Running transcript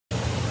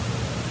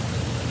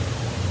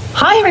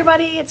Hi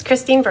everybody, it's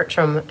Christine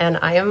Bertram and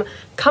I am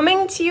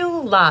coming to you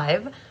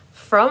live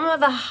from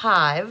the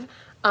Hive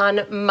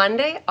on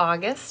Monday,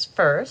 August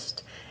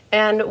 1st,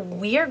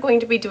 and we are going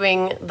to be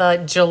doing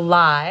the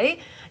July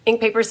ink,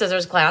 paper,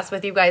 scissors class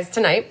with you guys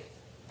tonight.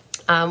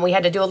 We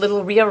had to do a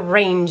little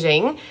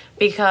rearranging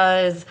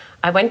because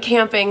I went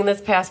camping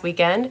this past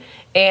weekend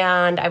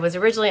and I was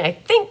originally, I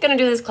think, going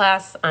to do this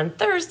class on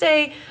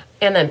Thursday,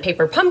 and then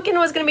Paper Pumpkin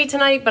was going to be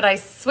tonight, but I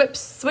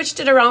switched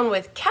it around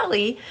with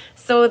Kelly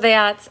so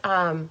that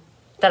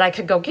that I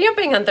could go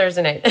camping on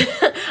Thursday night.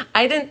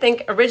 I didn't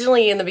think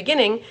originally in the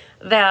beginning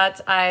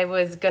that I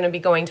was going to be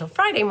going till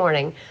Friday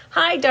morning.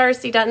 Hi,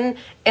 Darcy Dutton.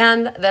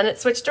 And then it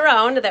switched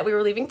around that we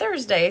were leaving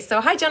Thursday. So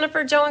hi,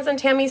 Jennifer Jones and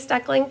Tammy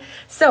Steckling.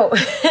 So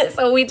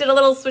we did a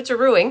little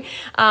switcherooing.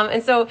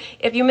 And so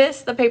if you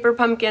missed the Paper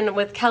Pumpkin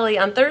with Kelly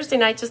on Thursday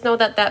night, just know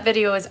that that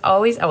video is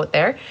always out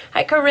there.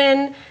 Hi,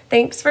 Corinne.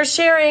 Thanks for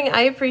sharing.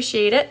 I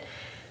appreciate it.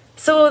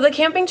 So the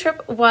camping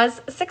trip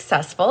was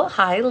successful.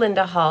 Hi,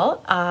 Linda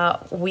Hall. Now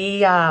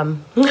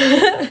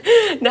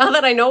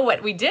that I know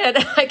what we did,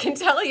 I can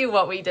tell you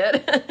what we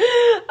did.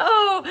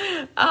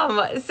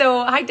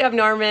 So hi, Deb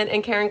Norman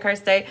and Karen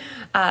Karstay.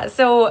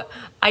 So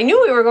I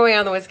knew we were going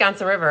on the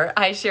Wisconsin River.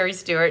 Hi, Sherry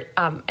Stewart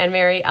and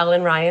Mary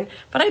Ellen Ryan,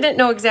 but I didn't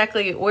know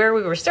exactly where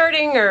we were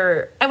starting,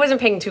 or I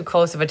wasn't paying too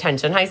close of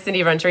attention. Hi,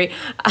 Cindy Runtry.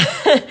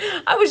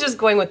 I was just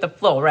going with the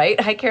flow, right?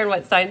 Hi, Karen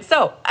Wetstein.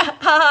 So,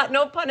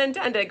 no pun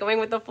intended, going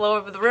with the flow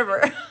of the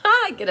river.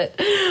 I get it.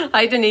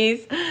 Hi,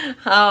 Denise.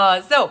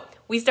 So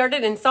we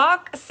started in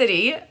Sauk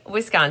City,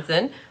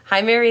 Wisconsin.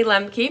 Hi, Mary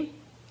Lemke,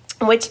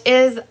 which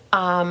is,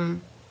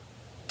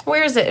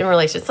 where is it in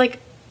relation? It's like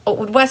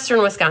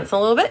western Wisconsin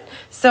a little bit.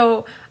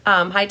 So,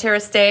 hi, Tara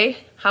Stay.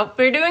 Hope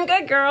you're doing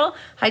good, girl.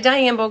 Hi,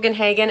 Diane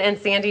Bogenhagen and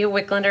Sandy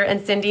Wicklander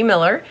and Cindy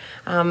Miller.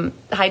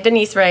 Hi,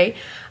 Denise Ray.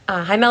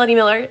 Hi, Melody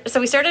Miller. So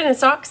we started in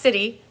Sauk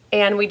City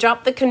and we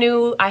dropped the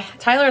canoe.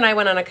 Tyler and I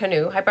went on a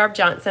canoe. Hi, Barb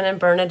Johnson and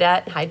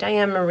Bernadette. Hi,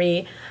 Diane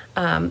Marie.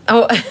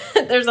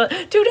 There's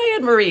two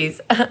Diane Maries.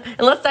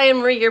 Unless Diane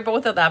Marie, you're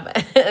both of them.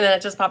 And then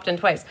it just popped in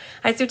twice.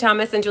 Hi, Sue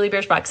Thomas and Julie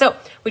Bierschbach. So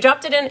we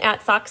dropped it in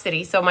at Sauk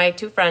City. So my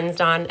two friends,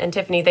 Don and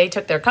Tiffany, they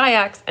took their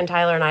kayaks and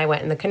Tyler and I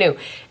went in the canoe.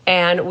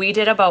 And we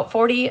did about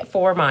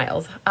 44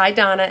 miles. Hi,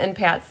 Donna and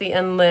Patsy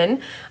and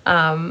Lynn.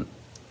 I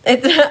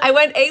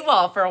went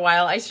AWOL for a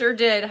while. I sure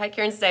did. Hi,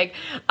 Karen Stagg.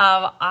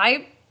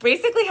 I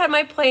basically had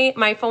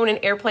my phone in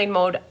airplane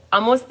mode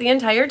almost the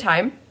entire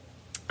time.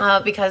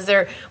 Because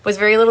there was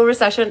very little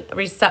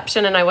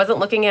reception and I wasn't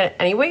looking at it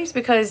anyways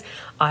because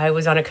I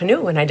was on a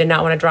canoe and I did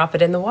not want to drop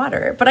it in the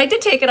water. But I did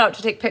take it out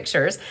to take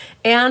pictures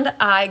and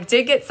I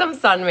did get some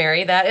sun,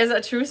 Mary. That is a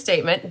true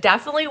statement.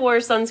 Definitely wore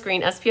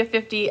sunscreen, SPF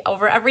 50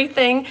 over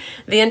everything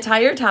the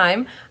entire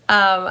time.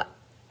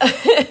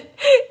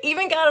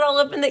 Even got it all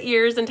up in the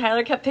ears and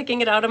Tyler kept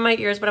picking it out of my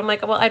ears, but I'm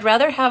like, well, I'd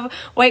rather have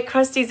white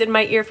crusties in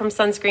my ear from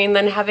sunscreen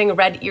than having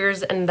red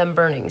ears and them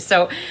burning.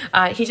 So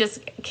he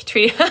just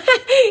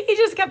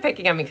kept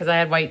picking on me because I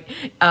had white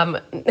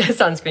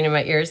sunscreen in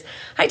my ears.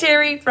 Hi,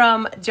 Terry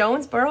from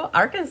Jonesboro,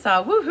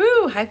 Arkansas.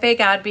 Woohoo! Hi, Faye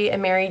Godby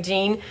and Mary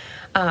Jean.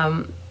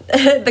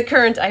 The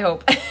current, I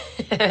hope.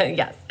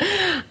 Yes.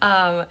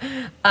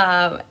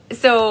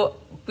 So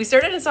we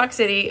started in Sauk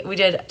City. We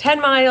did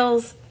 10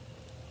 miles,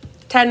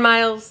 10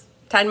 miles,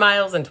 10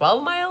 miles and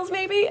 12 miles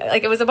maybe.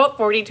 Like it was about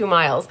 42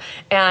 miles.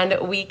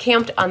 And we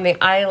camped on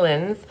the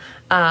islands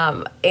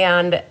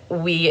and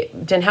we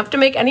didn't have to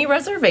make any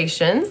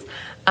reservations.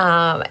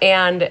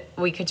 And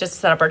we could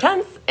just set up our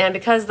tents. And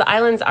because the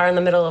islands are in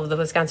the middle of the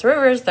Wisconsin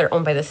rivers, they're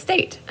owned by the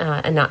state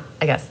and not,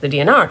 I guess, the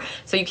DNR.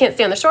 So you can't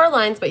stay on the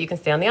shorelines, but you can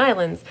stay on the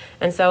islands.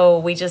 And so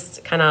we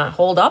just kind of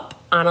holed up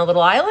on a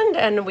little island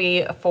and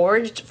we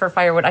foraged for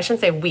firewood. I shouldn't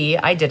say we,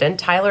 I didn't.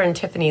 Tyler and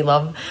Tiffany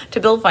love to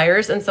build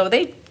fires. And so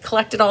they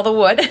collected all the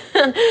wood.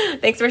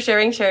 Thanks for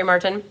sharing, Sherry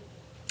Martin.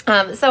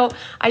 So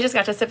I just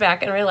got to sit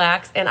back and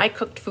relax, and I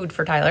cooked food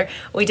for Tyler.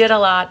 We did a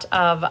lot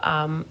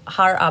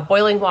of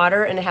boiling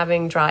water and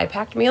having dry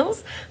packed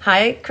meals.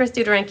 Hi, Chris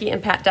Duderanke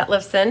and Pat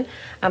Detlefson.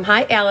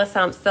 Hi, Alice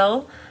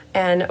Amstel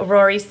and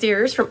Rory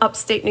Sears from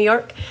upstate New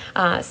York.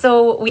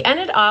 So we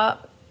ended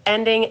up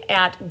ending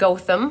at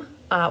Gotham,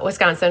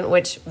 Wisconsin,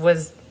 which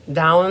was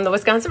down the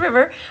Wisconsin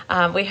River.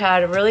 We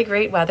had really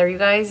great weather, you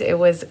guys. It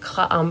was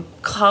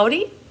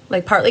cloudy,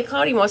 like partly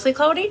cloudy, mostly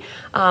cloudy,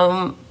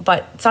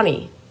 but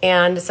sunny.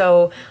 And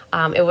so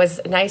it was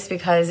nice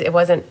because it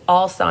wasn't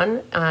all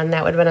sun and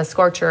that would have been a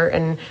scorcher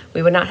and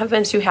we would not have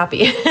been too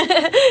happy.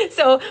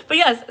 But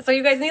yes, so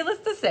you guys, needless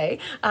to say,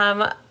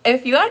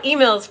 if you got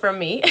emails from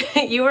me,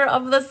 you were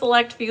of the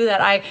select few that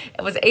I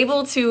was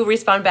able to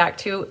respond back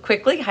to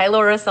quickly. Hi,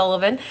 Laura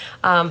Sullivan.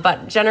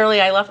 But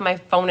generally I left my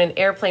phone in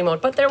airplane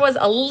mode, but there was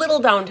a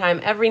little downtime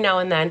every now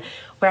and then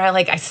where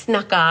I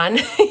snuck on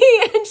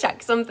and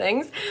checked some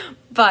things.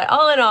 But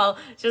all in all,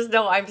 just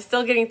know I'm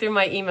still getting through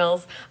my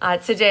emails.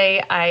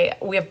 Today,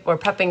 we're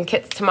prepping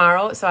kits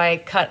tomorrow, so I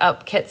cut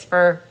up kits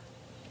for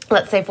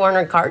let's say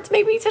 400 cards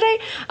maybe today.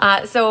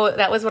 So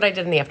that was what I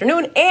did in the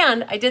afternoon.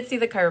 And I did see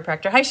the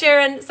chiropractor. Hi,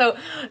 Sharon. So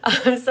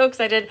I'm so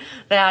excited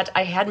that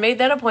I had made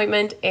that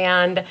appointment,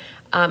 and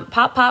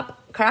pop, pop,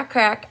 crack,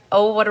 crack.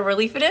 Oh, what a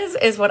relief it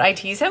is what I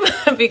tease him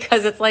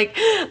because it's like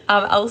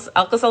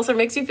Alka-Seltzer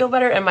makes you feel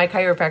better, and my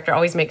chiropractor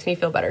always makes me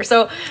feel better.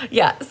 So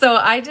yeah, so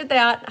I did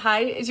that.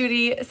 Hi,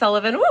 Judy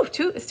Sullivan. Woo,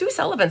 two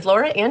Sullivans,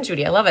 Laura and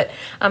Judy. I love it.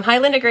 Hi,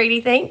 Linda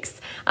Grady. Thanks.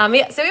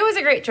 Yeah, so it was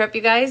a great trip,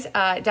 you guys.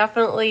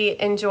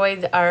 Definitely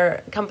enjoyed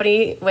our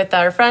company with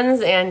our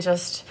friends and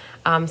just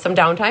some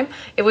downtime.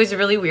 It was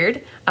really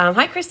weird.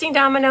 Hi, Christine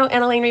Domino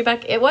and Elaine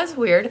Rebeck. It was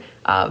weird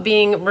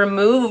being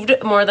removed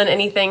more than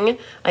anything.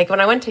 Like when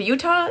I went to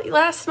Utah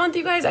last month,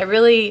 you guys, I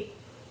really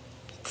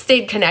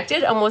stayed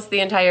connected almost the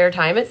entire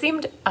time, it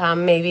seemed.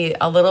 Maybe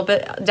a little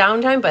bit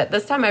downtime, but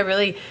this time I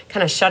really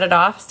kind of shut it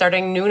off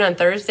starting noon on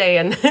Thursday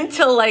and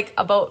until like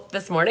about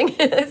this morning.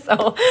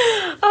 So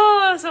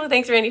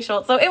thanks, Randy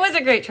Schultz. So it was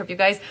a great trip, you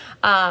guys.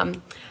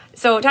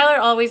 So Tyler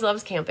always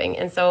loves camping,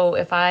 and so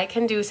if I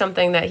can do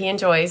something that he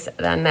enjoys,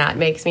 then that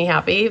makes me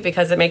happy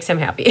because it makes him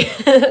happy.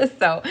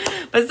 So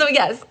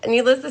yes,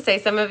 needless to say,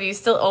 some of you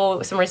still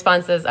owe some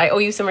responses. I owe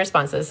you some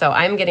responses, so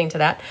I'm getting to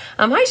that.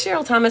 Hi,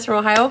 Cheryl Thomas from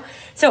Ohio.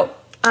 So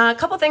a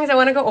couple things I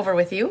want to go over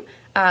with you.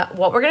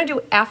 What we're going to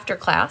do after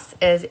class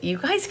is, you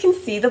guys can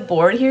see the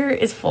board here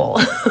is full.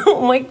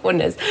 Oh my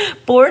goodness.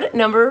 Board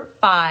number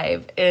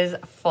 5 is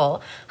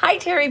full. Hi,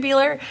 Terry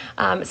Beeler.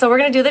 So we're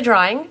going to do the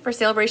drawing for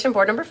sale-a-bration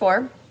board number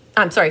 5.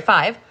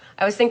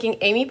 I was thinking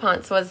Amy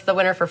Ponce was the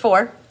winner for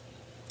 4.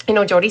 I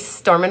know Jody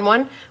Storman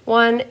won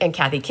 1, and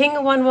Kathy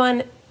King won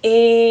 1,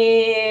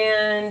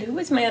 and who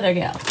was my other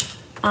gal?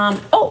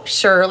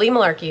 Shirley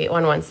Malarkey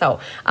won 1. So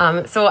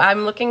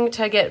I'm looking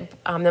to get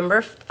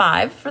number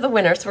 5 for the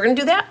winner. So we're going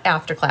to do that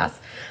after class.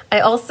 I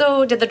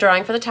also did the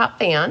drawing for the top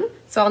fan,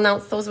 so I'll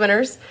announce those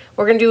winners.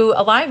 We're going to do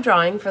a live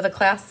drawing for the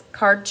class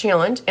card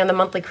challenge and the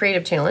monthly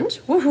creative challenge.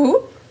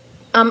 Woohoo!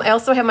 I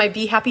also have my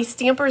Be Happy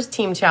Stampers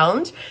team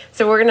challenge,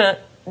 so we're going to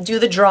do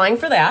the drawing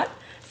for that.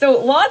 So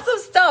lots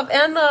of stuff,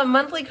 and the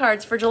monthly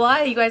cards for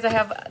July, you guys, I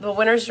have the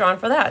winners drawn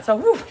for that.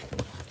 So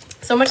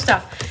so much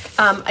stuff.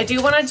 I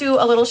do want to do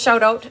a little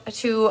shout out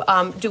to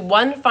do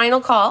one final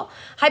call.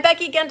 Hi,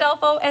 Becky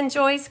Gandolfo and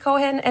Joyce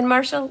Cohen and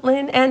Marsha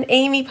Lynn and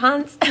Amy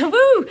Ponce.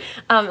 Woo!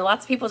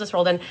 Lots of people just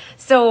rolled in.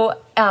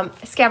 So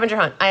scavenger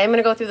hunt. I am going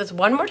to go through this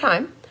one more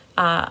time.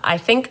 I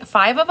think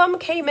 5 of them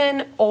came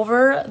in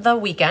over the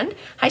weekend.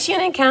 Hi,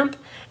 Shannon Kemp.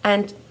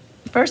 And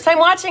first time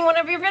watching one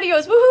of your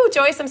videos. Woohoo,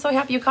 Joyce. I'm so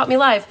happy you caught me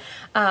live.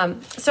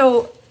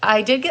 So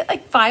I did get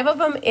like 5 of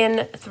them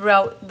in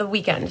throughout the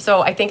weekend.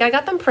 So I think I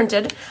got them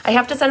printed. I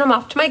have to send them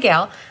off to my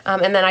gal,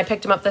 and then I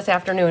picked them up this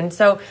afternoon.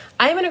 So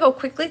I'm going to go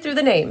quickly through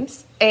the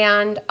names,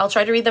 and I'll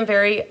try to read them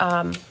very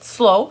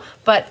slow.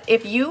 But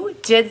if you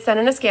did send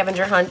in a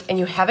scavenger hunt and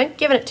you haven't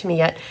given it to me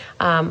yet,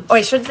 or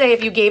I should say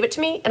if you gave it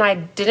to me and I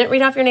didn't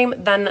read off your name,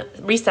 then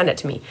resend it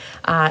to me.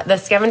 The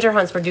scavenger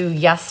hunts were due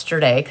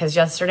yesterday because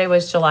yesterday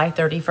was July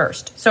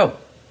 31st. So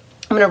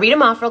I'm going to read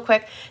them off real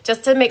quick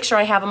just to make sure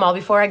I have them all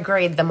before I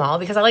grade them all,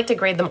 because I like to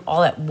grade them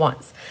all at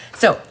once.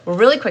 So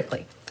really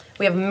quickly,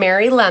 we have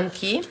Mary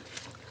Lemke,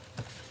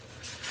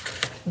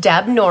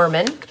 Deb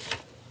Norman,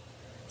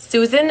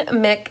 Susan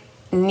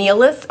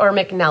McNeilis or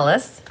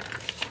McNellis,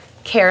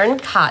 Karen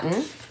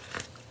Cotton.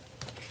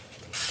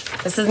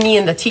 This is me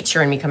and the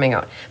teacher and me coming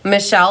out.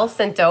 Michelle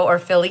Cinto or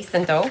Philly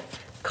Cinto,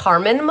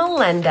 Carmen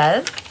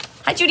Melendez.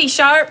 Hi, Judy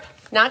Sharp.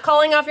 Not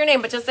calling off your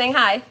name, but just saying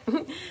hi.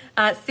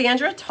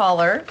 Sandra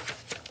Toller,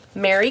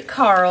 Mary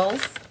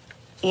Carls,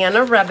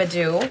 Anna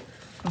Rebedu,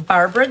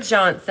 Barbara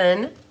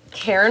Johnson,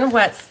 Karen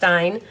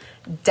Wetstein,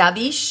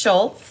 Debbie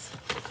Schultz,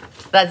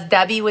 that's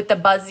Debbie with the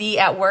buzzy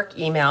at work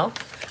email,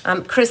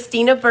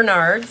 Christina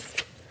Bernards,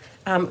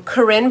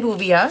 Corinne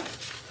Bouvier,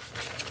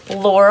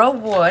 Laura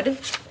Wood,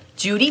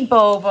 Judy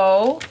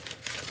Bobo,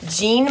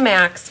 Jean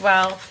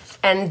Maxwell,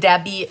 and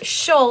Debbie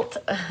Schultz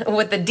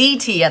with the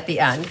DT at the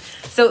end.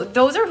 So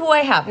those are who I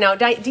have. Now,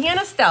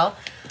 Deanna Stell,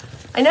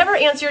 I never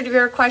answered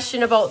your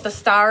question about the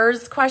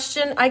stars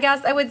question. I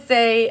guess I would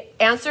say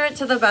answer it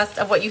to the best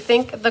of what you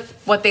think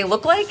what they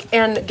look like,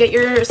 and get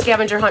your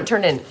scavenger hunt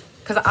turned in,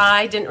 because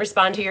I didn't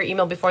respond to your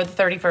email before the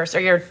 31st, or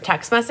your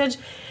text message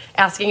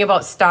asking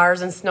about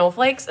stars and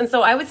snowflakes. And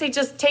so I would say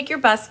just take your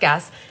best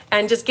guess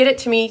and just get it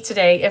to me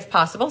today if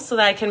possible, so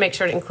that I can make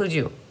sure to include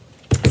you.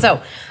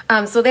 So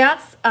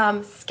that's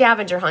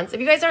scavenger hunts.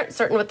 If you guys aren't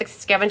certain what the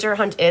scavenger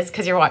hunt is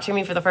because you're watching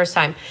me for the first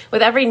time,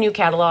 with every new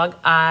catalog,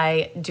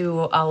 I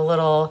do a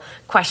little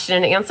question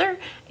and answer,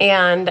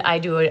 and I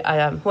do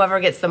whoever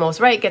gets the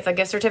most right gets a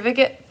gift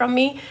certificate from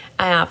me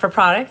for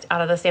product out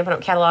of the Stampin'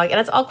 Up! Catalog, and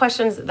it's all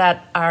questions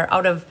that are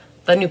out of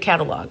the new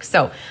catalog.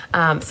 So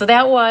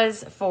that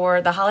was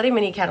for the holiday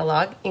mini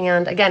catalog.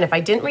 And again, if I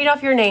didn't read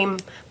off your name,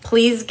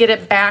 please get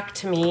it back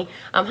to me.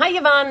 Hi,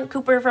 Yvonne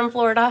Cooper from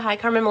Florida. Hi,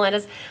 Carmen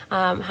Melendez.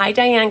 Hi,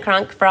 Diane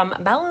Cronk from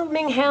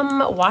Bellingham,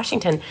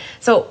 Washington.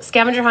 So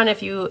scavenger hunt,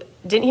 if you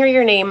didn't hear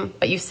your name,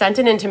 but you sent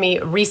it in to me,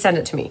 resend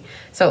it to me.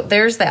 So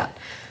there's that.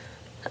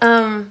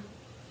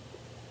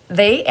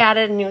 they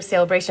added new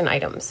sale-a-bration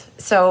items.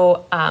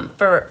 So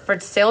for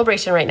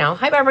sale-a-bration right now,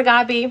 hi Barbara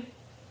Godby.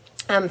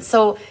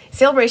 So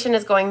sale-a-bration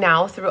is going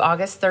now through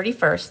August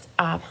 31st.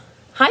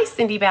 Hi,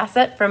 Cindy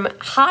Bassett from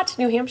hot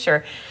New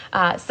Hampshire.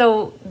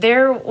 So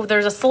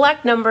there's a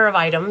select number of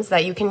items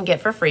that you can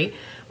get for free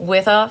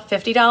with a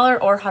 $50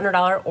 or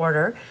 $100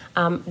 order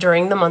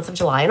during the months of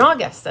July and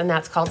August. And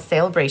that's called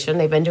sale-a-bration.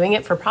 They've been doing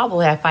it for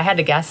probably, if I had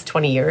to guess,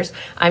 20 years.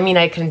 I mean,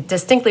 I can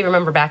distinctly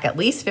remember back at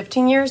least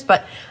 15 years,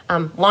 but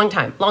long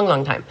time.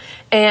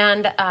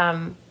 And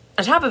on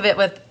top of it,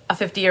 with a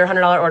 $50 or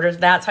 $100 orders,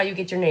 that's how you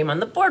get your name on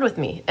the board with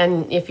me,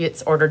 and if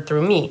it's ordered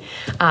through me.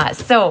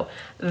 So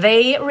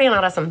they ran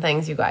out of some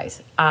things, you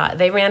guys.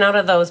 They ran out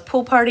of those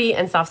pool party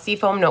and soft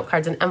seafoam note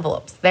cards and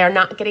envelopes. They are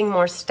not getting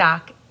more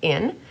stock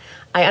in.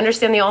 I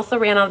understand they also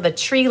ran out of the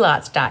tree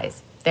lots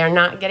dies. They're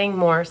not getting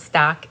more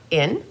stock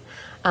in.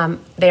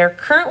 They're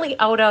currently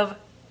out of,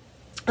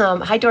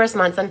 hi Doris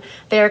Monson,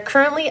 they're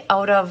currently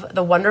out of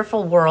the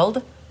Wonderful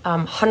World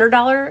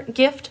 $100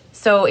 gift.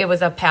 So it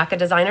was a pack of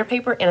designer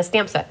paper and a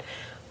stamp set.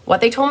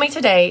 What they told me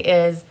today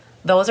is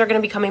those are going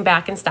to be coming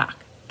back in stock.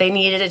 They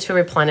needed it to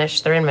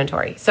replenish their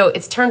inventory. So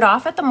it's turned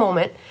off at the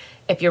moment.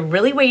 If you're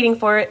really waiting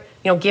for it,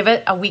 give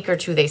it a week or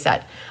two, they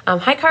said.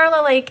 Hi,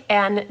 Carla Lake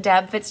and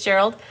Deb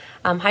Fitzgerald.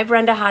 Hi,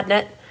 Brenda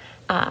Hodnett.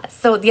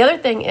 So the other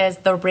thing is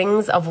the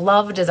Rings of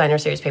Love designer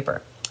series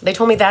paper. They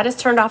told me that is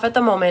turned off at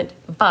the moment,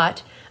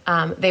 but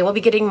they will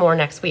be getting more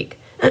next week.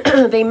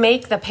 They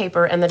make the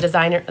paper and the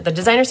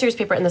designer series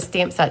paper and the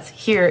stamp sets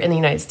here in the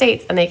United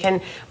States, and they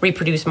can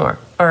reproduce more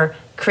or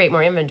create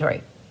more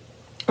inventory.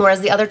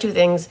 Whereas the other two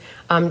things,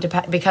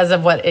 because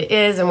of what it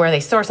is and where they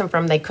source them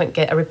from, they couldn't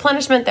get a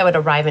replenishment that would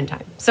arrive in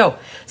time. So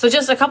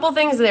just a couple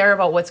things there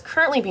about what's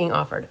currently being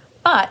offered.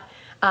 But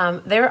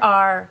there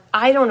are,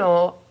 I don't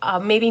know,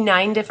 maybe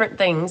 9 different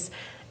things.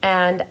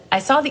 And I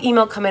saw the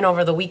email come in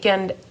over the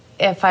weekend.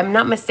 If I'm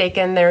not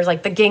mistaken, there's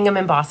like the gingham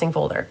embossing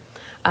folder,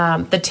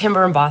 the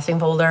timber embossing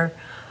folder,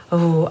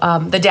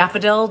 the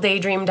daffodil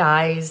daydream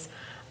dies,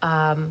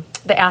 the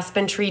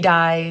aspen tree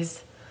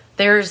dies.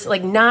 There's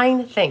like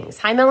 9 things.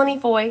 Hi, Melanie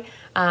Foy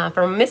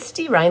from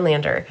Misty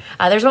Rhinelander.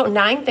 There's about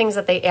 9 things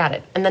that they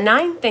added. And the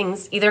 9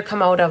 things either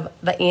come out of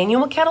the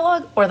annual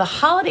catalog or the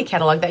holiday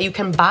catalog that you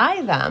can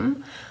buy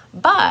them,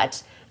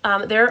 but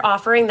they're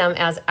offering them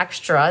as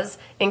extras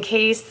in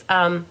case,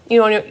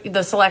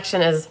 the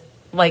selection is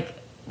like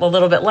a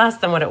little bit less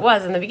than what it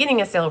was in the beginning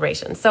of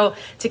sale-a-bration. So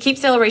to keep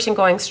sale-a-bration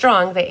going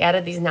strong, they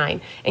added these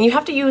 9. And you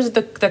have to use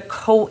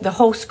the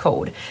host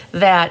code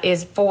that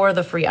is for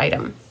the free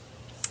item.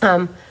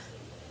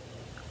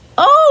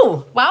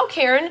 Oh, wow,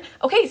 Karen.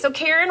 Okay, so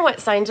Karen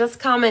Wetstein just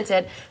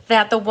commented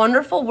that the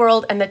Wonderful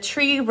World and the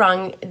tree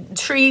ring,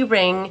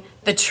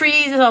 the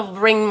trees of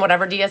ring,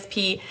 whatever,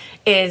 DSP,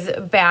 is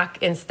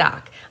back in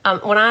stock.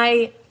 When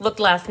I looked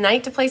last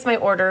night to place my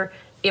order,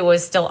 it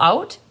was still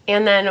out.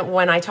 And then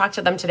when I talked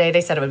to them today,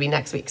 they said it would be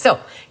next week. So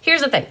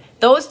here's the thing.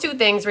 Those 2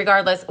 things,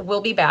 regardless,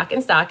 will be back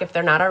in stock if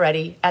they're not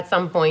already at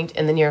some point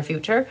in the near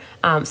future.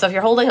 So if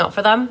you're holding out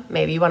for them,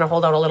 maybe you want to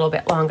hold out a little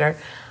bit longer.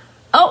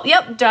 Oh,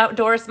 yep,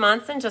 Doris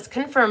Monson just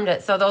confirmed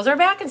it. So those are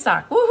back in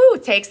stock.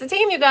 Woohoo, takes the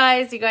team, you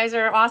guys. You guys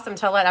are awesome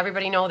to let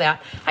everybody know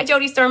that. Hi,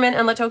 Jody Sturman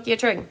and Latokia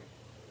Trigg.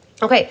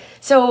 Okay,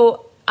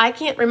 so I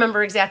can't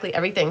remember exactly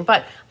everything,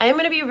 but I am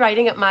going to be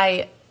writing up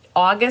my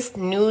August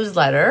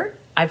newsletter.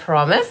 I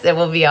promise it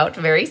will be out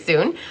very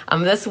soon,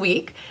 this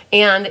week.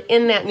 And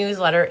in that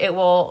newsletter, it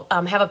will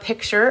have a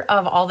picture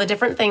of all the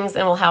different things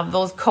and we'll have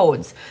those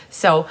codes.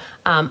 So,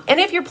 and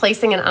if you're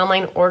placing an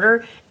online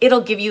order,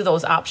 it'll give you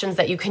those options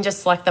that you can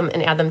just select them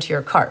and add them to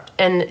your cart.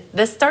 And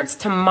this starts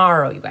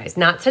tomorrow, you guys,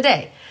 not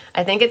today.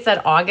 I think it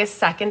said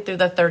August 2nd through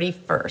the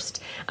 31st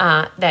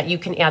that you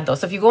can add those.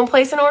 So if you go and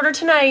place an order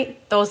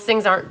tonight, those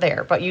things aren't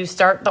there. But you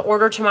start the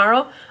order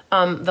tomorrow,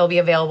 they'll be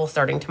available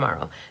starting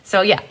tomorrow.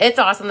 So yeah, it's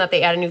awesome that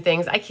they added new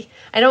things. I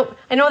know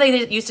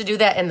they used to do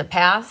that in the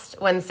past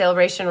when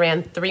sale-a-bration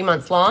ran 3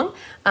 months long.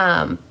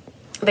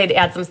 They'd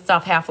add some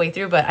stuff halfway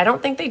through, but I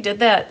don't think they did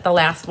that the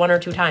last 1 or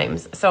 2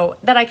 times. So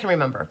that I can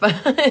remember, but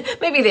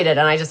maybe they did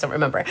and I just don't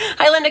remember.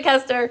 Hi, Linda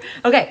Kester.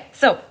 Okay,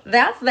 so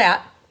that's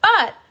that.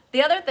 But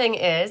the other thing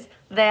is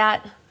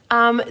that,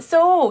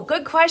 so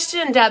good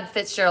question, Deb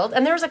Fitzgerald.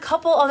 And there's a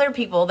couple other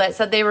people that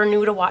said they were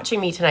new to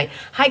watching me tonight.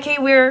 Hi, Kay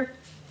Weir.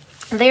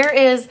 There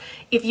is,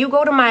 if you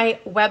go to my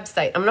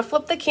website, I'm going to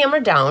flip the camera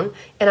down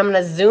and I'm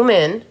going to zoom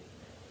in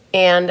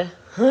and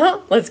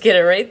let's get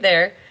it right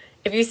there.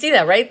 If you see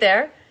that right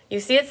there,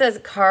 you see it says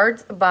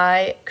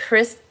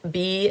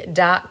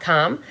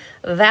cardsbychrisb.com.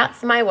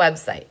 That's my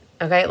website.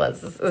 Okay, let's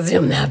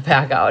zoom that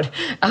back out.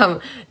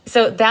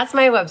 So that's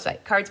my website,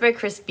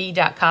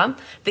 cardsbychrisb.com.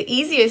 The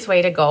easiest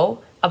way to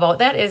go about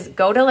that is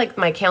go to like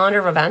my calendar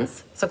of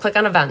events. So click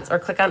on events or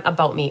click on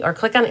about me or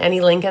click on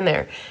any link in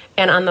there.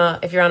 And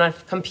if you're on a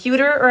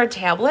computer or a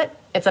tablet,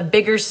 it's a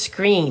bigger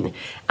screen.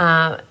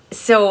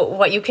 So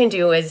what you can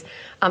do is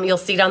you'll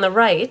see it on the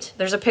right.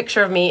 There's a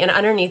picture of me and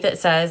underneath it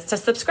says to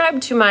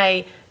subscribe to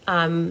my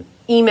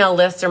email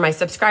list or my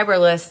subscriber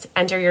list,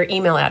 enter your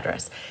email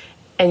address.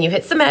 and you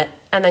hit submit,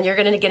 and then you're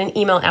going to get an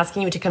email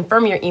asking you to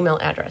confirm your email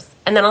address.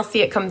 And then I'll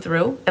see it come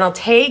through, and I'll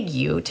tag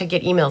you to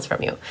get emails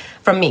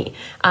from me.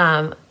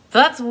 So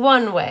that's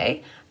one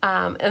way,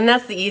 and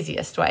that's the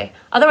easiest way.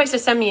 Otherwise,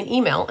 just send me an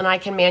email, and I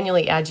can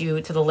manually add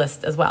you to the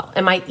list as well.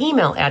 And my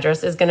email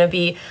address is going to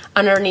be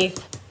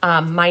underneath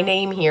my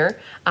name here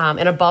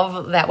and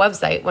above that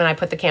website when I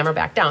put the camera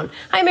back down.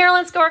 Hi,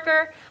 Marilyn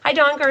Skorker. Hi,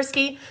 Dawn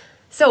Gursky.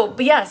 So,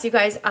 but yes, you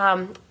guys,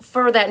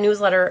 for that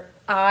newsletter,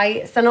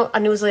 I send out a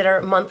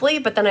newsletter monthly,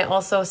 but then I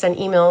also send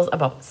emails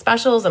about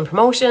specials and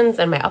promotions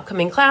and my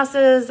upcoming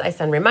classes. I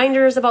send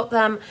reminders about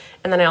them,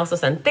 and then I also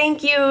send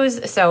thank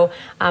yous. So,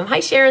 hi,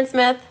 Sharon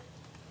Smith.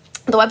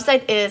 The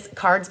website is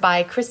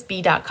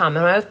cardsbychrisb.com,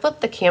 and when I flip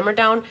the camera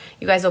down,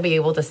 you guys will be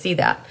able to see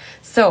that.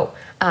 So,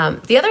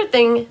 the other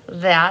thing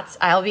that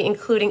I'll be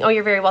including, oh,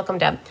 you're very welcome,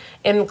 Deb,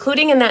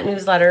 including in that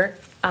newsletter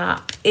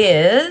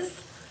is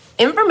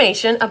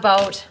information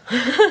about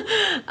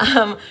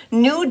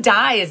new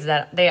dyes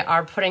that they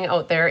are putting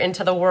out there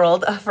into the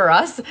world for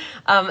us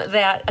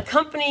that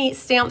accompany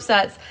stamp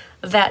sets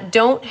that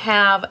don't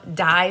have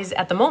dyes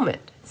at the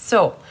moment.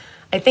 So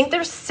I think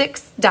there's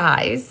 6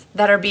 dyes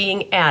that are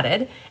being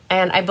added,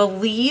 and I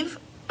believe,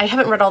 I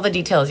haven't read all the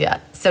details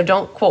yet, so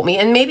don't quote me.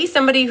 And maybe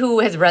somebody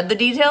who has read the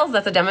details,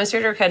 that's a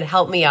demonstrator, could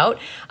help me out.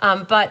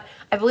 But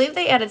I believe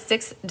they added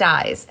 6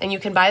 dyes, and you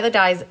can buy the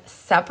dyes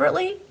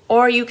separately,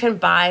 or you can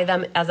buy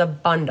them as a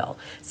bundle.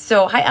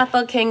 So hi,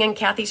 Ethel King and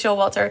Kathy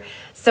Showalter.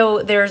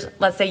 So there's,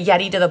 let's say,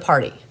 Yeti to the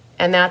Party,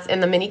 and that's in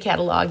the mini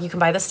catalog. You can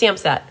buy the stamp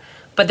set,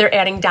 but they're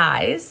adding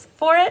dyes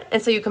for it,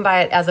 and so you can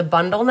buy it as a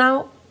bundle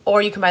now,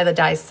 or you can buy the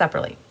dyes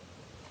separately.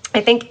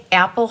 I think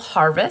Apple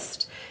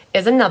Harvest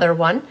is another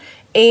one.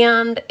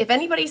 And if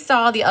anybody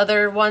saw the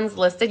other ones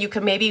listed, you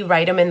could maybe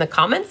write them in the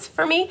comments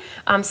for me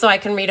so I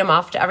can read them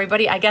off to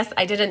everybody. I guess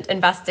I didn't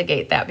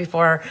investigate that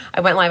before I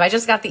went live. I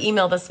just got the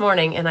email this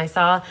morning and I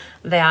saw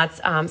that.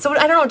 So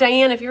I don't know,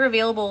 Diane, if you're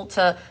available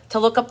to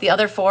look up the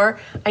other 4.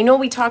 I know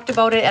we talked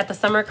about it at the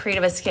Summer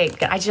Creative Escape.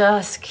 I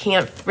just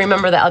can't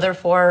remember the other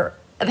 4.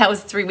 That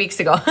was 3 weeks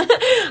ago.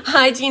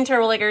 Hi, Jean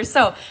Terwilliger.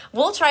 So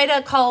we'll try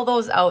to call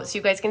those out so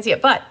you guys can see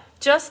it. But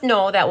just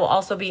know that will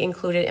also be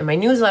included in my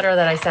newsletter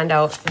that I send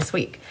out this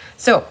week.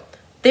 So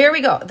there we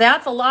go.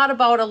 That's a lot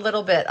about a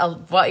little bit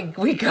of what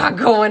we got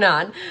going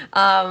on.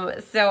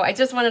 So I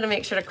just wanted to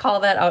make sure to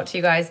call that out to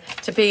you guys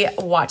to be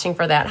watching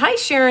for that. Hi,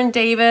 Sharon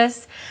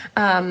Davis.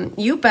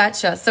 You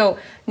betcha. So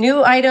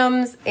new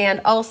items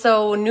and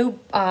also new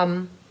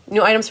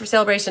items for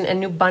sale-a-bration and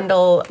new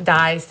bundle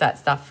die set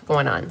stuff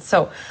going on.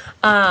 So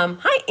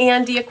hi,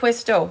 Andy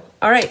Acquisto.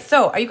 All right.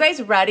 So are you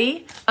guys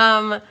ready?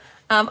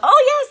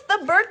 Oh, yes,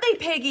 the birthday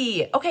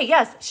piggy. Okay,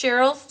 yes,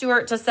 Cheryl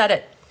Stewart just said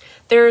it.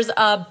 There's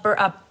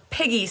a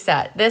piggy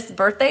set. This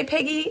birthday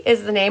piggy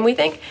is the name, we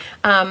think,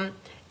 and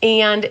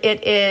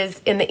it is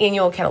in the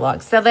annual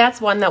catalog. So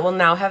that's one that will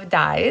now have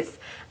dyes.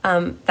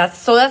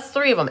 That's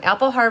 3 of them,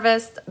 Apple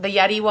Harvest, the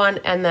Yeti one,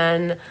 and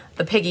then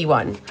the piggy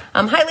one.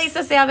 Hi,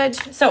 Lisa Savage.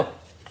 So,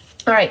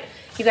 all right,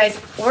 you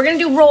guys, we're going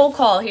to do roll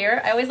call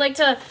here. I always like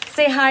to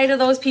say hi to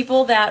those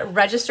people that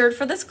registered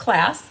for this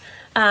class.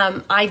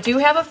 I do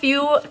have a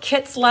few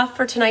kits left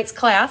for tonight's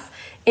class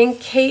in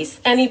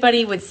case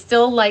anybody would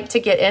still like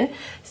to get in.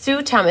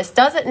 Sue Thomas,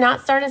 does it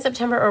not start in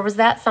September or was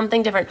that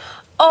something different?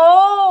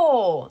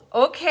 Oh,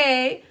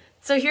 okay.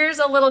 So here's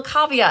a little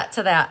caveat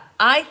to that.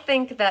 I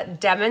think that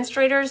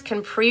demonstrators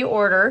can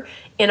pre-order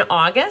in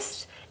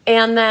August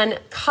and then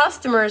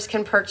customers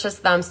can purchase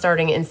them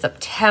starting in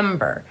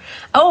September.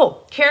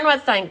 Oh, Karen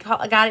Wetstein,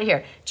 got it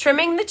here.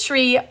 Trimming the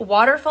Tree,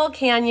 Waterfall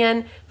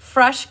Canyon,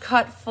 Fresh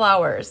Cut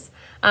Flowers.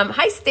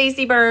 Hi,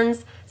 Stacy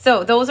Burns.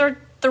 So those are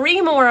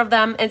 3 more of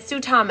them. And Sue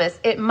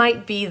Thomas, it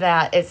might be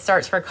that it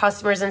starts for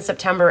customers in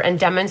September and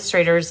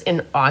demonstrators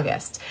in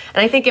August.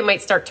 And I think it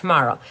might start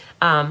tomorrow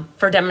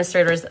for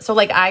demonstrators. So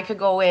like I could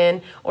go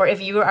in, or if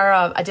you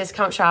are a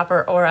discount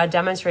shopper or a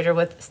demonstrator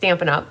with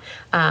Stampin' Up,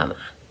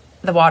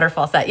 the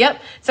waterfall set.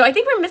 Yep. So I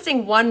think we're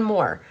missing one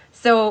more.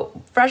 So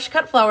Fresh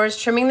Cut Flowers,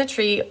 Trimming the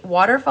Tree,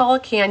 Waterfall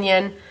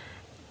Canyon,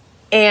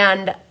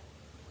 and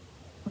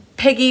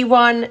Piggy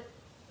one,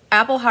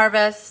 Apple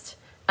Harvest,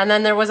 and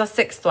then there was a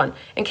 6th one.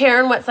 And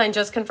Karen Wetstein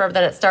just confirmed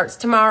that it starts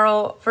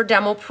tomorrow for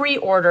demo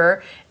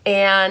pre-order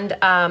and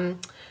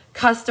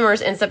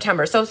customers in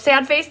September. So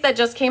Sad Face that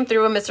just came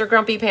through and Mr.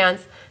 Grumpy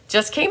Pants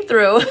just came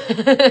through.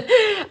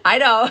 I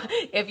know.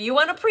 If you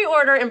want to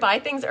pre-order and buy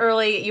things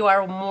early, you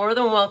are more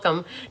than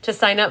welcome to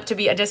sign up to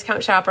be a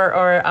discount shopper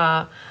or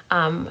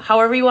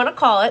however you want to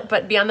call it,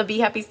 but be on the Be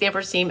Happy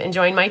Stampers team and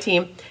join my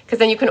team because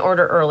then you can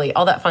order early,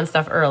 all that fun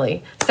stuff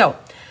early. So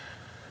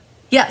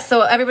yeah,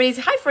 so everybody's,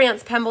 hi,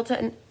 France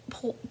Pembleton.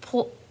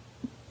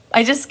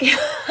 I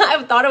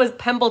thought it was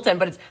Pembleton,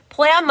 but it's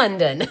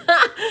Plamondon.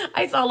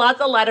 I saw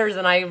lots of letters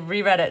and I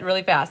reread it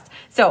really fast.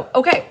 So,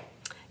 okay,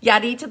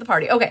 Yeti to the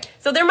Party. Okay,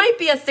 so there might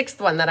be a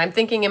 6th one that I'm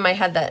thinking in my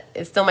head that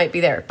it still might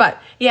be there.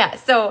 But yeah,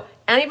 so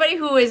anybody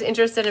who is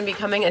interested in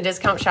becoming a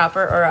discount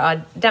shopper or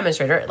a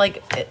demonstrator,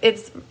 like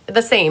it's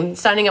the same,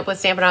 signing up with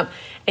Stampin' Up,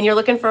 and you're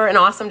looking for an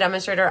awesome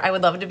demonstrator, I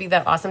would love to be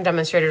that awesome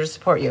demonstrator to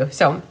support you.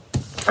 So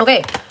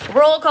Okay,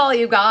 roll call,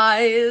 you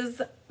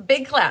guys.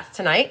 Big class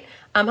tonight.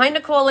 Hi,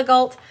 Nicole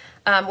Legalt.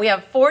 We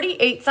have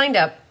 48 signed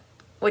up,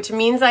 which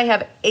means I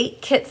have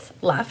 8 kits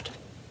left.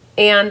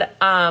 And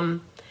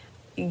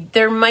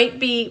there might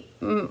be,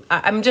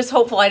 I'm just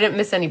hopeful I didn't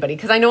miss anybody,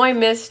 because I know I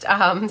missed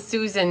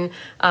Susan.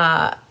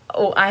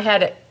 I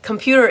had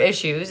computer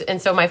issues,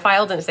 and so my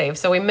file didn't save.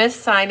 So we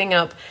missed signing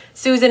up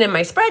Susan in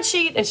my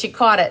spreadsheet, and she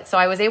caught it. So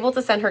I was able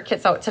to send her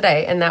kits out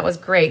today, and that was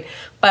great.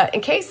 But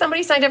in case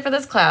somebody signed up for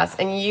this class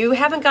and you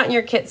haven't gotten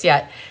your kits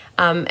yet,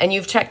 and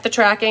you've checked the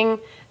tracking,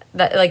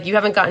 that like you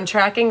haven't gotten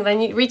tracking,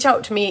 then you reach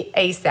out to me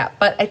ASAP.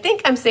 But I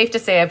think I'm safe to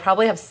say I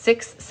probably have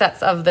 6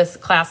 sets of this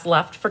class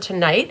left for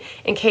tonight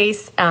in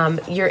case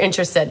you're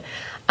interested.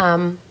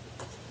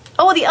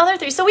 Oh, the other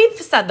 3. So we've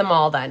said them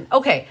all then.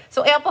 Okay,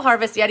 so Apple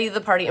Harvest, Yeti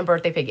the Party, and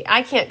Birthday Piggy.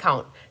 I can't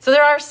count. So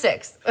there are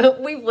 6.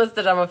 We've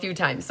listed them a few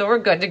times, so we're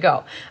good to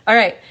go. All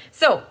right,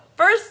 so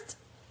first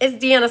is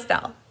Deanna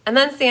Stell, and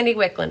then Sandy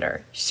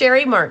Wicklander,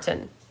 Sherry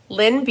Martin,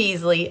 Lynn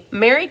Beasley,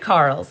 Mary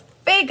Carls,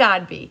 Faye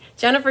Godby,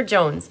 Jennifer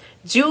Jones,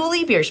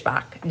 Julie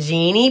Bierschbach,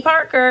 Jeannie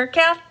Parker,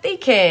 Kathy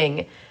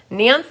King,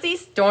 Nancy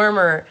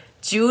Stormer,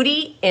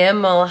 Judy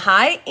Immel.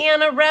 Hi,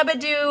 Anna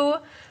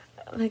Rebadoo.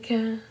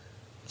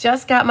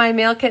 Just got my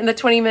mail kit in the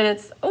 20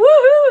 minutes.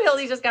 Woohoo!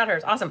 Hildy just got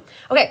hers. Awesome.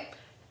 Okay,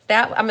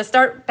 I'm going to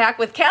start back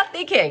with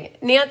Kathy King,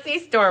 Nancy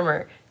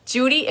Stormer,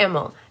 Judy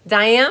Immel,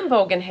 Diane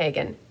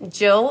Bogenhagen,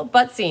 Jill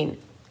Butzine,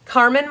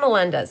 Carmen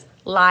Melendez,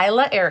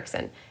 Lila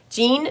Erickson,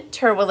 Jean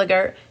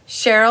Terwilliger,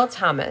 Cheryl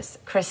Thomas,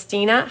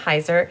 Christina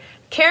Heiser,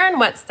 Karen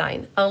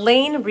Wetstein,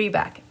 Elaine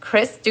Rebeck,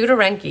 Chris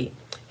Dudarenki,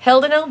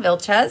 Hildenel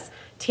Vilches,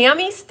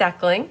 Tammy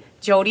Steckling,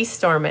 Jody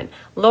Storman,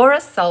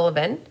 Laura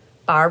Sullivan,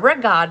 Barbara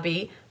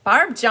Godby,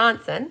 Barb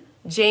Johnson,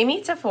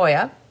 Jamie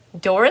Tafoya,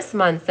 Doris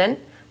Munson,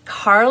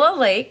 Carla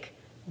Lake,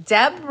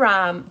 Deb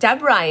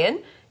Ryan,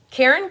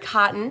 Karen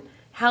Cotton,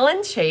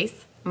 Helen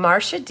Chase,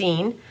 Marcia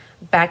Dean,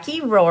 Becky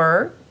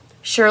Rohrer,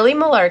 Shirley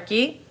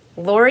Malarkey,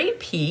 Lori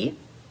P.,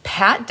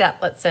 Pat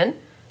Detlitson,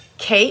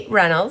 Kate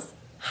Reynolds,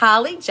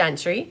 Holly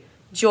Gentry,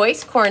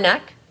 Joyce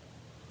Korneck,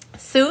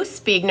 Sue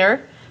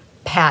Spiegner,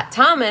 Pat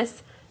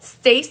Thomas,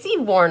 Stacy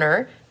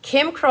Warner,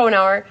 Kim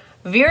Cronauer,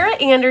 Vera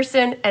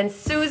Anderson, and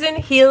Susan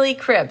Healy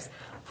Cribbs.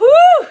 Woo,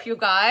 you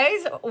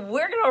guys,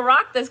 we're going to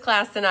rock this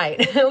class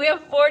tonight. We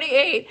have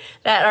 48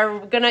 that are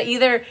going to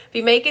either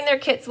be making their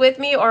kits with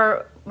me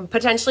or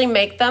potentially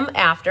make them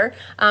after.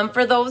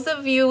 For those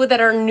of you that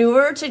are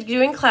newer to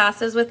doing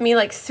classes with me,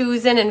 like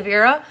Susan and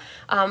Vera,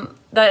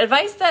 the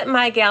advice that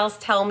my gals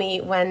tell me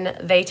when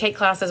they take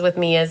classes with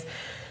me is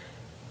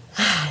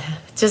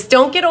just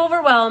don't get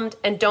overwhelmed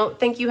and don't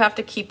think you have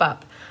to keep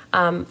up.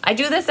 I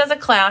do this as a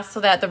class so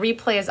that the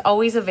replay is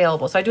always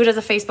available. So I do it as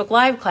a Facebook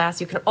Live class.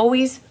 You can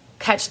always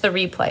catch the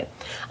replay.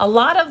 A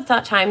lot of the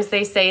times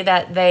they say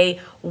that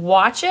they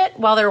watch it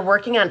while they're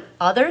working on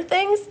other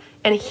things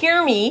and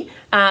hear me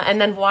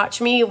and then watch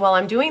me while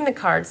I'm doing the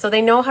cards, so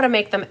they know how to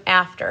make them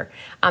after.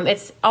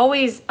 It's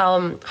always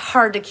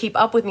hard to keep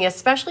up with me,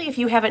 especially if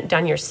you haven't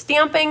done your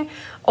stamping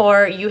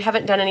or you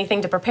haven't done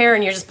anything to prepare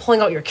and you're just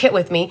pulling out your kit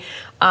with me.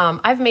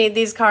 I've made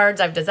these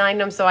cards, I've designed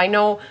them, so I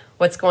know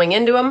what's going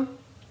into them.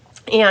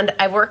 And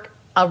I work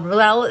a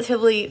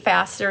relatively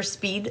faster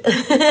speed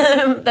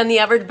than the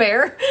average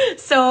bear.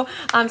 So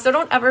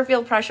don't ever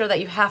feel pressure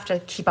that you have to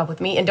keep up with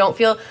me, and don't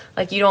feel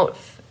like you don't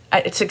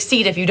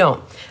succeed if you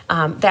don't.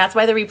 That's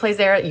why the replay's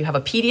there. You have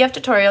a PDF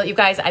tutorial. You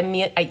guys, I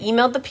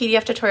emailed the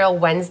PDF tutorial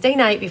Wednesday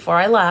night before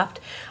I left.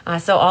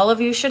 So all of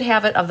you should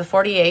have it, of the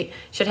 48,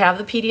 should have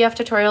the PDF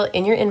tutorial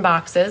in your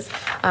inboxes.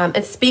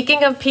 And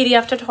speaking of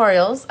PDF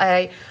tutorials,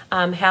 I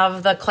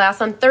have the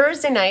class on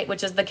Thursday night,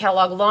 which is the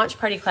catalog launch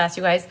party class,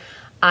 you guys.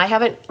 I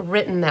haven't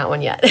written that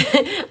one yet.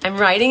 I'm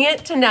writing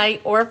it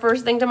tonight or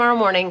first thing tomorrow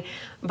morning.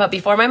 But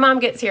before my mom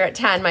gets here at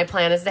 10, my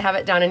plan is to have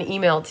it done and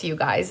emailed to you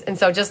guys. And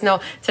so just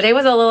know, today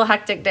was a little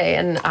hectic day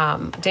and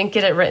didn't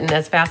get it written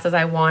as fast as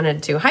I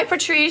wanted to. Hi,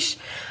 Patrice.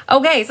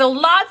 Okay, so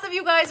lots of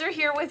you guys are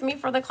here with me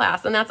for the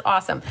class, and that's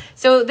awesome.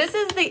 So this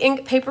is the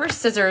ink, paper,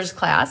 scissors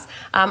class.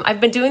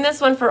 I've been doing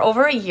this one for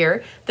over a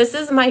year. This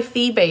is my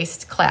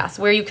fee-based class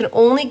where you can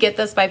only get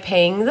this by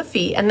paying the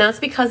fee, and that's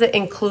because it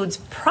includes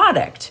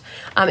product.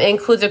 It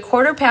includes a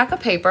quarter pack of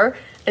paper.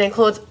 It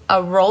includes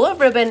a roll of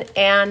ribbon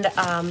and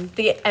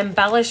the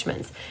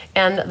embellishments.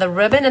 And the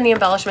ribbon and the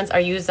embellishments are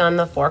used on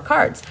the 4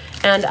 cards.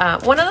 And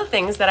one of the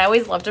things that I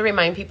always love to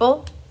remind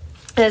people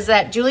is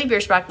that Julie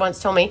Bierschbach once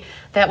told me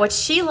that what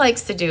she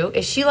likes to do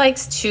is she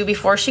likes to,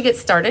 before she gets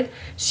started,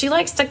 she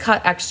likes to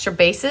cut extra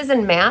bases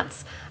and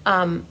mats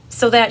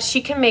so that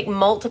she can make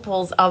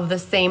multiples of the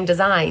same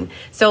design.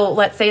 So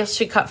let's say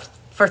she cut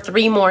for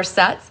 3 more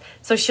sets.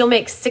 So she'll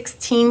make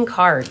 16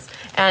 cards,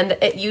 and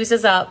it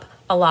uses up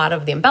a lot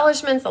of the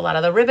embellishments, a lot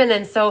of the ribbon,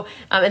 and so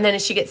and then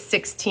she gets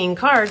 16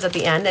 cards at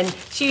the end, and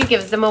she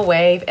gives them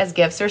away as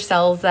gifts or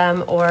sells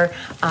them, or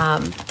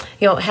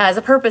has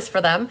a purpose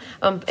for them.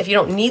 If you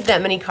don't need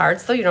that many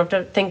cards, though, you don't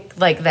have to think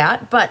like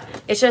that, but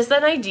it's just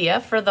an idea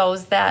for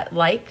those that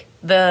like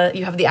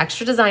you have the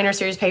extra designer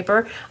series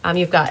paper.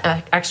 You've got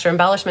extra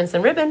embellishments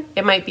and ribbon.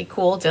 It might be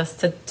cool just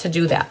to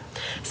do that.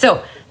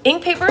 So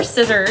ink, paper,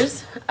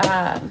 scissors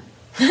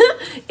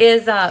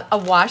is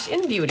Awash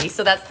in Beauty.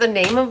 So that's the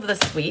name of the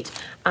suite.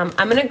 I'm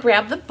going to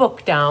grab the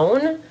book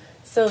down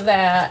so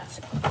that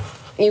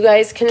you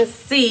guys can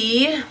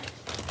see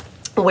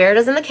where it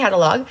is in the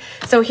catalog.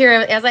 So here,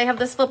 as I have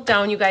this flipped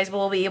down, you guys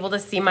will be able to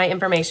see my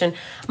information.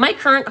 My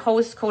current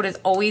host code is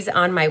always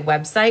on my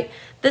website.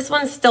 This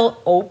one's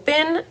still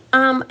open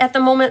at the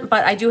moment,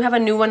 but I do have a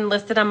new one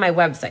listed on my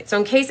website. So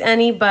in case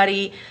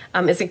anybody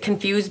is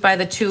confused by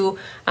the two,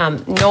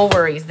 no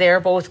worries, they're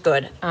both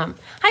good.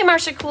 Hi,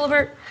 Marcia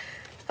Coolbert.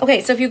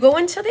 Okay, so if you go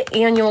into the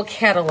annual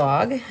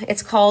catalog,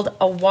 it's called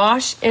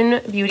Awash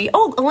in Beauty.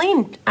 Oh,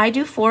 Elaine, I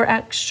do 4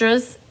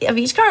 extras of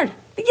each card.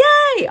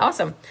 Yay,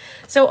 awesome.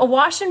 So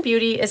Awash in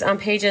Beauty is on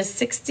pages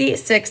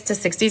 66 to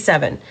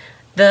 67.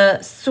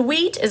 The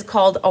suite is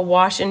called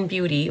Awash in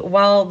Beauty,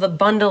 while the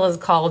bundle is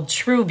called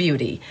True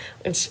Beauty,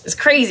 which is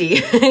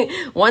crazy.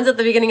 One's at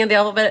the beginning of the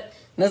alphabet,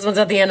 and this one's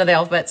at the end of the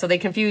alphabet, so they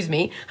confuse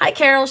me. Hi,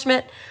 Carol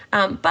Schmidt.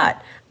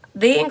 But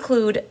they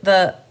include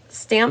the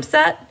stamp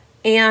set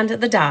and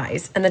the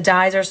dies, and the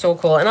dies are so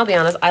cool. And I'll be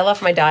honest, I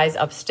left my dies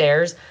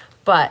upstairs,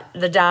 but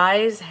the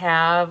dies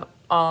have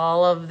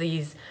all of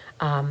these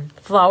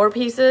flower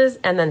pieces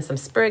and then some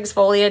sprigs,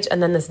 foliage,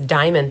 and then this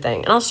diamond thing.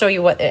 And I'll show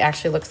you what it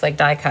actually looks like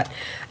die cut.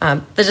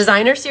 The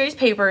designer series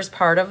paper is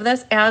part of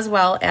this, as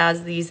well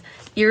as these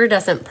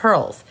iridescent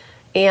pearls.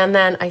 And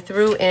then I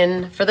threw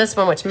in, for this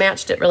one, which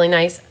matched it really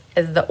nice,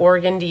 is the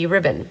organdy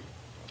ribbon.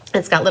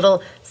 It's got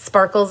little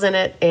sparkles in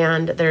it,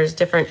 and there's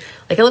different,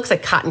 like it looks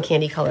like cotton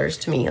candy colors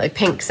to me, like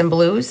pinks and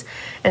blues.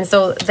 And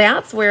so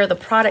that's where the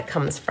product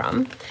comes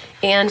from.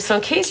 And so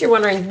in case you're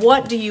wondering,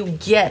 what do you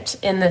get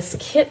in this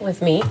kit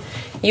with me?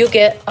 You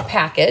get a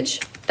package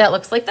that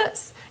looks like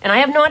this. And I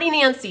have Naughty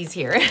Nancy's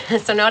here.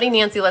 So Naughty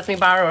Nancy lets me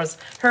borrow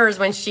hers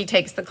when she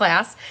takes the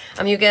class.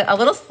 You get a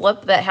little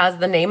slip that has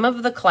the name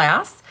of the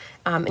class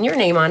and your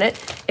name on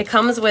it. It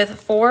comes with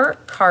 4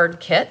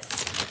 card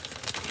kits.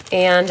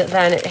 And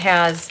then it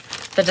has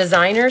the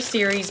designer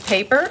series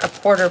paper, a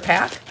quarter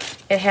pack.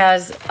 It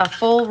has a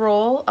full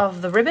roll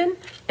of the ribbon,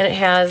 and it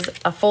has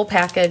a full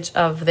package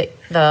of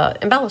the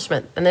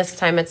embellishment. And this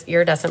time it's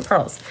iridescent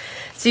pearls.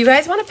 So you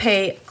guys want to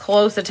pay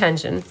close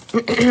attention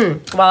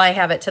while I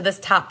have it to this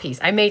top piece.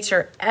 I made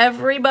sure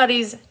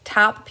everybody's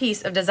top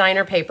piece of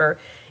designer paper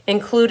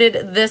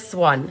included this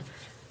one,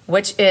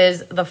 which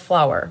is the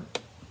flower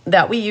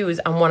that we use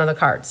on one of the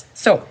cards.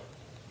 So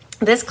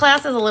this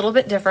class is a little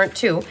bit different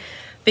too,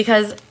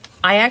 because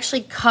I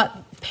actually cut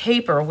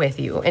paper with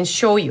you and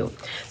show you.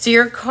 So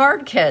your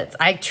card kits,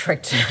 I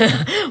tricked,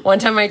 one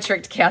time I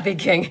tricked Kathy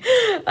King.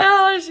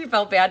 Oh, she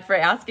felt bad for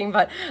asking,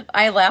 but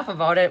I laugh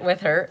about it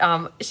with her.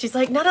 She's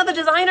like, none of the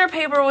designer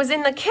paper was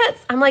in the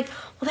kits. I'm like,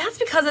 well, that's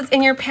because it's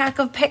in your pack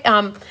of,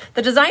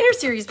 the designer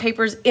series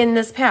papers in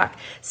this pack.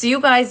 So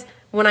you guys,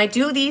 when I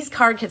do these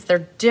card kits,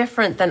 they're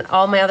different than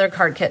all my other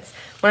card kits.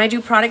 When I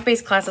do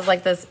product-based classes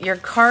like this, your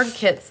card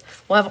kits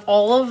will have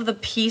all of the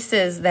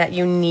pieces that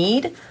you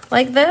need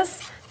like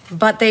this,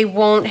 but they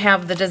won't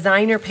have the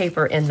designer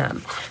paper in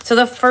them. So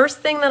the first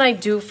thing that I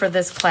do for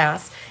this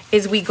class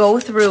is we go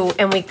through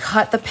and we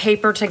cut the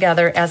paper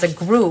together as a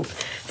group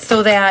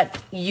so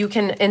that you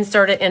can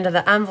insert it into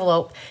the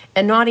envelope.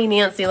 And Naughty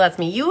Nancy lets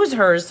me use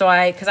hers, so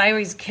because I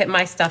always kit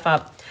my stuff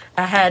up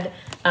ahead,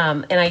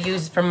 and I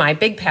use from my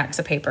big packs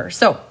of paper.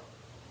 So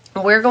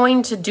we're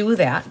going to do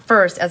that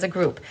first as a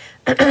group.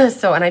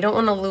 So, and I don't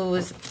want to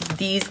lose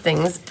these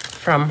things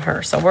from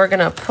her. So we're going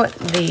to put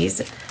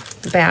these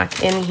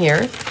back in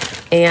here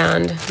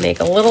and make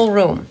a little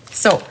room.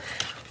 So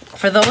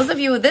for those of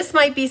you, this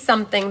might be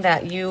something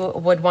that you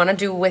would want to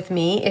do with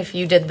me if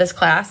you did this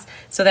class,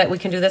 so that we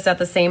can do this at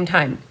the same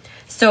time.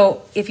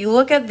 So if you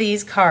look at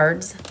these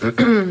cards,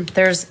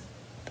 there's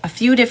a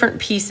few different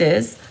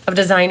pieces of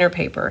designer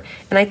paper.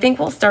 And I think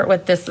we'll start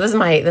with this. This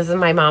is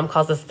my mom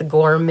calls this the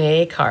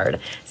gourmet card.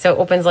 So it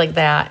opens like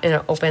that and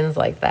it opens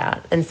like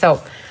that. And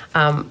so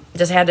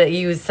just had to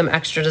use some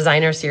extra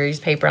designer series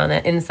paper on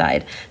that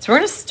inside. So we're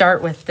going to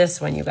start with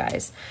this one, you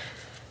guys.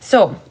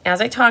 So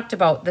as I talked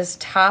about, this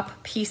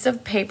top piece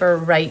of paper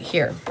right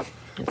here,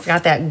 it's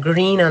got that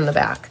green on the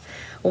back.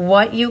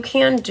 What you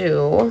can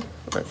do,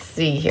 let's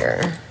see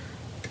here.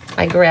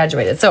 I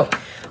graduated. So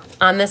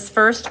on this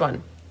first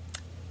one,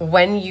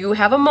 when you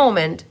have a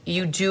moment,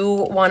 you do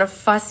want to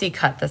fussy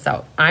cut this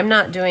out. I'm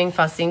not doing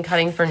fussy and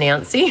cutting for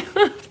Nancy.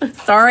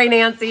 Sorry,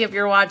 Nancy, if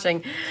you're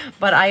watching,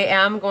 but I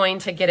am going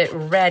to get it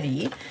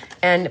ready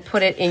and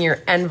put it in your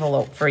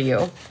envelope for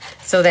you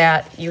so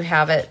that you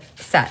have it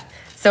set.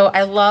 So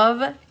I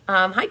love,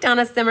 hi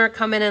Donna Simmer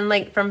coming in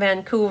late from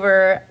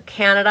Vancouver,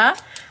 Canada.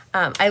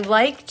 I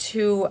like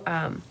to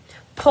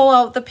pull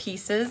out the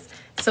pieces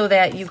so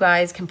that you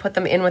guys can put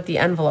them in with the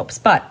envelopes.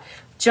 But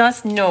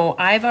just know,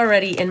 I've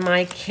already, in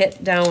my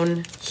kit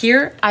down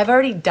here, I've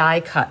already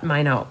die cut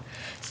mine out.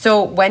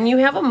 So when you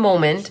have a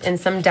moment and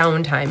some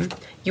downtime,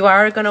 you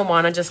are gonna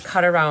wanna just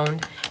cut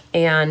around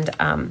and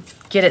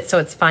get it so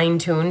it's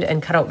fine-tuned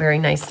and cut out very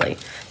nicely.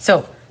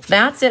 So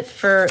that's it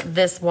for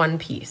this one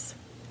piece.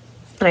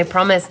 And I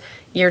promise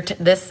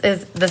this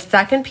is the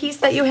second piece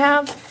that you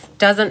have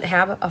doesn't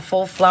have a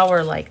full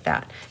flower like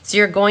that. So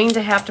you're going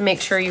to have to make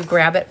sure you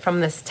grab it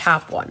from this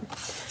top one.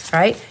 All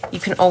right? You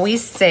can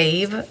always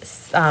save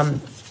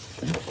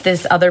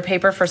this other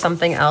paper for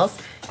something else.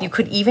 You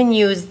could even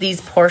use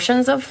these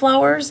portions of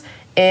flowers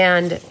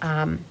and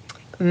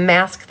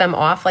mask them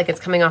off like it's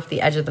coming off the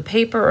edge of the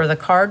paper or the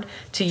card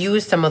to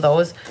use some of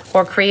those,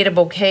 or create a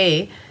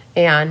bouquet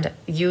and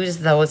use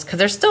those because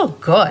they're still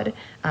good.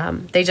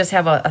 They just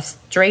have a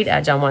straight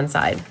edge on one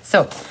side.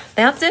 So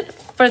that's it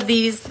for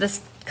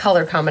this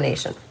color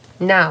combination.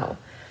 Now,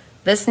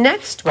 this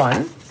next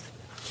one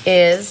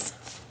is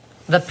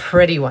the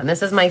pretty one.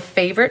 This is my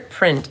favorite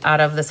print out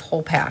of this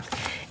whole pack.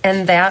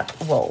 And that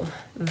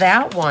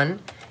one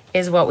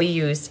is what we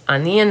used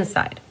on the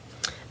inside.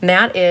 And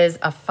that is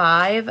a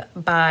 5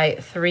 by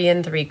 3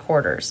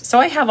 3/4. So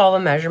I have all the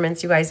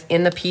measurements, you guys,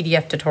 in the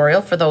PDF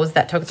tutorial for those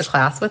that took the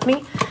class with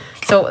me.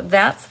 So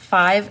that's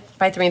 5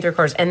 by 3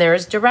 3/4. And there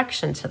is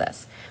direction to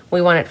this. We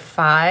want it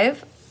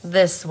 5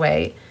 this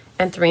way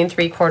and 3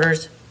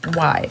 3/4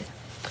 wide.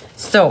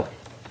 So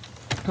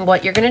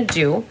what you're gonna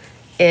do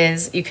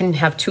is you can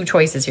have two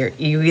choices here.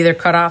 You either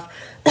cut off,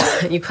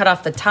 you cut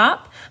off the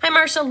top. Hi,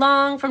 Marcia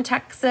Long from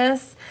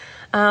Texas.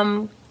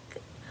 Glad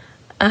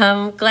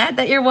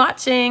that you're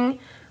watching.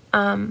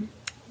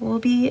 We'll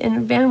be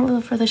in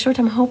Van for the short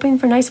time, hoping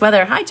for nice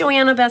weather. Hi,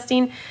 Joanna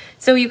Bestine.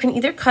 So you can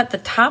either cut the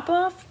top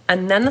off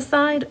and then the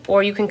side,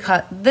 or you can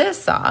cut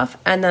this off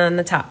and then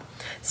the top.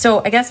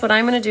 So I guess what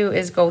I'm going to do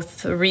is go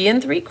 3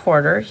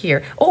 3/4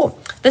 here. Oh,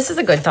 this is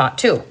a good thought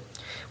too.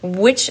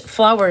 Which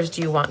flowers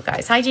do you want,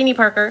 guys? Hi, Jeannie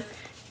Parker.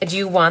 Do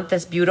you want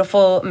this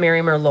beautiful Mary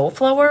Merlot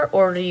flower,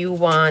 or do you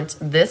want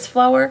this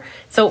flower?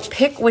 So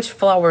pick which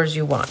flowers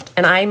you want.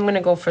 And I'm going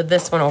to go for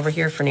this one over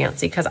here for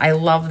Nancy because I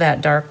love that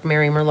dark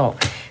Mary Merlot.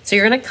 So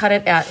you're going to cut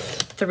it at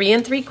 3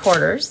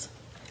 3/4.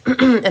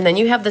 And then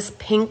you have this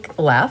pink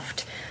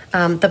left.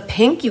 The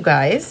pink, you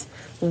guys,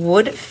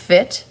 would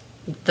fit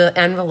the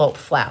envelope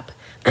flap.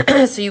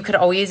 So you could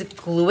always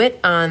glue it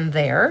on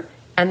there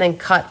and then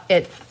cut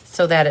it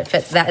so that it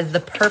fits. That is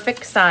the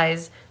perfect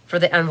size for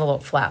the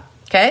envelope flap.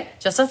 Okay,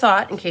 just a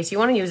thought in case you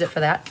want to use it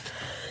for that.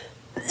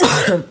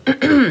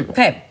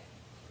 Okay,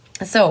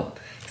 so,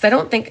 because I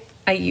don't think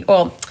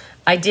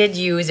I did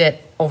use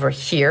it over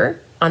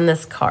here on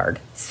this card.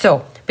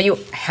 So, but you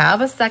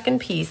have a second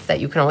piece that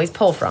you can always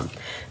pull from.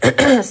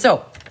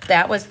 So,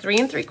 that was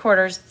 3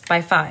 3/4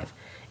 by 5.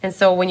 And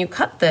so when you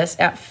cut this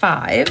at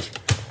 5,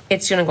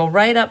 it's going to go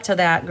right up to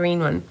that green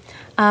one.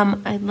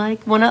 I'd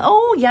like one of,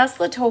 oh yes,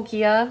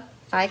 Latokia.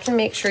 I can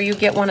make sure you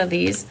get one of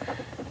these.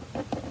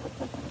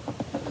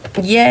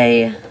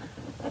 Yay.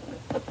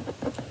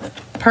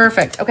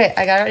 Perfect. Okay,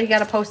 I already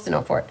got a Post-it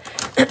note for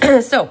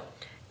it. So,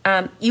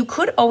 you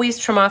could always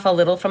trim off a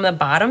little from the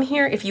bottom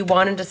here if you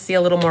wanted to see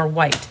a little more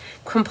white.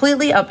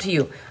 Completely up to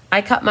you.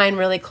 I cut mine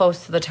really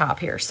close to the top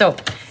here. So,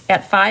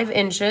 at 5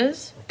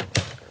 inches,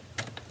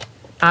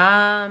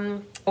 oh,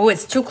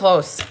 it's too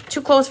close.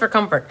 Too close for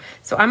comfort.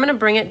 So, I'm going to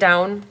bring it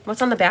down.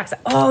 What's on the back side?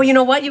 Oh, you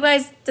know what, you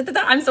guys?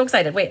 I'm so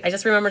excited. Wait, I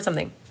just remembered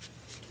something.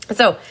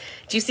 So,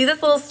 do you see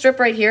this little strip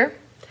right here?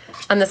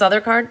 On this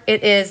other card,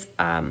 it is,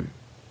 I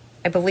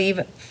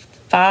believe,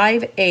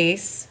 5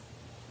 ace.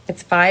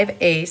 It's 5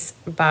 ace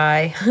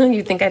by,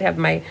 you'd think I'd have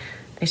my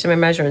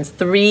measurements,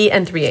 3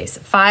 3 ace.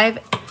 5,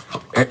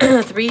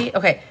 3,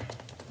 okay.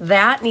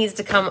 That needs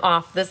to come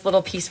off this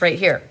little piece right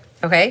here,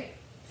 okay?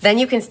 Then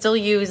you can still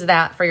use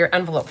that for your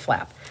envelope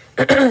flap.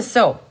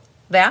 So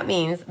that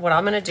means what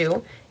I'm gonna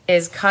do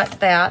is cut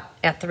that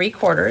at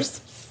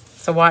 3/4.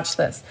 So watch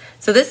this.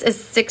 So this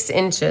is 6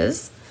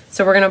 inches.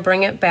 So we're going to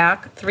bring it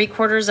back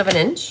 3/4 of an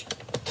inch.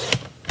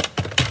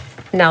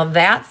 Now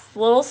that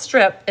little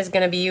strip is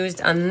going to be used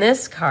on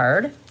this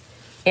card.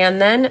 And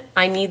then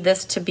I need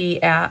this to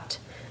be at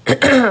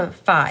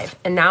 5.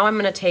 And now I'm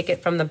going to take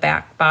it from the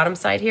bottom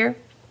side here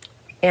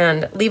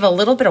and leave a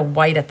little bit of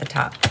white at the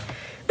top.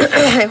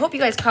 I hope you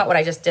guys caught what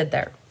I just did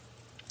there.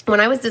 When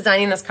I was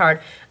designing this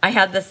card, I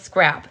had this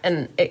scrap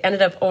and it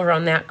ended up over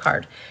on that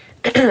card.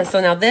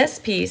 So now this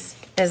piece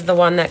is the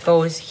one that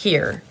goes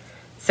here.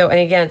 So, and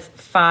again, it's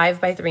 5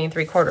 by 3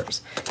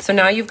 3/4. So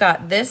now you've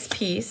got this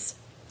piece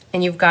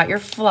and you've got your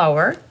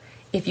flower.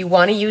 If you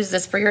want to use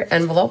this for your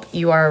envelope,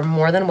 you are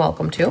more than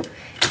welcome to.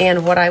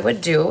 And what I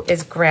would do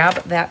is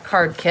grab that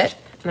card kit,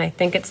 and I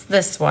think it's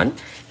this one,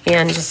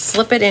 and just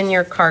slip it in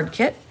your card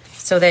kit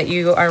so that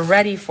you are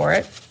ready for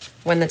it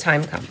when the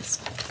time comes.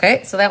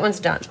 Okay, so that one's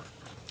done.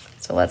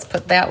 So let's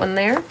put that one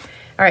there. All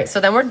right, so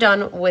then we're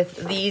done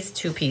with these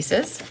two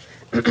pieces.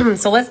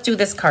 So let's do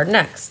this card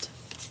next.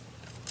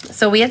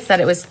 So we had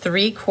said it was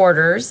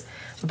 3/4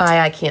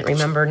 by, I can't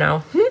remember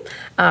now.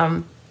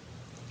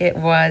 It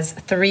was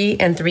 3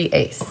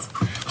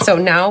 3/8. So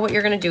now what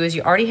you're going to do is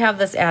you already have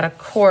this at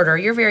 1/4.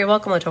 You're very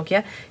welcome,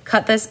 Latokia.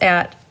 Cut this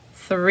at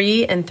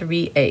 3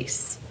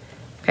 3/8.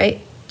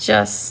 Okay,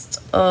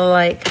 just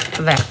like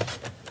that.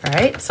 All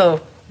right,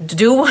 so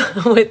do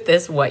with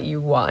this what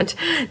you want.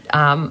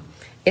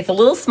 It's a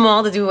little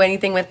small to do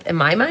anything with in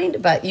my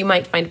mind, but you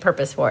might find a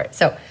purpose for it.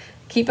 So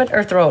keep it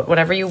or throw it,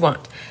 whatever you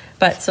want.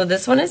 But so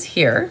this one is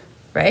here,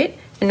 right?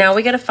 And now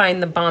we got to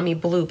find the balmy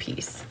blue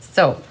piece.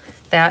 So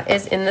that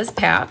is in this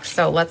pack.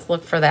 So let's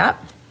look for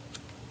that.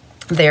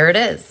 There it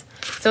is.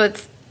 So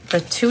it's the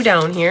 2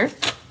 down here.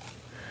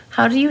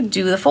 How do you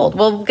do the fold?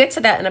 Well, we'll get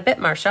to that in a bit,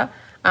 Marcia.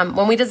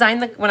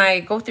 When I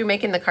go through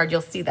making the card,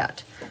 you'll see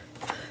that.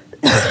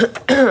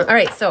 All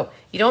right, so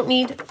you don't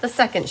need the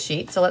second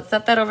sheet. So let's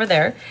set that over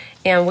there.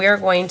 And we are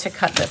going to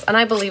cut this. And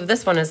I believe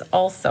this one is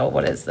also,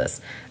 what is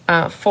this?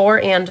 4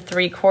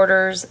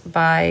 3/4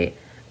 by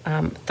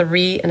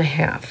 3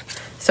 1/2.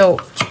 So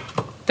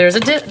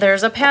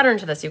there's a pattern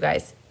to this, you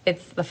guys.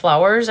 It's the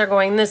flowers are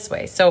going this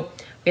way. So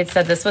we had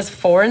said this was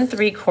 4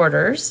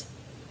 3/4.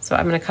 So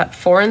I'm going to cut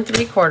 4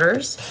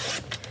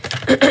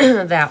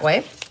 3/4 that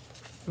way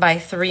by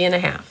 3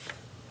 1/2.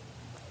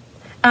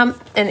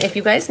 And if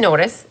you guys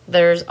notice,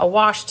 there's a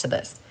wash to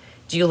this.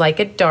 Do you like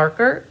it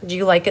darker? Do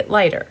you like it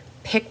lighter?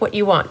 Pick what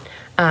you want.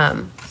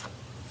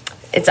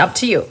 It's up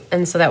to you.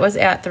 And so that was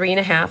at 3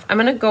 1/2. I'm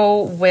going to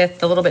go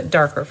with a little bit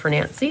darker for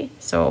Nancy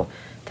so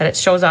that it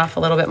shows off a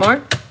little bit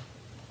more.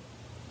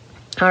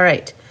 All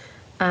right.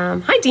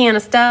 Hi,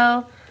 Deanna Stell.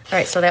 All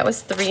right, so that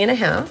was 3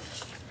 1/2.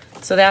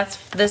 So that's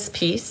this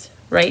piece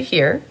right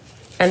here.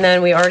 And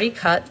then we already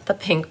cut the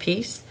pink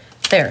piece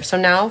there. So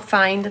now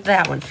find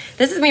that one.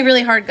 This is going to be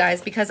really hard,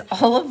 guys, because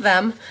all of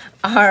them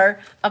are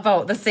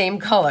about the same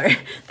color.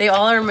 They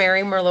all are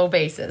Mary Merlot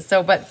bases.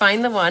 So, but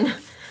find the one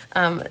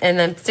and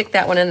then stick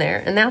that one in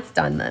there. And that's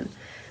done then.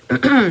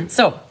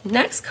 So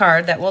next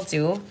card that we'll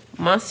do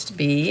must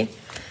be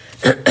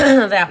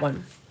that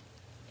one.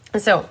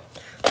 So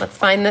let's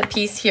find that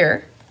piece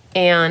here.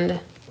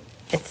 And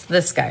it's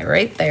this guy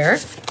right there.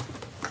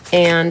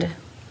 And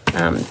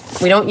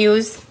we don't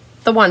use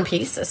the one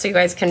piece, so you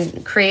guys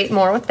can create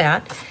more with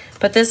that.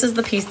 But this is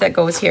the piece that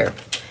goes here.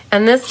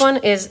 And this one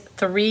is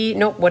 3,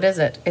 nope, what is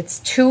it? It's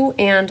 2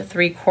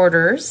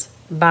 3/4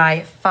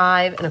 by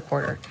 5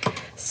 1/4.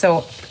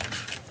 So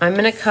I'm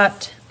gonna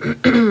cut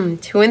 2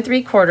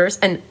 3/4,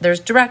 and there's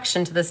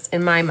direction to this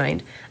in my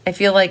mind. I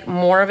feel like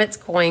more of it's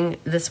going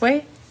this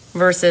way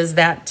versus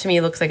that to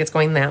me looks like it's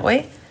going that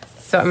way.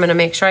 So I'm gonna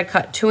make sure I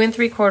cut 2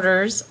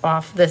 3/4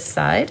 off this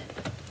side.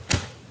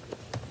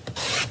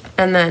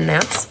 And then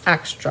that's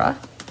extra.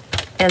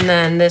 And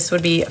then this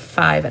would be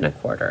 5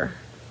 1/4,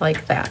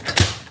 like that.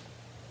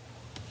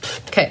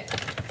 Okay,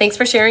 thanks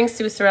for sharing,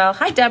 Sue Sorrell.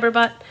 Hi, Deborah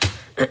Butt.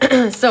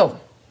 So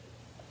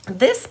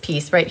this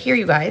piece right here,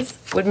 you guys,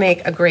 would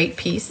make a great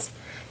piece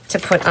to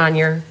put on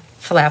your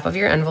flap of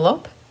your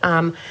envelope.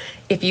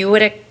 If you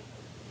would,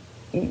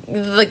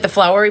 like the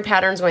flowery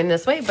pattern's going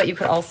this way, but you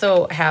could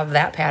also have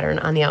that pattern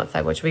on the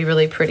outside, which would be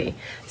really pretty.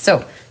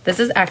 So this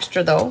is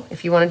extra though,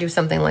 if you want to do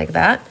something like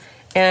that.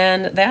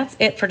 And that's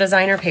it for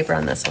designer paper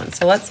on this one.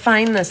 So let's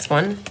find this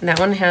one. And that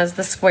one has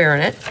the square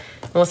in it.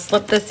 We'll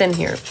slip this in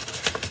here.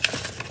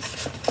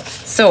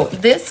 So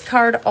this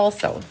card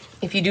also,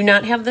 if you do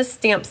not have this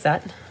stamp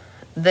set,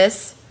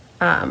 this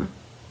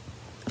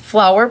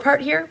flower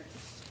part here,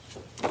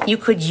 you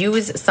could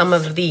use some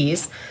of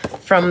these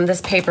from this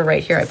paper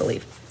right here, I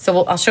believe.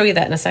 So I'll show you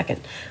that in a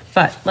second.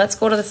 But let's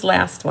go to this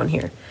last one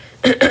here.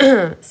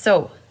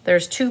 So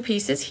there's 2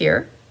 pieces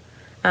here.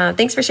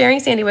 Thanks for sharing,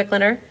 Sandy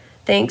Wicklander.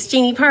 Thanks,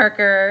 Jeannie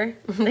Parker.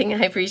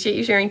 I appreciate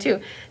you sharing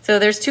too. So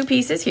there's 2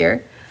 pieces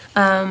here.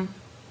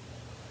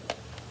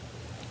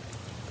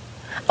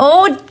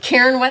 Oh,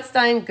 Karen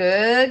Wetstein,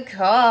 good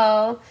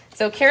call.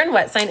 So Karen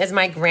Wetstein is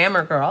my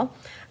grammar girl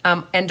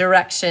and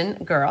direction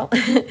girl.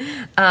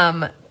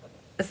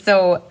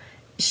 So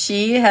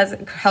she has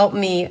helped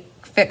me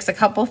fix a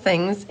couple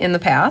things in the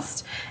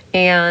past,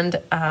 and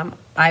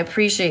I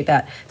appreciate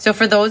that. So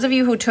for those of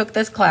you who took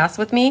this class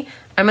with me,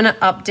 I'm going to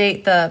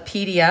update the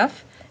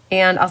PDF,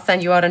 and I'll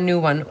send you out a new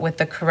one with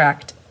the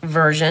correct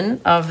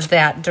version of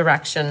that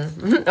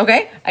direction.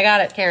 Okay, I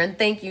got it, Karen.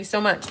 Thank you so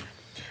much.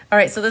 All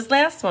right, so this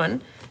last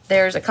one,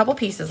 there's a couple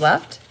pieces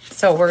left.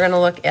 So we're going to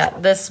look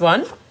at this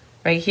one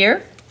right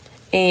here,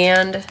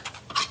 and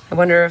I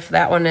wonder if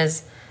that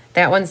one's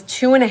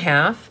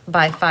 2.5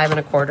 by 5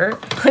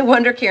 1/4. I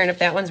wonder, Karen, if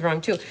that one's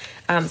wrong too.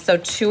 So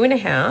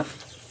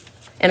 2.5,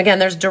 and again,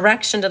 there's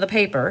direction to the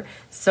paper,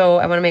 so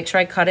I want to make sure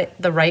I cut it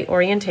the right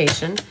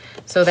orientation.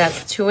 So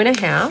that's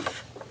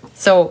 2.5.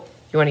 So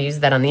you want to use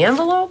that on the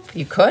envelope?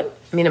 You could.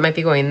 I mean, it might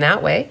be going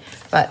that way,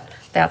 but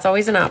that's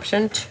always an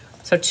option.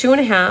 So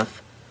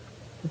 2.5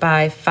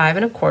 by 5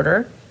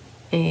 1/4,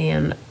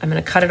 and I'm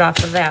going to cut it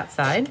off of that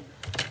side.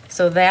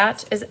 So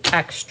that is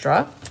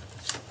extra.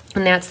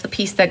 And that's the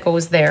piece that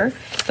goes there.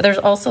 But there's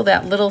also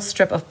that little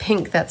strip of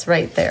pink that's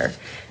right there.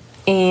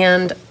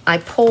 And I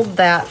pulled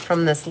that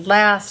from this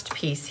last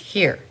piece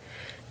here.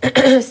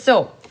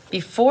 So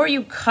before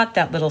you cut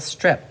that little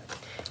strip,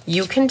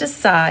 you can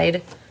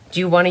decide, do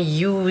you want to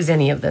use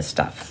any of this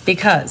stuff?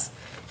 Because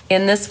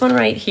in this one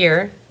right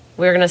here,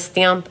 we're going to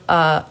stamp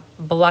a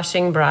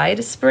blushing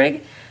bride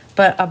sprig,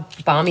 but a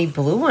balmy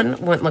blue one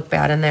wouldn't look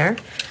bad in there.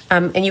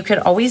 And you could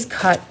always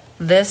cut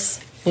this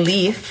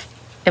leaf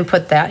and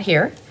put that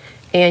here.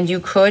 And you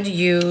could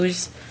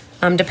use,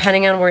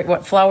 depending on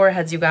what flower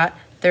heads you got,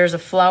 there's a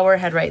flower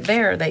head right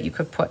there that you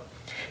could put.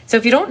 So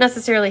if you don't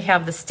necessarily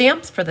have the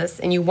stamps for this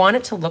and you want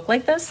it to look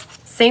like this,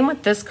 same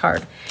with this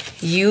card.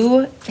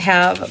 You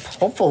have,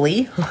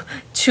 hopefully,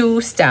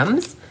 2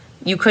 stems.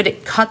 You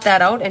could cut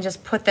that out and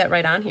just put that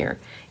right on here.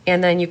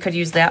 And then you could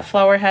use that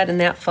flower head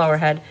and that flower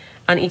head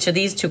on each of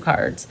these 2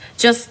 cards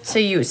just to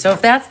use. So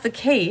if that's the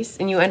case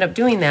and you end up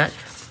doing that,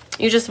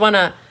 you just want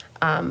to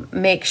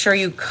make sure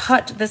you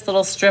cut this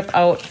little strip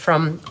out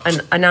from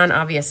a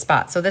non-obvious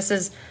spot. So this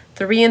is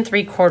 3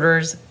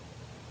 3/4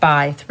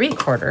 by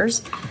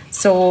 3/4.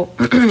 So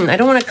I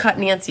don't want to cut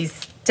Nancy's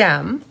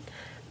stem.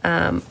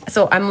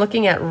 So I'm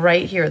looking at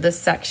right here, this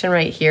section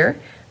right here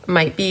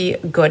might be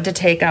good to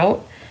take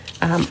out,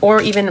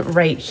 or even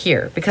right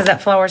here because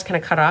that flower is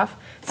kind of cut off.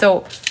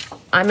 So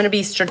I'm going to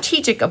be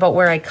strategic about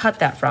where I cut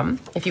that from,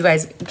 if you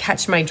guys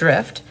catch my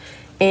drift.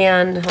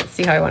 And let's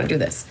see how I want to do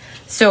this.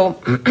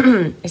 So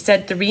I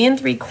said 3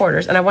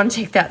 3/4, and I want to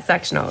take that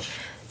section out.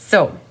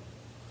 So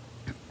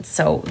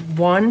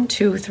 1,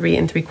 2, 3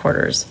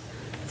 3/4.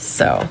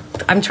 So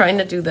I'm trying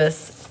to do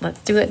this.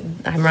 Let's do it.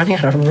 I'm running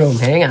out of room.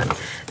 Hang on.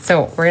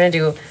 So we're going to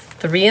do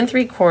 3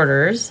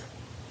 3/4,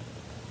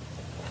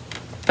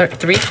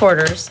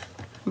 3/4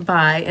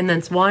 by, and then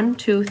it's 1,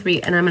 2,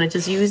 3, and I'm going to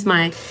just use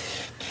my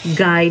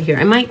guide here.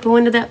 I might go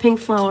into that pink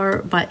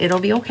flower, but it'll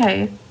be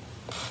okay.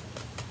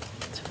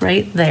 It's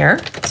right there.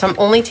 So I'm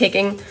only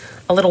taking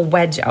a little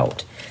wedge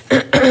out.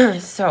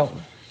 So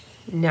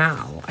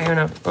now I'm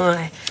gonna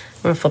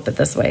flip it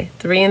this way.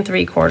 3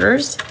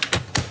 3/4.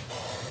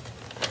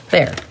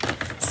 There.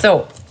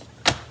 So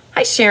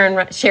hi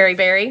Sherry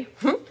Berry.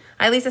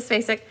 Hi Lisa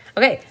Spacek.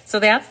 Okay, so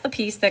that's the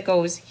piece that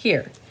goes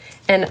here.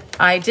 And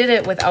I did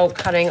it without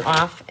cutting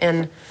off,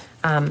 and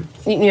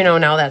you know,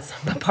 now that's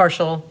a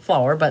partial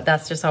flower, but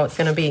that's just how it's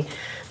going to be.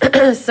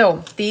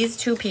 So these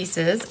 2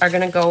 pieces are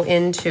going to go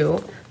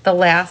into the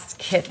last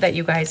kit that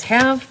you guys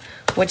have,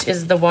 which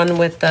is the one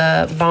with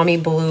the balmy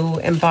blue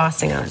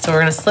embossing on it. So we're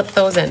going to slip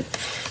those in.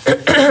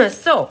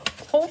 So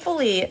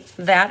hopefully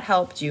that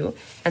helped you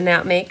and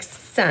that makes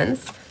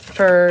sense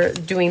for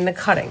doing the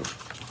cutting.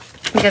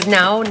 Because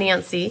now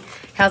Nancy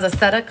has a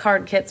set of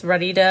card kits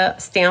ready to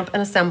stamp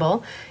and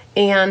assemble.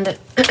 And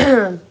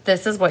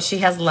this is what she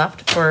has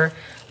left for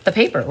the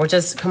paper, which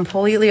is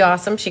completely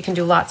awesome. She can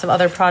do lots of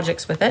other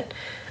projects with it.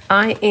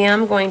 I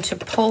am going to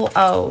pull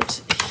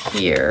out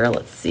here.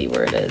 Let's see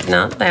where it is.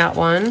 Not that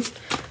one.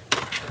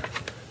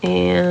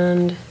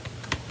 And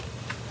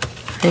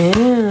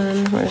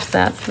where's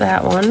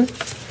that one?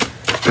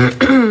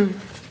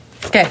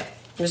 Okay,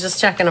 I was just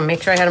checking them,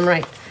 make sure I had them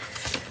right.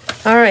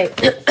 All right,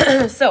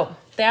 so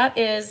that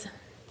is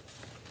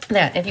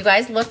that. If you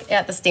guys look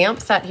at the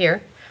stamp set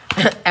here,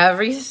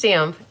 every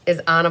stamp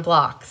is on a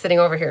block sitting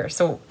over here.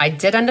 So I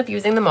did end up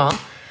using them all.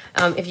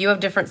 If you have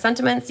different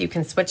sentiments, you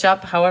can switch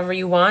up however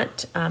you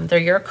want. They're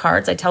your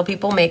cards. I tell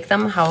people make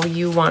them how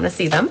you want to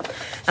see them.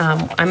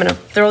 I'm going to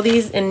throw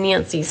these in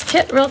Nancy's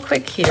kit real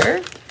quick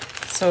here.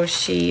 So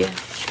she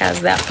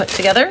has that put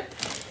together.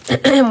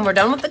 We're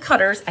done with the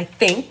cutters, I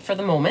think, for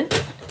the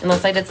moment.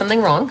 Unless I did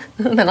something wrong.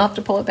 Then I'll have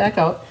to pull it back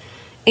out.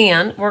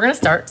 And we're going to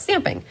start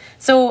stamping.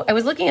 So I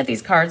was looking at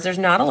these cards. There's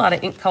not a lot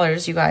of ink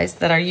colors, you guys,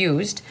 that are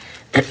used.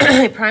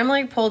 I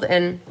primarily pulled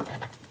in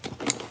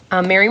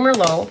Mary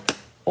Merlot,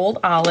 Old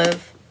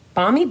Olive,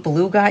 Balmy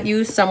Blue got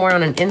used somewhere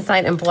on an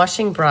inside, and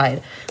Blushing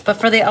Bride. But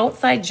for the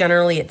outside,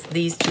 generally, it's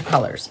these 2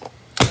 colors.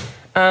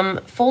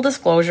 Full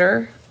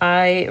disclosure,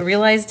 I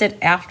realized it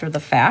after the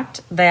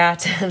fact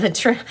that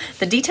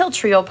the Detail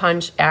Trio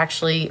Punch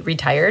actually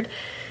retired.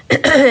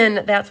 And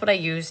that's what I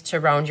used to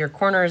round your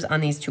corners on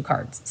these 2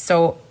 cards.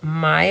 So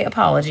my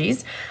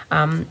apologies.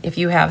 If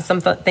you have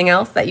something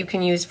else that you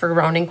can use for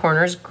rounding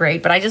corners,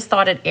 great. But I just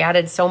thought it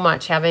added so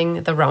much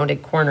having the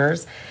rounded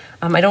corners.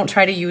 I don't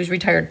try to use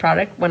retired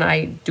product when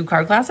I do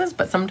card classes,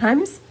 but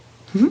sometimes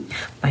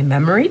my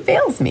memory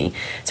fails me.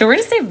 So we're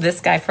going to save this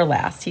guy for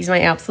last. He's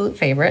my absolute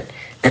favorite.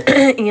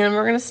 And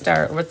we're going to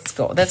start, let's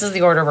go. This is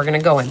the order we're going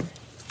to go in. I'm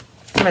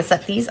going to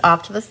set these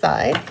off to the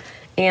side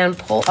and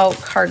pull out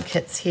card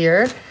kits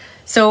here.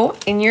 So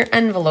in your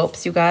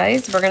envelopes, you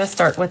guys, we're going to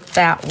start with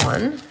that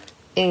one.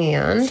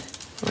 And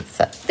let's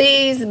set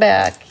these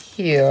back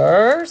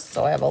here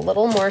so I have a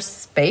little more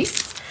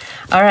space.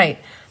 All right.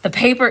 The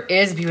paper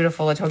is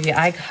beautiful, Latokia.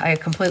 I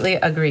completely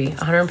agree,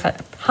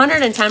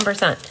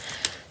 110%.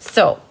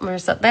 So I'm going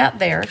to set that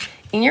there.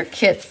 In your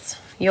kits,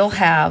 you'll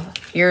have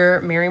your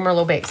Mary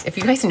Merlot base. If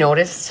you guys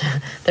noticed,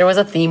 there was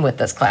a theme with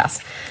this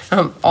class.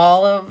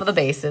 All of the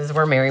bases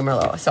were Mary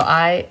Merlot. So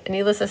I,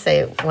 needless to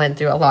say, went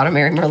through a lot of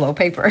Mary Merlot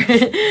paper.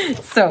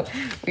 So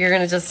you're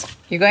going to just,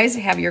 you guys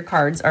have your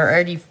cards are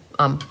already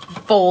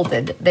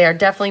folded. They are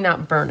definitely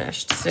not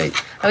burnished. So I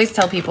always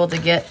tell people to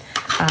get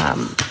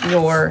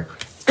your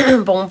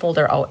bone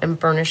folder out and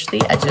burnish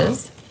the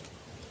edges.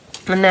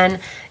 And then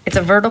it's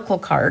a vertical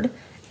card.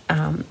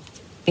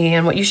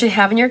 And what you should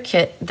have in your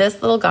kit,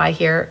 this little guy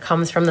here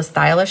comes from the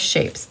Stylish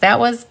Shapes. That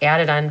was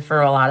added on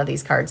for a lot of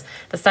these cards.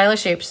 The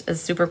Stylish Shapes is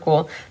super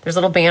cool. There's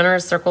little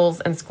banners, circles,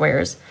 and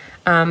squares.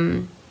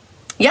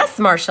 Yes,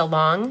 Marcia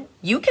Long,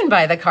 you can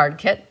buy the card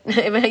kit.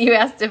 You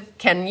asked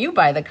can you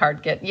buy the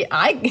card kit? Yeah,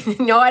 I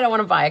don't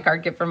want to buy a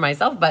card kit for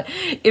myself, but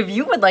if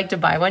you would like to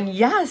buy one,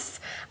 yes,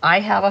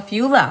 I have a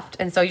few left.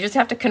 And so you just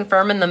have to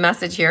confirm in the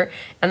message here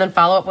and then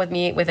follow up with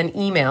me with an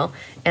email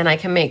and I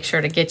can make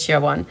sure to get you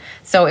one.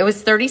 So it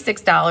was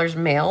 $36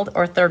 mailed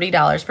or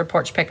 $30 for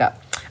porch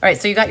pickup. All right,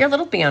 so you got your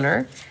little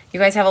banner. You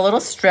guys have a little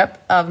strip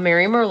of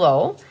Mary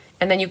Merlot,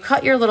 and then you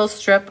cut your little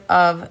strip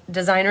of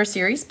designer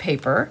series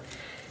paper.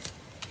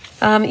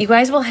 You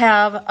guys will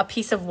have a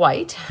piece of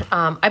white.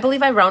 I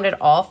believe I rounded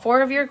all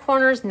 4 of your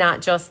corners,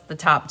 not just the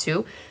top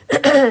 2.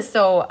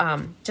 So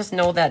just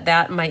know that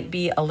that might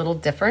be a little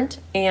different.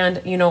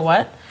 And you know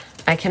what?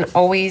 I can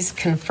always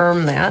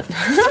confirm that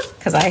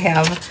because I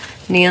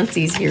have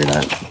Nancy's here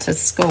to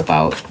scope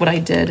out what I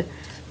did.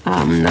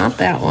 Not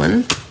that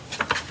one.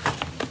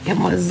 It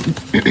was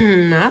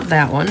not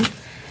that one.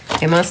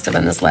 It must have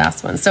been this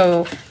last one.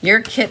 So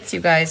your kits, you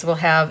guys, will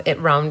have it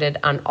rounded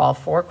on all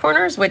 4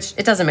 corners, which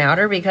it doesn't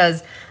matter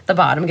because the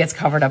bottom gets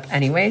covered up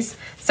anyways.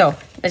 So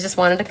I just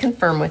wanted to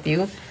confirm with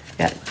you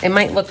that it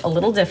might look a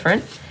little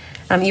different.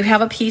 You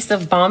have a piece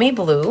of balmy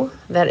blue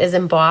that is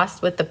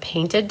embossed with the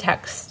Painted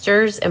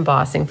Textures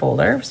embossing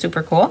folder.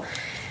 Super cool.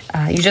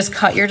 You just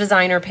cut your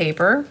designer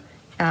paper,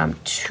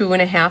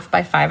 2.5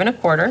 by 5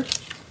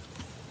 1/4.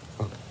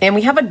 And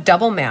we have a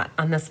double matte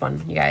on this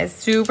one, you guys.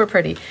 Super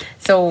pretty.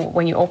 So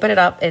when you open it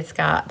up, it's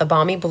got the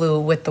balmy blue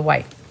with the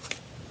white.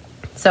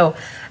 So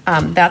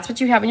that's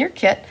what you have in your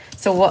kit.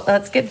 So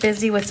let's get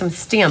busy with some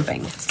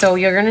stamping. So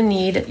you're gonna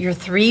need your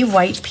 3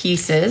 white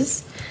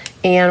pieces,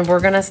 and we're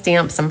gonna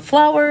stamp some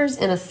flowers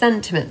and a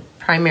sentiment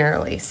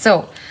primarily.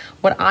 So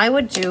what I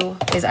would do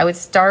is I would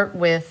start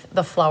with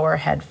the flower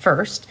head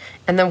first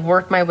and then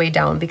work my way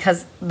down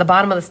because the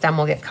bottom of the stem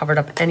will get covered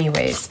up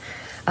anyways.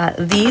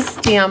 These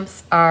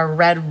stamps are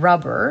red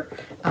rubber.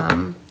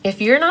 If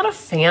you're not a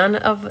fan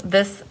of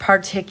this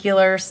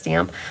particular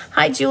stamp,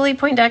 hi Julie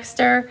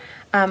Poindexter.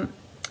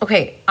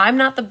 Okay, I'm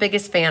not the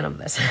biggest fan of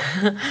this.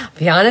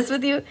 Be honest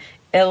with you,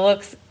 it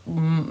looks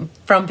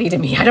frumpy to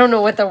me. I don't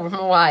know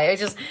why.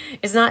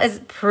 It's not as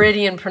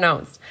pretty and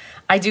pronounced.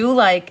 I do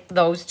like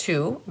those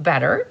 2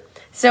 better.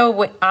 So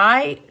when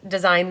I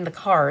designed the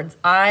cards,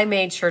 I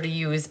made sure to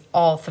use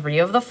all 3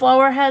 of the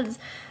flower heads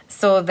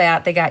so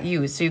that they got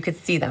used so you could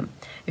see them.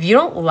 If you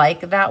don't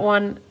like that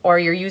one or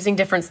you're using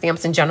different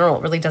stamps in general,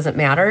 it really doesn't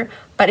matter.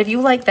 But if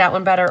you like that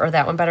one better or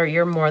that one better,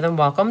 you're more than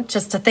welcome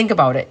just to think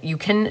about it. You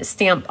can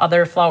stamp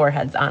other flower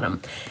heads on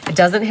them. It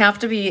doesn't have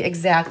to be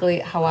exactly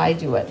how I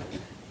do it.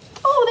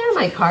 Oh, there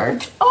are my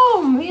cards.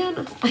 Oh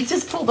man, I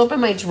just pulled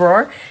open my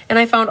drawer and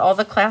I found all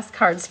the class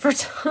cards for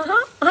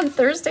on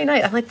Thursday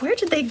night. I'm like, where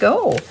did they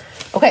go?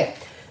 Okay,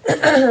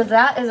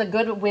 that is a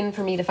good win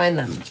for me to find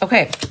them.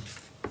 Okay,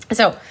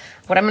 so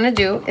what I'm gonna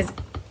do is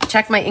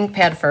check my ink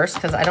pad first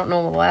because I don't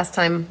know the last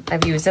time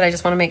I've used it. I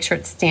just want to make sure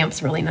it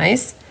stamps really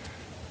nice.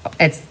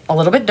 It's a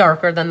little bit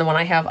darker than the one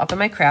I have up in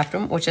my craft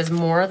room, which is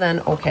more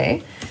than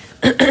okay.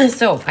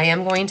 So I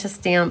am going to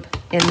stamp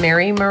in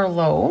Mary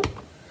Merlot,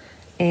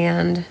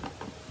 and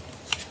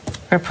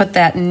I'm going to put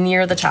that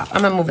near the top.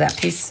 I'm going to move that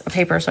piece of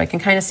paper so I can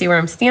kind of see where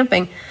I'm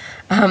stamping.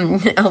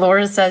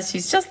 Laura says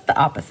she's just the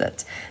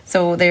opposite.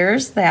 So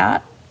there's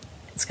that.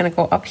 It's going to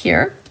go up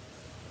here.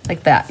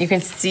 Like that. You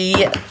can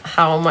see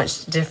how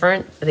much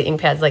different the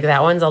ink pad's like.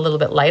 That one's a little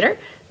bit lighter.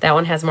 That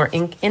one has more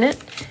ink in it.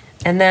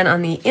 And then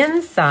on the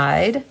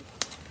inside,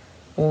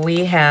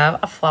 we have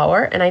a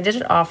flower, and I did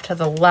it off to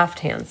the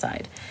left-hand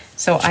side.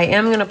 So I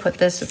am going to put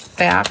this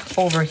back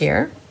over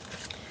here.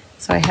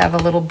 So I have a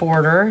little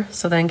border,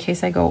 so that in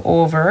case I go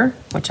over,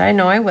 which I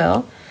know I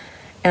will.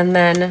 And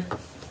then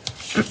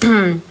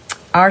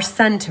our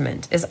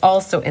sentiment is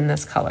also in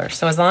this color.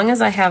 So as long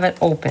as I have it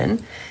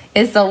open,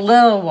 it's the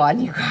little one,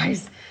 you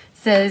guys.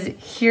 Says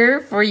here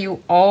for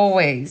you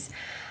always.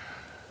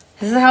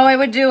 This is how I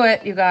would do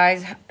it, you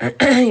guys.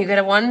 You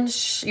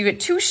get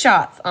 2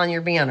 shots on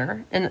your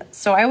banner, and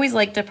so I always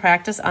like to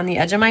practice on the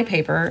edge of my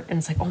paper. And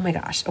it's like, oh my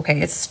gosh, okay,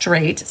 it's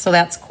straight, so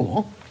that's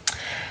cool.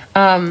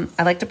 I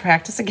like to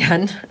practice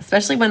again,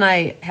 especially when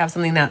I have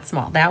something that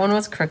small. That one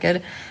was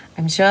crooked.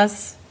 I'm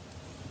just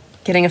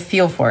getting a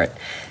feel for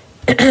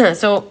it.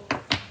 So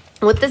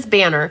with this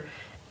banner,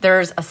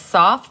 there's a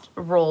soft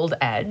rolled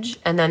edge,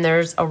 and then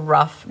there's a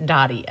rough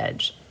dotty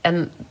edge.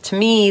 And to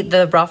me,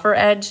 the rougher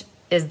edge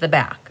is the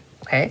back,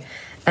 okay?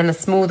 And the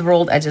smooth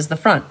rolled edge is the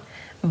front.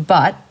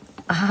 But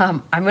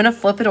I'm gonna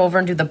flip it over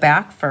and do the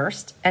back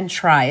first and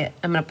try it.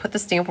 I'm gonna put the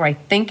stamp where I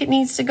think it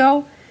needs to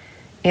go,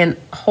 and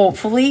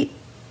hopefully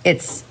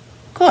it's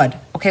good.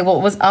 Okay, well,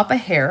 it was up a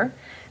hair,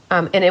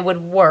 and it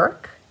would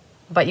work,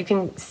 but you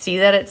can see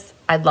that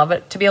I'd love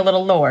it to be a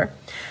little lower.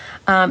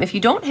 If you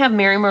don't have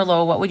Mary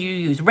Merlot, what would you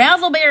use?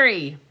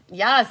 Razzleberry.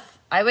 Yes,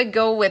 I would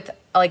go with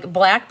like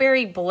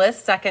Blackberry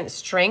Bliss Second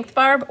Strength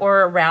Barb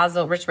or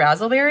Rich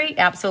Razzleberry.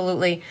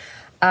 Absolutely.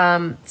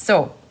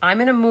 So I'm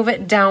going to move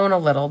it down a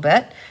little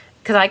bit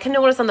because I can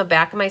notice on the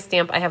back of my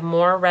stamp I have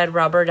more red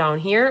rubber down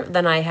here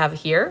than I have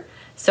here.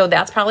 So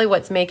that's probably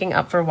what's making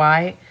up for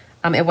why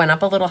it went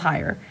up a little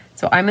higher.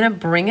 So I'm going to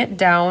bring it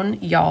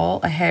down, y'all,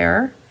 a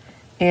hair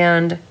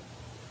and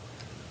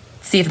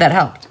see if that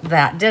helped.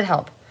 That did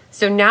help.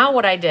 So now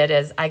what I did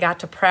is I got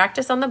to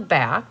practice on the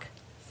back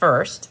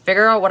first,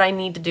 figure out what I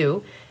need to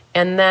do,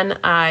 and then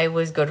I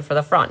was good for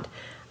the front.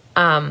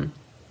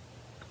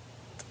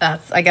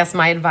 That's, I guess,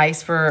 my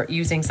advice for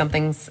using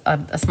something,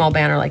 a small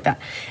banner like that.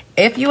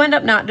 If you end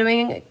up not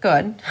doing it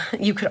good,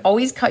 you could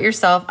always cut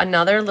yourself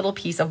another little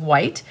piece of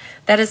white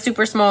that is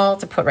super small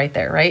to put right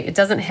there, right? It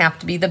doesn't have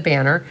to be the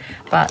banner,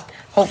 but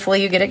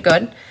hopefully you get it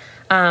good.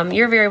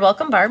 You're very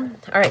welcome, Barb.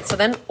 All right, so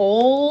then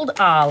Old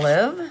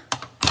Olive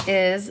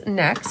is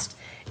next,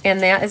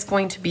 and that is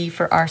going to be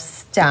for our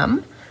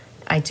stem.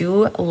 I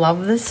do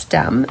love the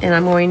stem, and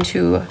I'm going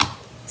to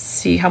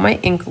see how my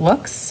ink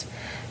looks.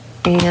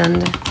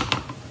 And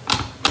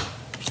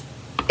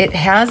it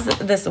has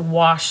this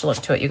wash look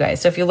to it, you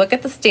guys. So if you look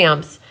at the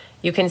stamps,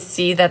 you can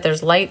see that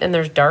there's light and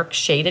there's dark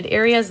shaded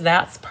areas.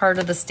 That's part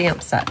of the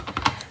stamp set.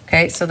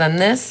 Okay, so then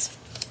this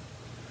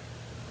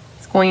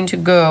is going to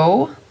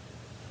go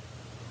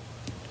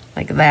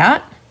like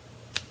that.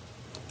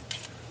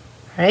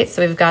 All right,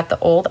 so we've got the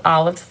Old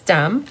Olive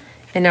stem,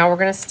 and now we're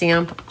gonna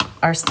stamp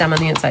our stem on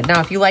the inside. Now,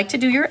 if you like to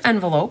do your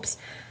envelopes,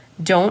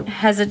 don't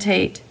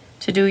hesitate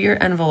to do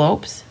your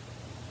envelopes.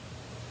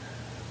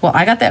 Well,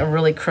 I got that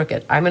really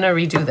crooked. I'm gonna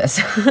redo this.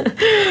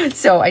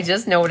 So I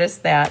just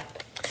noticed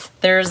that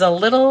there's a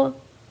little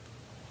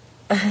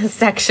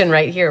section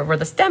right here where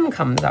the stem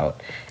comes out.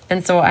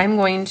 And so I'm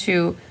going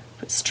to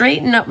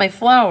straighten up my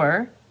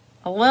flower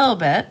a little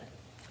bit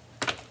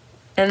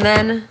and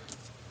then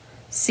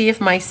see if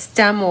my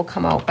stem will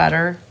come out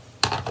better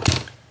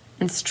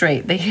and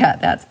straight. Yeah,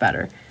 that's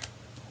better.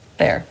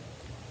 There.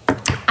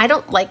 I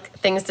don't like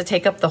things to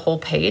take up the whole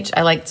page.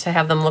 I like to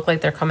have them look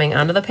like they're coming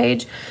onto the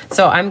page.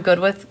 So I'm good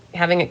with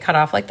having it cut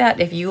off like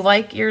that. If you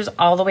like yours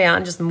all the way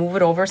on, just move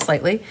it over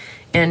slightly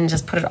and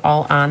just put it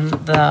all on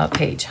the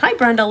page. Hi,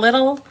 Brenda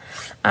Little.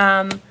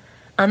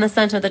 On the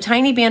center, the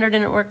tiny banner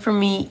didn't work for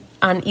me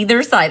on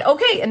either side.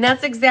 Okay, and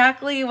that's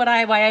exactly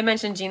why I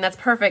mentioned, Jean. That's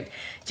perfect.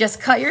 Just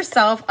cut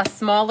yourself a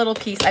small little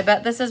piece. I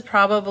bet this is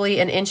probably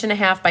 1.5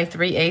 inches by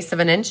 3/8 of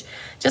an inch.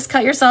 Just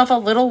cut yourself a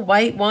little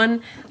white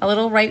one, a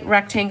little right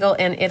rectangle,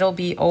 and it'll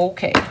be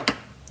okay.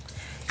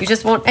 You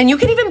just won't, and you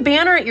can even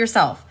banner it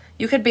yourself.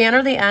 You could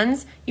banner the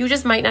ends. You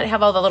just might not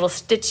have all the little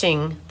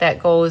stitching that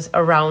goes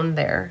around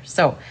there.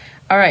 So,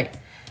 all right,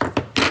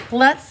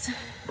 let's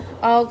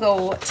all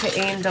go to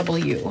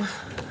A&W.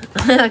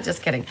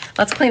 Just kidding.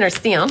 Let's clean our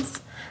stamps,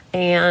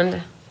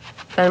 and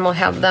then we'll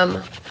have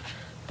them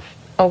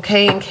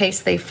okay in case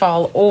they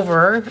fall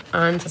over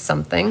onto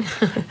something.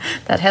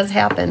 That has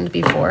happened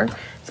before.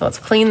 So let's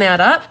clean that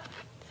up,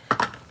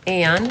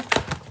 and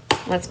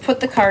let's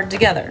put the card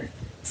together.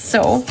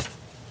 So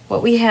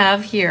what we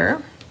have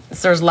here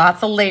is there's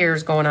lots of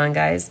layers going on,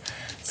 guys.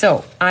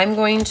 So I'm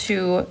going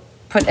to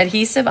put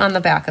adhesive on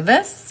the back of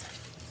this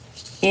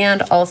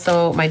and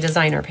also my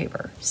designer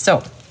paper.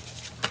 So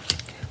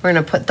we're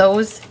gonna put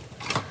those.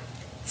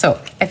 So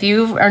if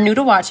you are new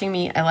to watching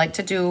me, I like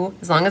to do,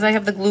 as long as I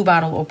have the glue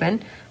bottle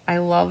open, I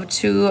love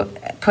to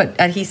put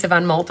adhesive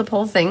on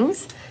multiple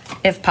things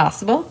if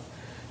possible,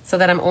 so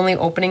that I'm only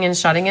opening and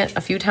shutting it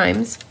a few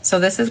times. So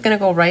this is gonna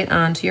go right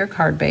onto your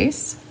card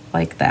base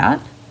like that.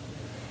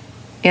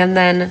 And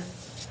then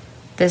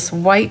this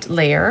white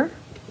layer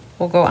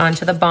will go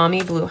onto the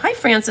balmy blue. Hi,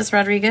 Francis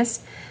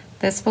Rodriguez.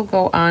 This will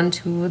go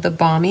onto the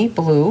balmy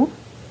blue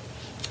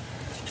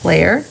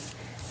layer.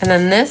 And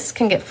then this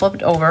can get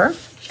flipped over.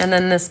 And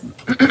then this,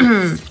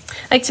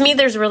 like, to me,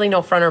 there's really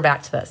no front or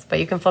back to this, but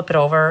you can flip it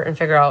over and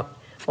figure out,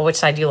 well, which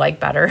side you like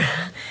better.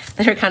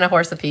 They're kind of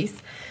horse apiece.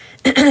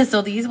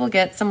 So these will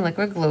get some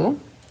liquid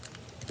glue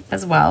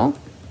as well.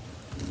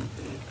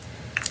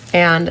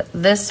 And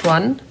this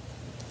one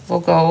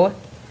will go,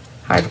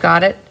 I've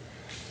got it.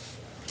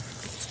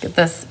 Let's get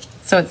this.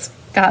 So it's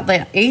got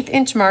the 1/8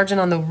 inch margin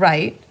on the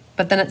right,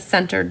 but then it's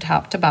centered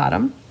top to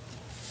bottom.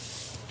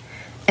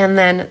 And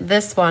then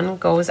this one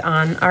goes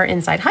on our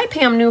inside. Hi,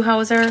 Pam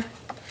Newhauser.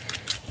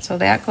 So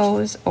that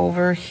goes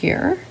over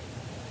here,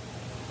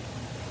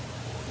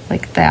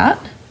 like that.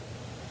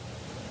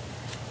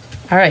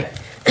 All right,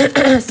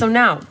 so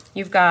now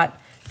you've got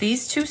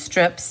these two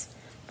strips,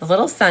 the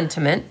little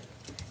sentiment,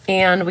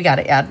 and we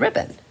gotta add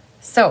ribbon.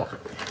 So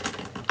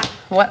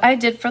what I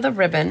did for the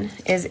ribbon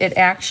is it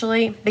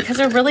actually, because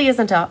there really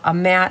isn't a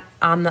mat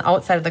on the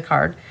outside of the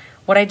card,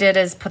 what I did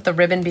is put the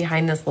ribbon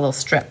behind this little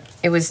strip.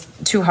 It was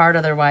too hard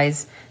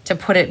otherwise to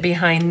put it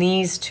behind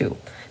these two.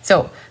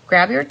 So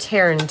grab your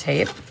tear and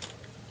tape,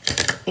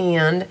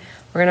 and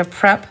we're gonna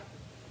prep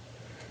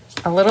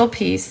a little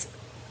piece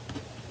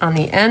on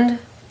the end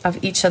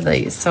of each of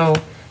these. So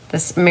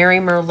this Mary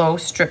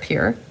Merlot strip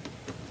here.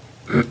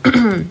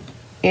 And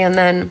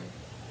then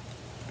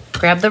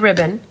grab the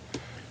ribbon,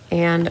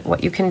 and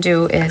what you can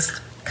do is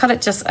cut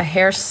it just a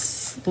hair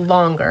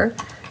longer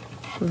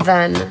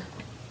than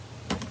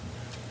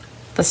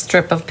the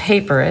strip of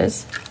paper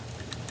is.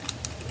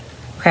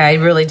 Okay, I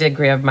really did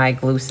grab my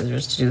glue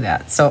scissors to do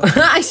that, so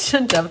I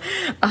shouldn't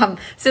have.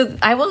 So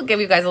I will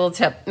give you guys a little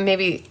tip.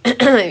 Maybe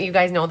you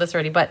guys know this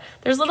already, but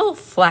there's little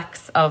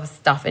flecks of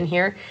stuff in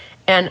here,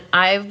 and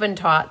I've been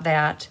taught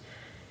that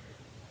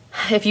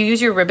if you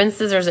use your ribbon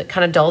scissors, it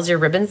kind of dulls your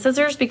ribbon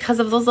scissors because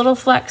of those little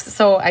flecks.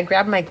 So I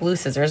grabbed my glue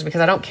scissors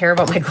because I don't care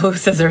about my glue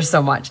scissors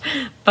so much,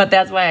 but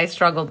that's why I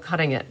struggled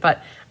cutting it.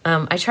 But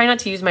I try not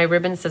to use my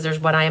ribbon scissors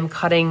when I am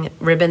cutting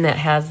ribbon that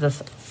has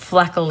this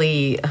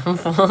fleckly,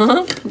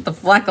 the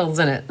fleckles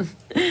in it.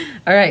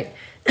 All right,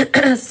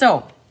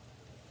 so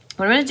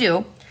what I'm gonna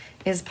do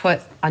is put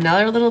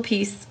another little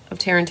piece of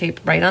tear and tape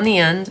right on the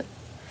end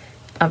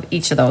of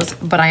each of those,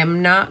 but I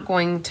am not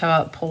going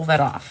to pull that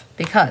off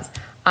because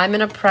I'm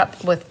gonna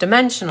prep with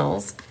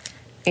dimensionals,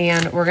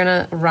 and we're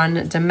gonna run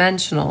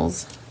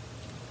dimensionals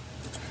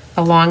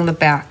along the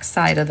back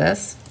side of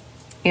this,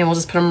 and we'll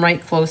just put them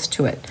right close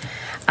to it.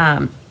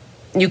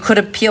 You could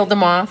have peeled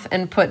them off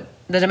and put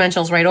the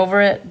dimensionals right over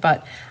it,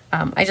 but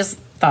I just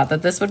thought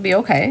that this would be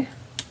okay.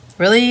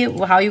 Really,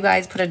 how you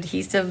guys put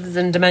adhesives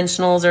and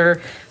dimensionals or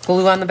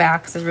glue on the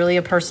backs is really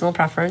a personal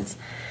preference.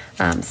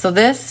 So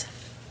this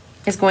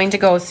is going to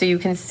go so you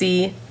can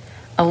see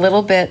a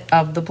little bit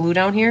of the blue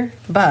down here,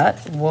 but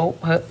whoa,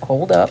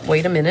 hold up,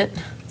 wait a minute.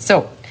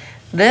 So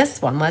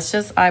this one, let's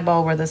just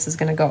eyeball where this is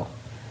gonna go.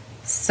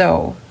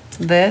 So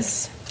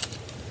this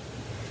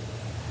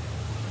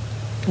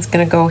is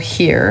gonna go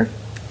here.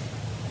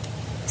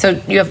 So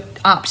you have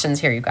options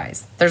here, you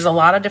guys. There's a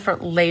lot of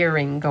different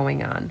layering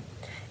going on.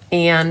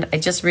 And I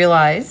just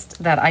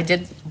realized that I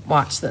did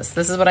watch this.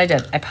 This is what I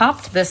did. I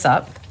popped this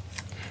up.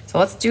 So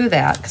let's do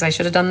that because I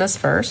should have done this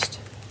first.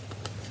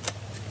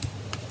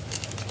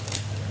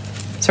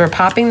 So we're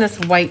popping this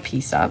white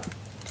piece up,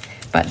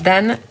 but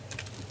then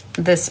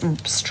this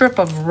strip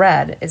of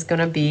red is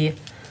gonna be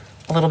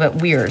a little bit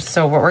weird.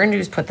 So what we're gonna do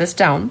is put this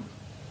down,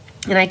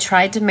 and I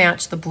tried to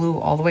match the blue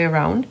all the way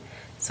around.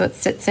 So it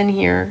sits in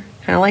here,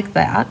 kind of like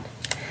that.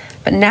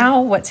 But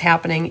now what's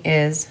happening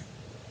is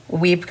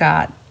we've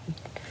got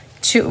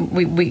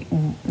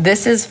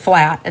this is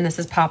flat and this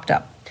is popped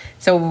up.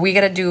 So we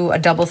got to do a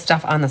double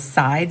stuff on the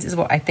sides is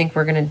what I think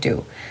we're going to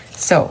do.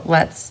 So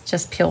let's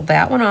just peel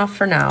that one off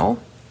for now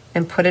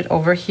and put it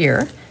over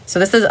here. So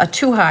this is a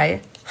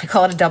 2-high, I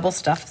call it a double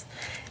stuff.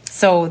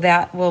 So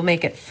that will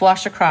make it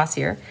flush across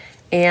here.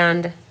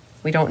 And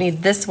we don't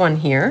need this one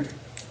here.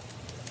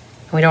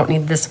 And we don't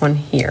need this one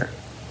here.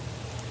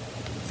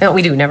 No,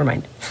 we do, never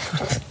mind.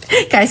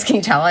 Guys, can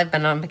you tell I've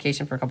been on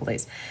vacation for a couple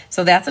days?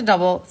 So that's a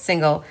double,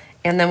 single,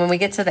 and then when we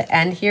get to the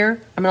end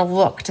here, I'm gonna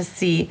look to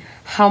see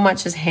how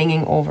much is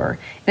hanging over.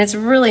 And it's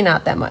really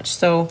not that much,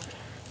 so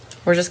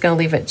we're just gonna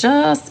leave it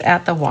just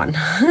at the 1.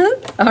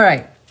 All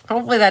right,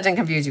 hopefully that didn't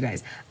confuse you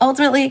guys.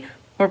 Ultimately,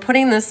 we're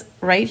putting this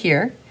right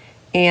here,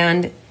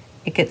 and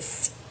it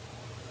gets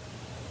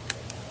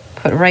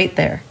put right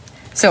there.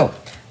 So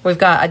we've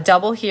got a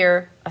double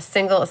here, a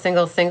single,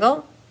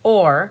 single,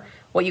 or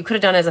what you could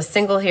have done is a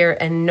single here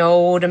and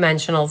no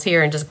dimensionals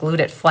here and just glued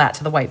it flat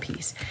to the white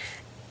piece.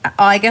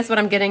 I guess what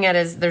I'm getting at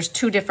is there's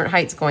 2 different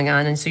heights going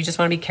on, and so you just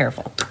want to be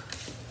careful.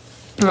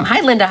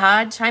 Hi, Linda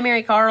Hodge. Hi,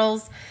 Mary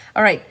Carls.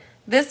 All right,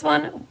 this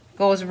one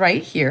goes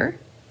right here,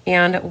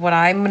 and what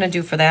I'm going to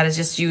do for that is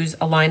just use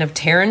a line of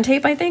tear and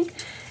tape, I think,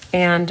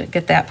 and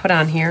get that put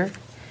on here.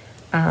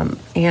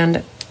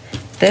 And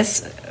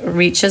this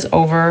reaches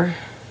over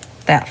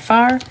that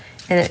far,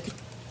 and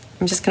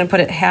I'm just going to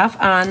put it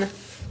half on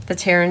the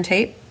tear and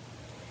tape,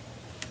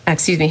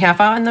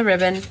 half on the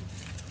ribbon,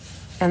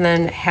 and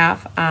then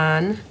half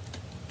on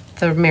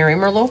the Mary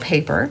Merlot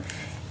paper.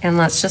 And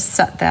let's just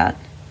set that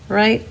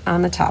right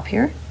on the top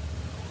here.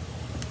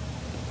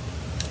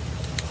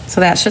 So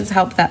that should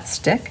help that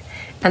stick.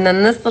 And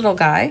then this little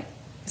guy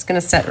is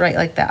gonna sit right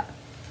like that.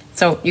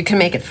 So you can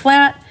make it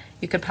flat,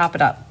 you could pop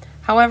it up,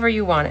 however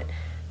you want it.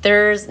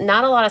 There's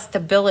not a lot of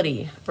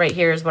stability right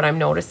here is what I'm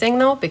noticing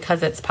though,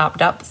 because it's popped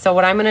up. So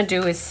what I'm gonna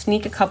do is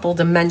sneak a couple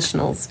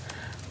dimensionals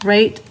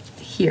right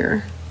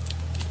here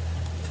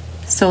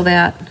so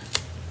that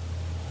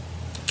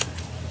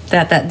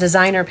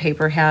designer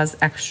paper has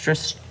extra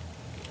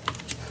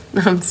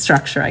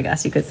structure, I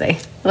guess you could say.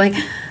 Like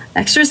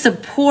extra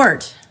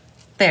support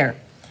there,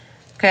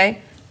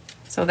 okay?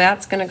 So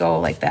that's gonna go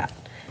like that.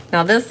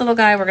 Now this little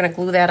guy, we're gonna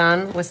glue that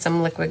on with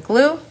some liquid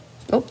glue.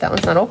 Oh, that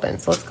one's not open.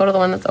 So let's go to the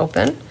one that's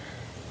open.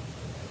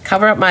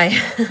 Cover up my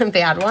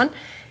bad one.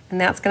 And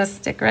that's gonna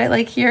stick right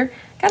like here.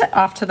 Got it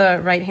off to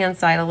the right-hand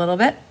side a little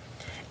bit.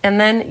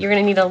 And then you're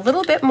gonna need a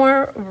little bit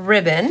more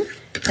ribbon.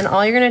 And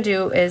all you're gonna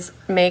do is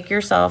make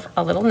yourself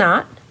a little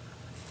knot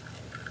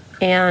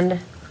and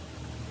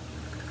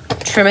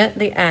trim it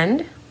the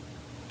end.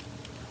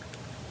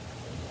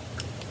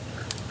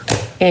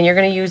 And you're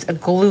gonna use a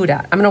glue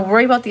dot. I'm gonna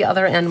worry about the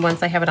other end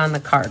once I have it on the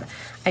card.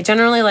 I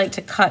generally like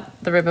to cut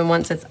the ribbon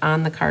once it's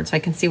on the card so I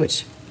can see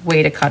which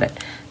way to cut it.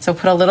 So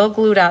put a little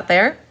glue dot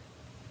there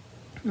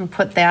and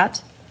put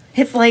that.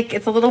 It's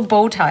a little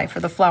bow tie for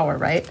the flower,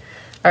 right?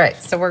 All right,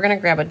 so we're gonna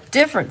grab a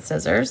different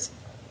scissors,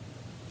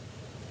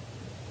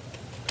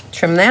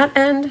 trim that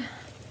end,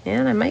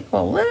 and I might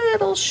go a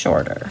little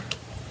shorter.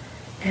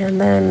 And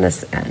then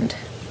this end.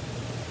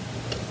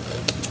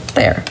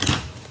 There.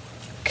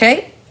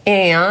 Okay,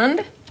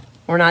 and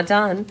we're not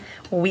done.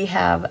 We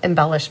have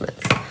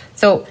embellishments.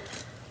 So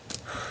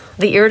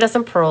the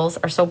iridescent pearls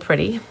are so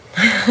pretty.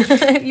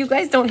 If you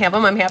guys don't have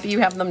them, I'm happy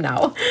you have them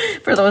now.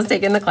 For those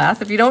taking the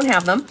class, if you don't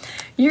have them,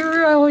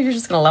 you're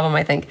just gonna love them,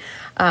 I think,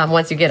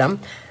 once you get them.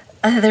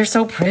 They're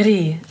so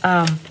pretty.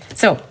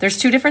 So there's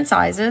 2 different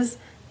sizes.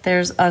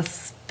 There's a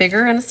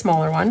bigger and a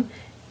smaller one,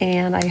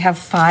 and I have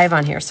 5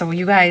 on here. So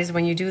you guys,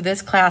 when you do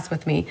this class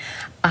with me,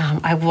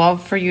 I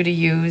love for you to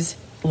use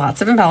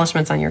lots of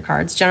embellishments on your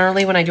cards.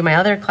 Generally, when I do my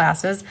other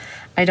classes,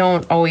 I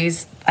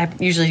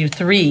usually do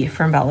 3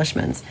 for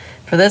embellishments.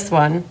 For this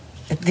one,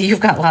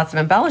 you've got lots of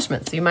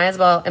embellishments, so you might as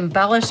well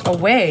embellish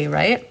away,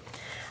 right?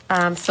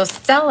 So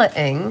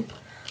Stella-ing,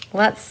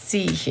 let's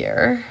see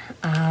here.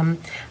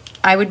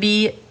 I would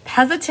be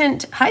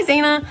hesitant. Hi,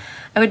 Zaina.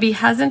 I would be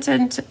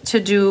hesitant to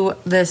do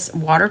this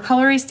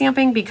watercolory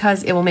stamping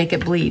because it will make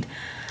it bleed.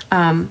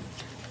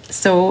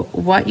 So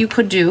what you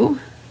could do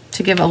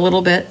to give a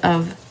little bit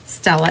of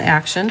Stella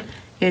action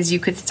is you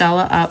could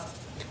Stella up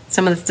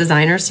some of this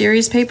designer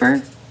series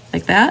paper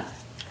like that.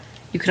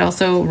 You could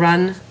also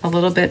run a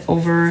little bit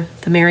over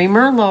the Mary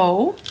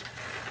Merlot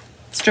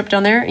strip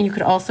down there, and you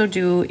could also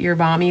do your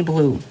Balmy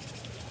Blue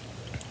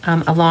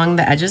along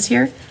the edges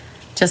here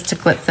just to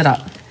glitz it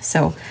up.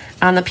 So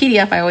on the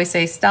PDF, I always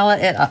say Stella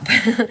it up,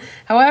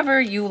 however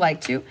you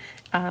like to.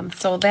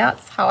 So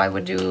that's how I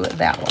would do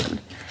that one.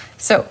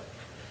 So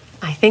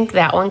I think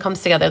that one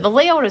comes together. The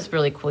layout is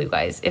really cool, you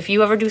guys. If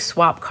you ever do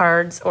swap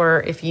cards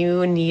or if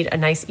you need a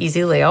nice,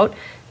 easy layout,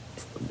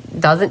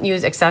 doesn't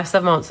use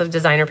excessive amounts of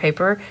designer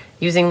paper,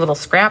 using little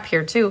scrap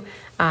here too.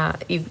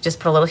 You just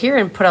put a little here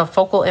and put a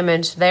focal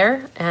image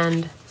there,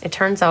 and it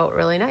turns out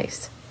really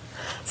nice.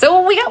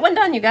 So we got one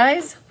done, you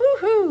guys.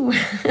 Woohoo!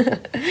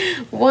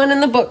 One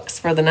in the books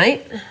for the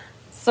night.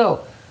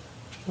 So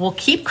we'll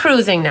keep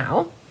cruising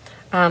now.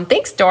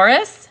 Thanks,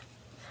 Doris.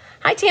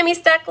 Hi, Tammy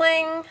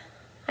Steckling.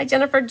 Hi,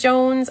 Jennifer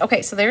Jones.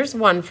 Okay, so there's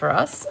one for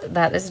us.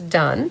 That is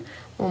done.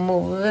 We'll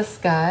move this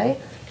guy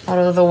out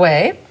of the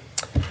way.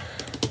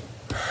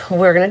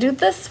 We're going to do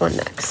this one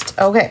next.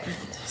 Okay,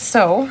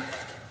 so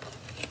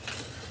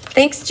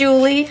thanks,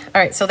 Julie.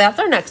 All right, so that's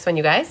our next one,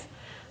 you guys.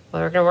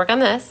 We're going to work on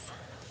this.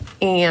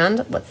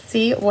 And let's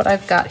see what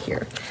I've got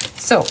here.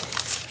 So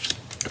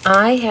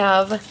I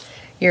have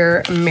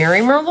your Mary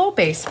Merlot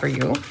base for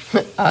you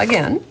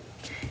again.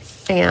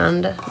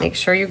 And make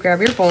sure you grab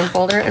your bone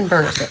folder and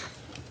burnish it.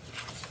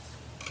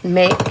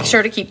 Make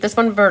sure to keep this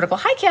one vertical.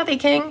 Hi, Kathy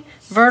King.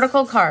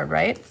 Vertical card,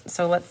 right?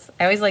 So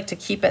I always like to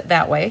keep it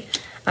that way.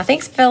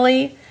 Thanks,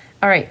 Philly.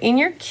 All right, in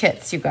your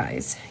kits, you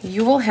guys,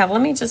 you will have, let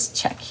me just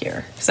check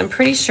here, because I'm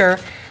pretty sure,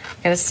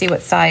 I gotta see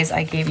what size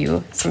I gave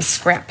you, some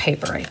scrap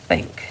paper, I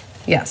think.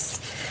 Yes,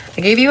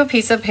 I gave you a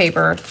piece of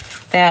paper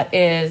that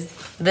is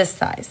this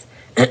size.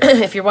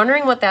 If you're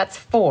wondering what that's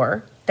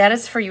for, that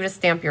is for you to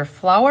stamp your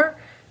flower,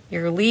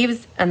 your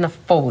leaves, and the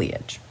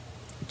foliage.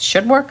 It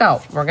should work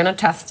out. We're gonna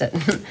test it.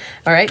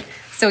 All right,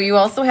 so you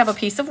also have a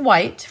piece of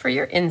white for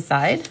your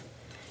inside.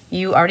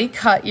 You already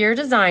cut your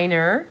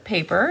designer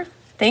paper.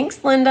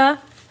 Thanks, Linda.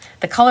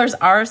 The colors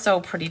are so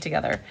pretty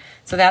together.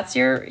 So that's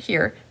your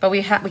here, but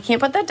we can't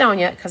put that down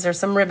yet because there's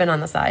some ribbon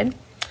on the side.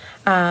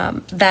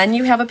 Then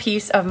you have a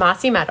piece of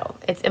Mossy Meadow.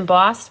 It's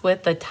embossed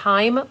with the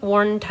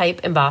time-worn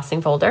type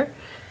embossing folder.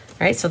 All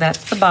right, so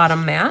that's the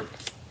bottom mat.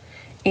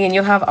 And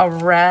you'll have a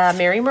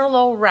Mary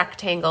Merlot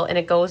rectangle, and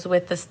it goes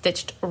with the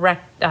stitched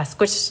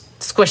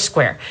squish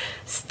square.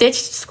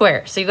 Stitched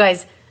square. So you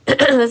guys,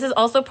 this is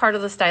also part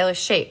of the stylish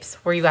shapes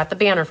where you got the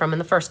banner from in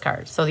the first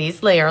card. So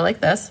these layer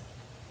like this.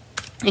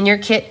 In your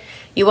kit,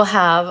 you will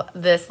have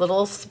this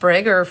little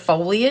sprig or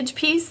foliage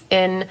piece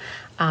in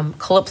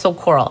Calypso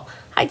Coral.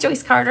 Hi,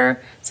 Joyce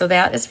Carter. So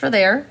that is for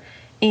there.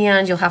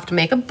 And you'll have to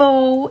make a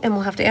bow, and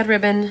we'll have to add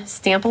ribbon,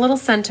 stamp a little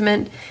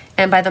sentiment,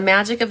 and by the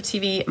magic of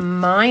TV,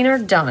 mine are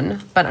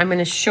done, but I'm going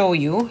to show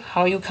you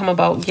how you come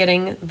about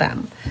getting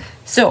them.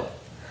 So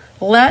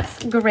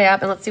let's grab,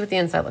 and let's see what the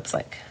inside looks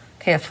like.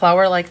 Okay, a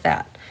flower like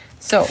that.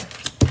 So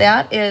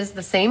that is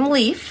the same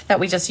leaf that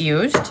we just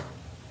used,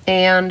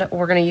 and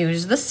we're going to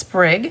use the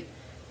sprig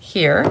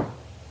here,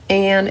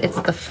 and it's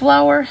the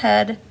flower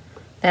head.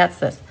 That's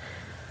this.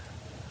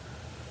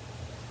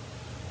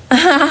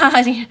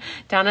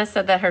 Donna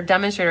said that her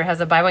demonstrator has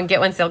a buy one, get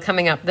one sale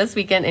coming up this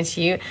weekend, and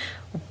she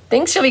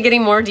thinks she'll be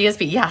getting more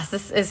DSP. Yes,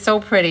 this is so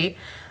pretty.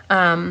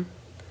 Oh,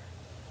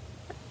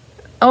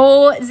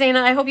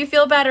 Zaina, I hope you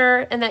feel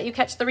better and that you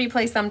catch the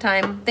replay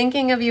sometime.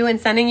 Thinking of you and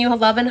sending you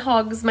love and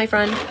hugs, my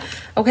friend.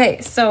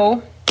 Okay,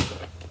 so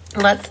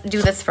let's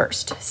do this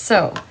first.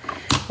 So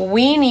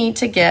we need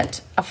to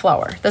get a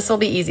flower. This will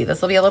be easy.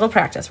 This will be a little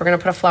practice. We're going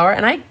to put a flower,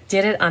 and I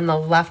did it on the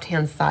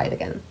left-hand side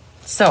again.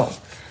 So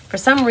for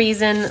some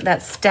reason,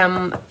 that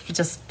stem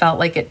just felt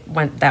like it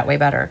went that way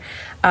better.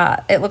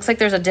 It looks like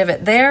there's a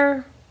divot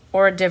there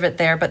or a divot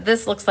there, but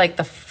this looks like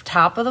the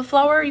top of the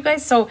flower, you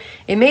guys. So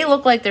it may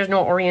look like there's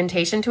no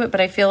orientation to it, but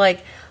I feel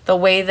like the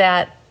way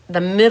that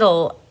the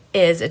middle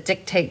is, it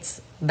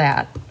dictates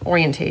that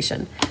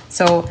orientation.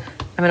 So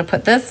I'm gonna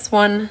put this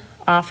one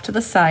off to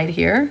the side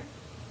here.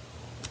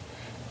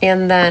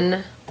 And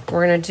then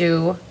we're gonna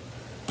do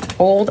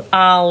Old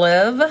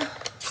Olive.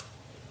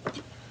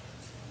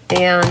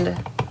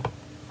 And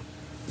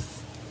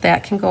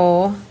that can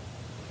go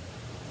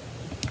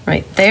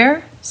right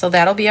there. So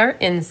that'll be our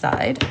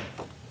inside.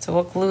 So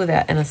we'll glue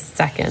that in a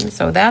second.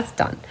 So that's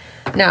done.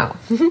 Now,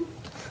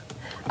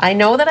 I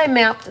know that I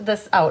mapped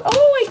this out.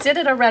 Oh, I did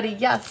it already.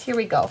 Yes, here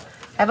we go.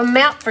 I have a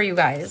map for you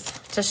guys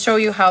to show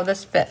you how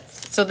this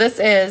fits. So this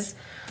is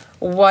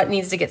what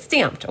needs to get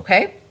stamped,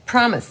 okay?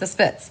 Promise, this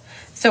fits.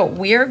 So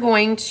we're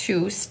going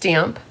to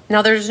stamp.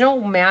 Now there's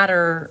no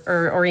matter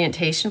or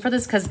orientation for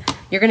this because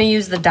you're gonna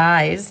use the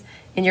dies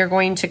and you're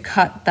going to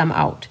cut them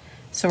out.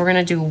 So we're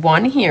gonna do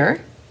one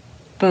here,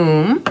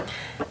 boom.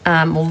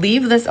 We'll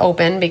leave this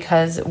open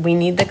because we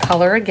need the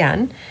color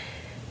again.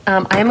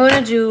 I'm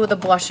gonna do the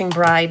Blushing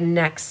Bride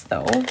next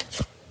though,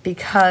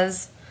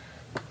 because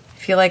I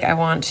feel like I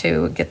want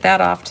to get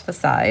that off to the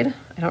side.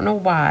 I don't know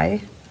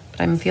why,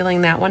 but I'm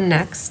feeling that one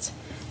next.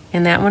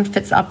 And that one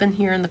fits up in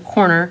here in the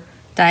corner,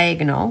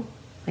 diagonal,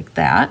 like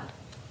that.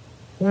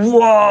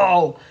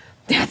 Whoa,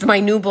 that's my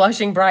new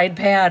Blushing Bride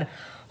pad.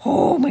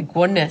 Oh my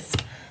goodness,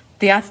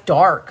 that's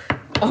dark.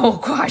 Oh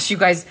gosh, you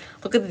guys,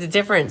 look at the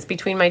difference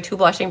between my two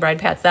Blushing Bride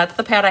pads. That's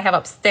the pad I have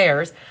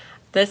upstairs.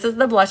 This is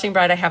the Blushing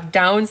Bride I have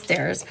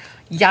downstairs.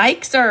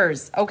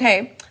 Yikesers.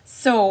 Okay,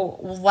 so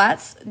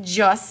let's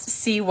just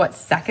see what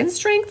second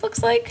strength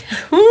looks like.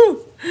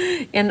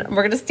 And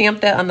we're gonna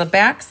stamp that on the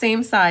back,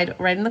 same side,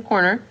 right in the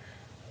corner.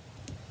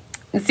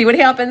 And see what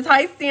happens.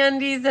 Hi,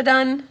 Sandy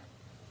Zadun.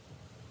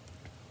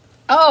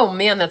 Oh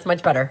man, that's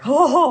much better.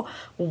 Oh,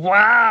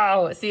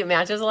 wow. See, it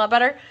matches a lot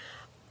better.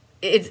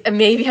 It's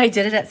maybe I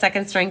did it at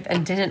second strength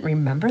and didn't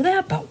remember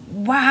that, but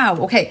wow.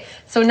 Okay,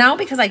 so now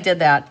because I did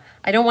that,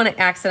 I don't want to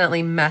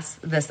accidentally mess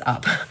this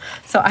up.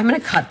 So I'm going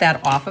to cut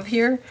that off of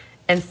here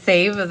and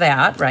save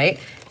that, right?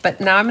 But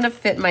now I'm going to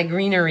fit my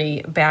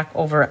greenery back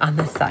over on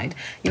this side.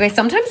 You guys,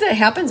 sometimes it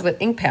happens with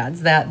ink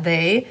pads that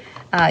they,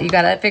 you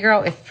got to figure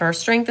out if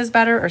first strength is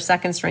better or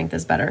second strength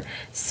is better.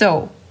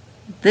 So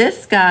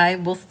this guy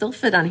will still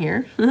fit on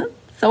here.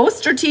 So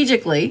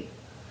strategically,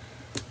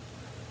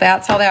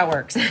 that's how that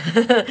works.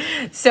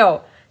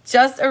 So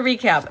just a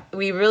recap.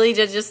 We really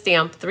did just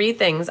stamp 3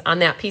 things on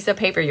that piece of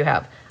paper you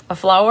have. A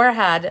flower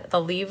head,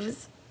 the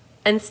leaves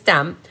and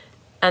stem,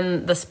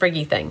 and the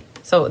spriggy thing.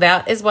 So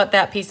that is what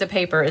that piece of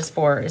paper is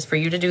for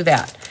you to do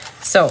that.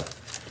 So,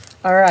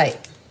 all right,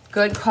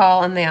 good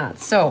call on that.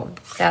 So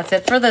that's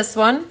it for this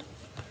one.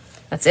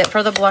 That's it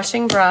for the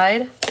Blushing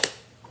Bride.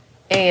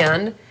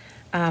 And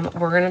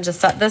we're gonna just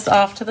set this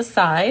off to the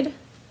side.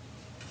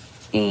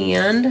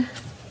 And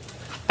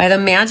by the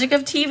magic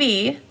of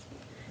TV,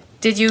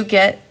 do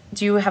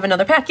you have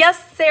another pack?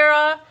 Yes,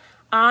 Sarah,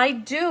 I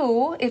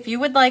do. If you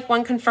would like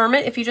one, confirm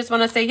it. If you just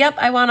want to say, yep,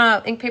 I want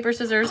a ink, paper,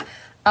 scissors,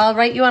 I'll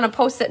write you on a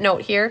Post-it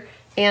note here,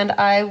 and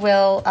I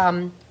will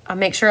I'll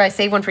make sure I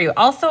save one for you.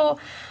 Also,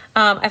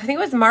 I think it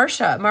was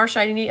Marsha.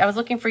 Marsha, I was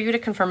looking for you to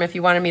confirm if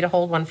you wanted me to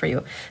hold one for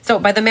you. So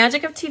by the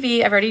magic of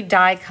TV, I've already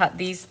die cut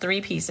these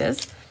 3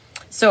 pieces.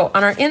 So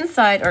on our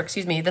inside, or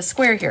excuse me, the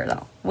square here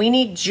though, we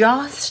need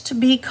just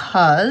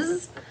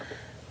because.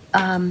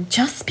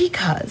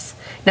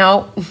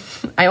 Now,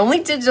 I only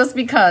did just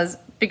because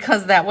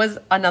that was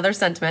another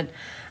sentiment.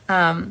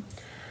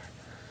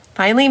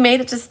 Finally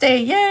made it to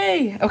stay,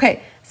 yay!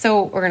 Okay,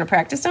 so we're gonna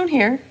practice down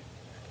here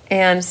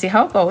and see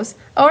how it goes.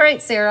 All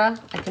right, Sarah,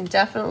 I can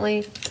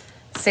definitely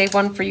save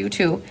one for you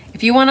too.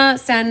 If you wanna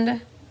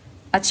send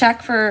a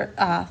check for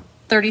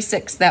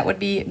 36, that would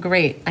be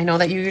great. I know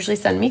that you usually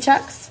send me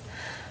checks.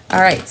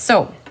 All right,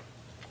 so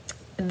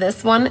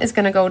this one is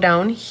gonna go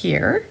down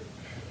here,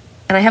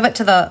 and I have it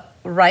to the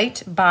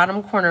right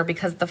bottom corner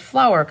because the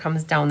flower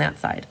comes down that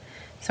side.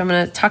 So I'm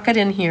gonna tuck it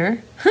in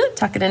here,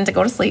 tuck it in to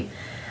go to sleep.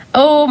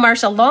 Oh,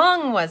 Marsha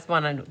Long was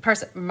one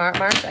person.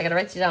 Marsha, I gotta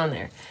write you down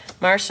there.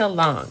 Marsha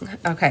Long.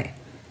 Okay,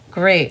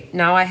 great.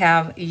 Now I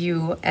have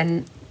you,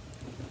 and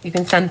you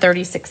can send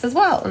 36 as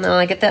well, and then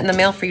I get that in the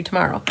mail for you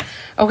tomorrow.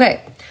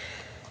 Okay,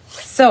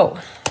 so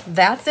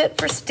that's it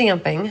for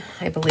stamping.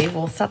 I believe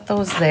we'll set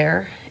those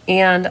there,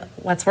 and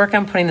let's work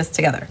on putting this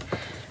together.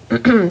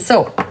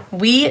 So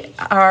we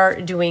are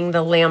doing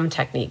the lamb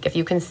technique. If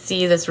you can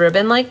see this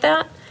ribbon like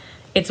that,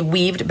 it's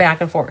weaved back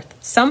and forth.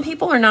 Some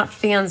people are not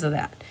fans of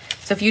that.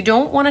 So if you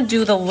don't want to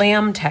do the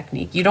lamb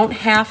technique, you don't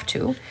have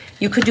to.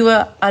 You could do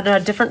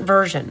a different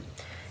version.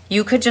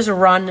 You could just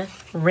run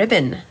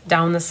ribbon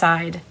down the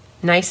side,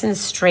 nice and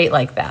straight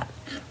like that,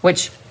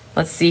 which,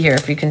 let's see here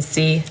if you can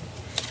see,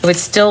 it would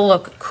still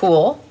look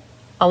cool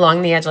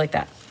along the edge like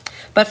that.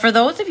 But for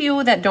those of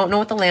you that don't know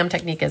what the lamb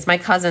technique is, my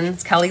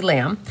cousin's Kelly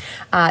Lamb,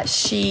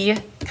 she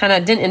kind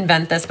of didn't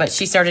invent this, but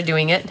she started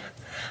doing it.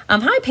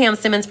 Hi, Pam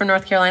Simmons from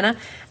North Carolina.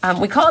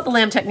 We call it the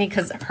lamb technique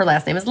because her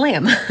last name is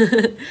Lamb.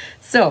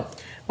 So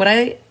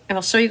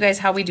I'll show you guys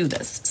how we do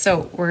this.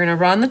 So we're gonna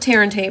run the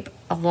tear and tape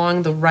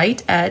along the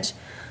right edge.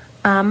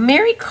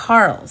 Mary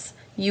Carl's,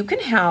 you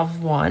can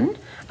have one.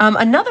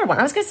 Another one.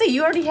 I was going to say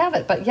you already have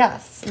it, but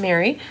yes,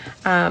 Mary,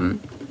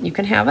 you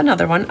can have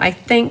another one. I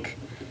think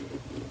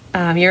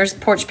yours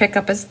porch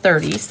pickup is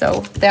 30,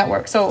 so that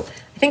works. So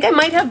I think I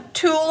might have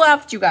 2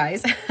 left, you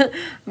guys.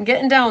 I'm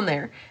getting down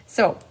there.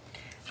 So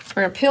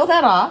we're going to peel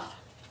that off.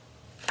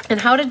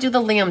 And how to do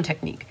the lamb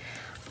technique.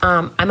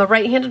 I'm a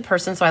right-handed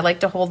person, so I like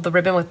to hold the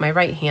ribbon with my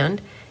right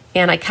hand,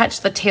 and I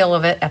catch the tail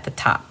of it at the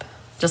top,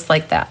 just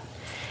like that.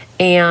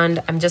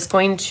 And I'm just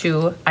going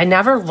to, I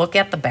never look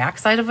at the back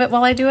side of it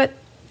while I do it.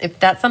 If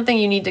that's something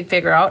you need to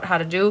figure out how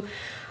to do,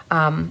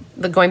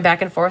 the going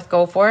back and forth,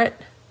 go for it.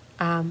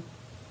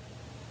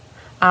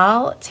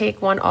 I'll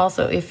take one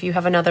also if you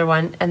have another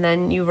one. And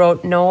then you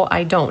wrote, no,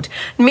 I don't.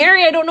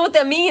 Mary, I don't know what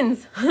that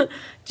means.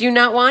 Do you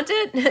not want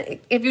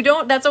it? If you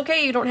don't, that's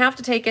okay. You don't have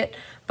to take it.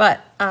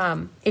 But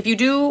if you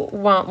do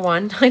want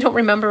one, I don't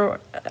remember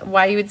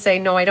why you would say,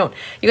 no, I don't.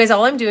 You guys,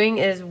 all I'm doing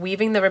is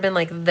weaving the ribbon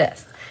like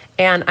this.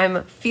 And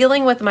I'm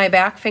feeling with my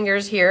back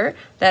fingers here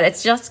that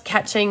it's just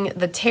catching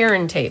the tear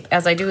and tape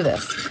as I do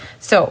this.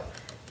 So,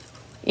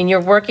 and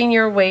you're working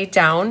your way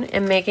down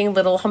and making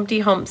little Humpty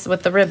Humps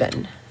with the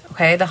ribbon.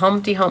 Okay, the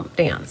Humpty Hump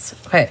dance.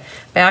 Okay,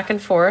 back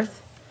and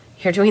forth.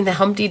 You're doing the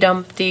Humpty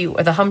Dumpty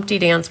or the Humpty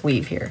Dance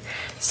weave here.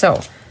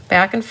 So,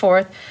 back and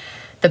forth.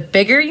 The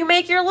bigger you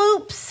make your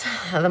loops,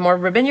 the more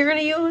ribbon you're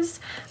going to use.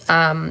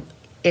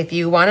 If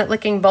you want it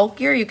looking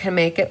bulkier, you can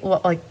make it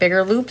look like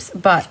bigger loops,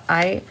 but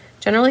I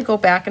generally go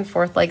back and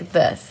forth like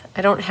this.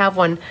 I don't have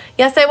one.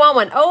 Yes, I want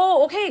one.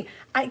 Oh, okay.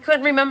 I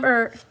couldn't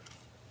remember.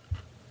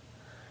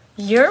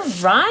 You're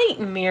right,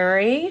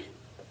 Mary.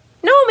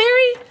 No,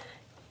 Mary,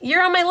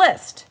 you're on my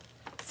list.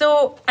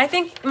 So I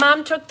think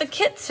Mom took the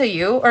kit to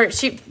you, or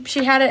she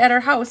had it at her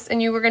house, and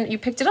you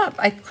picked it up.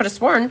 I could have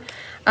sworn.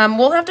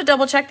 We'll have to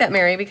double check that,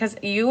 Mary, because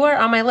you are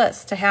on my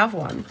list to have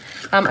one.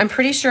 I'm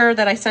pretty sure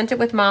that I sent it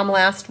with Mom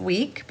last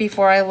week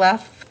before I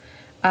left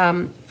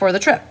for the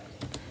trip.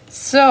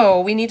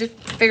 So we need to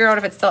figure out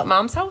if it's still at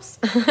Mom's house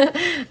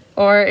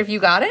or if you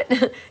got it,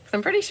 because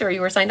I'm pretty sure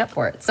you were signed up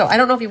for it. So I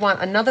don't know if you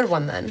want another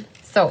one then.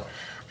 So,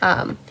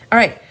 all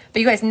right. But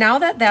you guys, now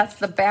that that's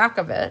the back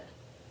of it,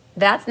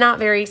 that's not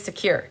very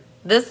secure.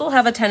 This will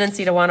have a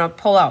tendency to want to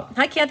pull out.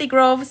 Hi, Kathy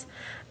Groves.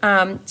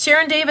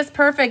 Sharon Davis,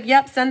 perfect.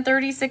 Yep, send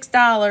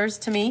 $36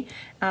 to me.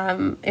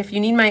 If you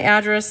need my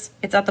address,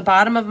 it's at the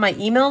bottom of my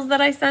emails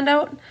that I send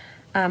out.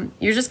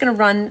 You're just going to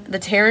run the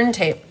tear and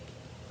tape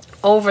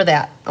over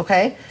that,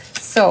 okay?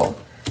 So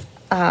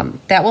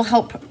that will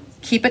help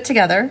keep it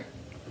together.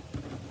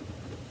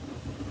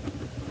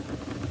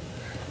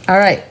 All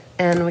right,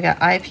 and we got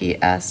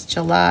IPS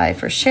July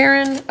for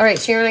Sharon. All right,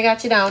 Sharon, I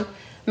got you down.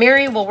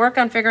 Mary, we'll work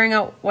on figuring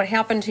out what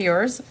happened to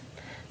yours.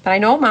 But I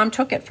know Mom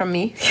took it from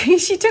me.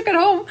 She took it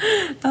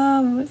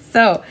home.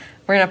 So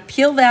we're going to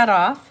peel that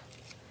off.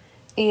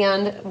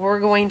 And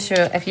we're going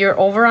to, if you're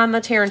over on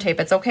the tear and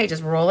tape, it's okay.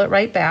 Just roll it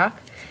right back.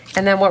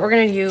 And then what we're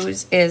going to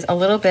use is a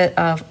little bit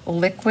of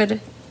liquid.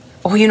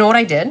 Oh, you know what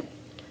I did?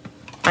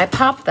 I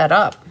popped that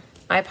up.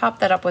 I popped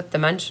that up with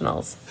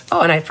dimensionals.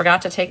 Oh, and I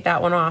forgot to take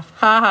that one off.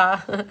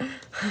 Ha ha.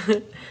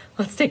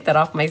 Let's take that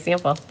off my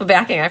sample. The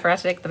backing. I forgot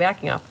to take the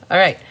backing off. All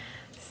right.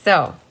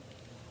 So.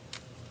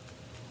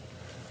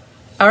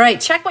 All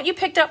right, check what you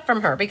picked up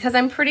from her, because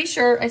I'm pretty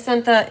sure I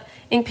sent the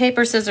ink,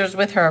 paper, scissors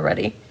with her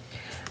already.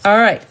 All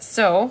right,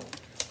 so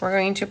we're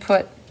going to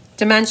put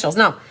dimensionals.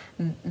 Now,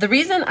 the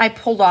reason I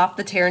pulled off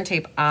the tear and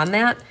tape on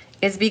that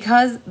is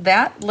because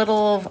that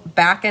little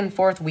back and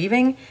forth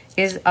weaving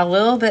is a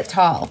little bit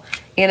tall.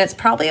 And it's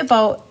probably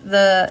about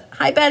the,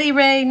 hi Betty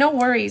Ray, no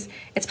worries.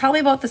 It's probably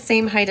about the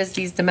same height as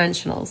these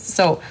dimensionals.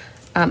 So,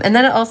 and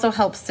then it also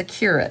helps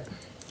secure it.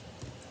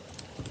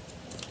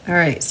 All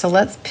right, so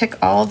let's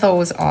pick all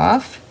those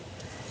off.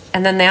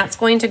 And then that's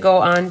going to go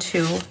on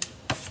to,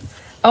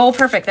 oh,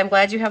 perfect. I'm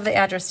glad you have the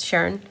address,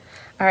 Sharon.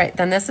 All right,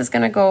 then this is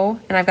gonna go,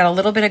 and I've got a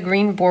little bit of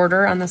green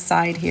border on the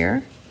side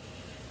here.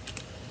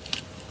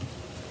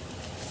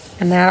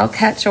 And that'll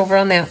catch over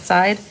on that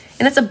side.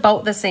 And it's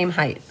about the same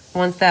height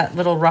once that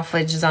little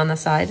ruffage is on the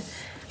side.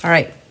 All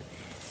right,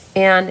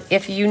 and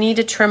if you need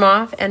to trim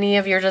off any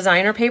of your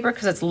designer paper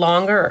because it's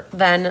longer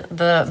than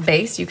the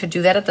base, you could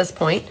do that at this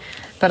point.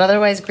 But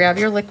otherwise, grab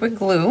your liquid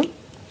glue,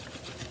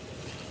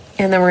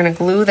 and then we're gonna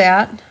glue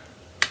that,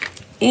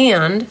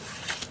 and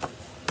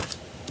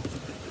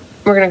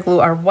we're gonna glue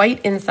our white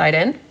inside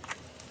in,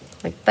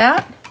 like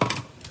that.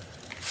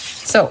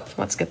 So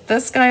let's get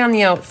this guy on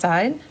the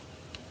outside,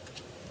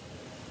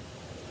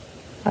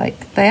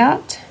 like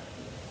that.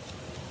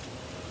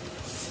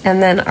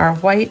 And then our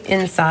white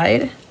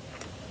inside,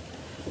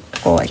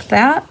 go like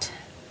that.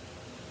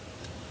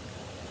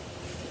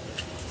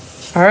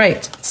 All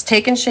right, it's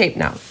taking shape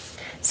now.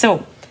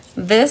 So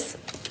this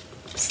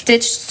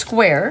stitched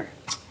square,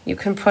 you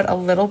can put a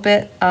little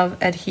bit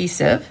of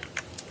adhesive.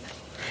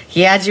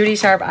 Yeah, Judy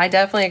Sharp, I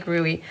definitely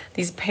agree.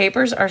 These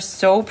papers are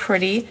so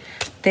pretty.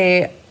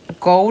 They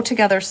go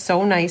together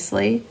so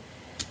nicely.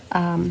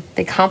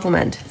 They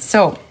complement.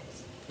 So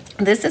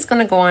this is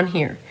gonna go on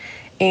here.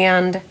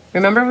 And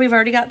remember, we've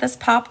already got this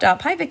popped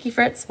up. Hi, Vicky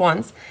Fritz,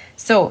 once.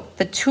 So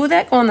the two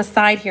that go on the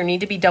side here need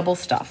to be double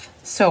stuffed.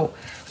 So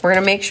we're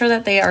gonna make sure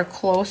that they are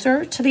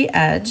closer to the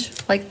edge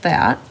like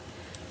that.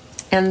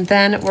 And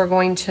then we're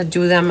going to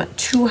do them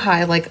two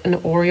high like an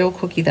Oreo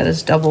cookie that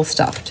is double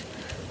stuffed.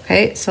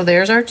 Okay, so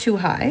there's our two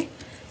high.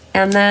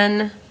 And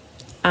then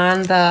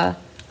on the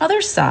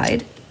other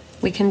side,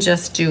 we can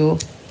just do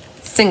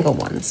single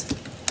ones.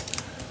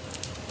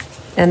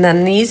 And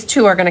then these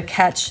two are gonna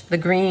catch the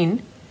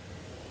green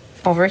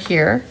over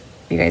here.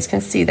 You guys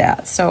can see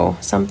that. So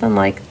something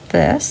like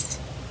this.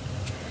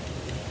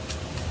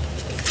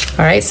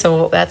 All right,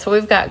 so that's what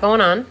we've got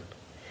going on.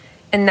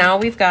 And now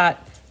we've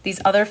got these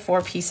other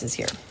four pieces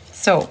here.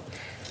 So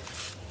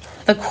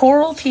the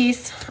coral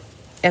piece,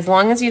 as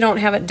long as you don't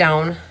have it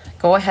down,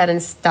 go ahead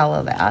and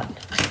stella that.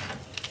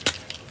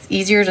 It's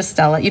easier to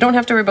stella. You don't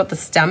have to worry about the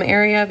stem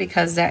area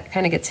because that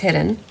kind of gets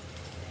hidden.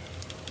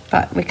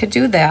 But we could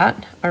do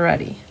that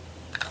already.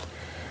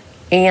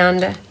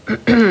 And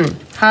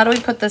how do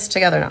we put this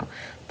together now?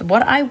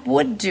 What I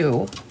would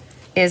do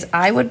is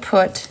I would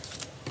put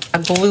a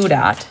glue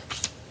dot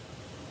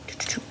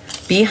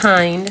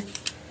behind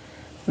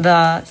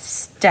the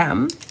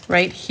stem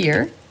right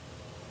here,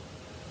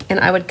 and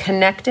I would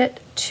connect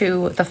it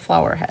to the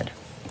flower head.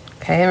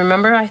 Okay,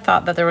 remember I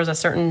thought that there was a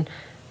certain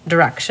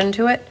direction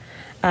to it.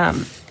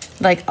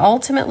 Like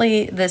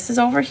ultimately this is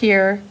over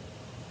here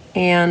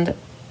and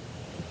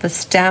the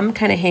stem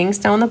kind of hangs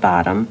down the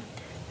bottom.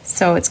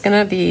 So it's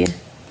gonna be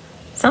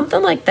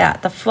something like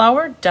that. The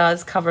flower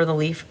does cover the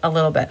leaf a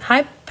little bit.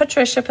 Hi,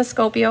 Patricia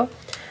Piscopio.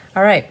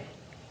 All right,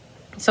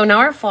 so now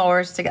our flower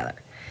is together.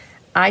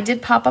 I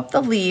did pop up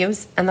the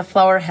leaves and the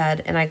flower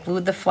head, and I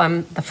glued the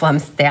stem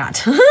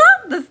flat.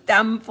 The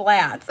stem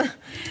flat.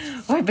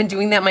 Oh, I've been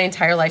doing that my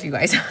entire life, you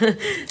guys.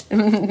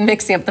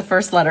 Mixing up the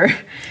first letter.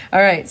 All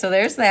right, so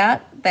there's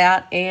that,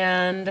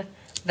 and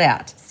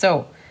that.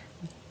 So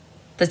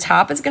the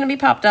top is gonna be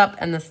popped up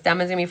and the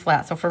stem is gonna be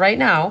flat. So for right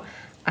now,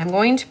 I'm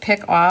going to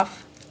pick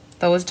off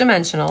those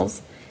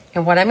dimensionals,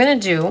 and what I'm gonna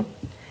do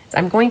is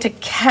I'm going to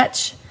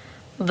catch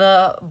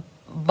the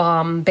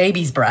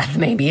baby's breath,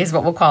 maybe is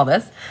what we'll call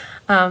this.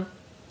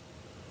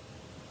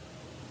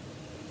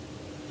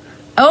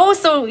 Oh,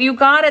 so you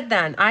got it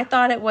then. I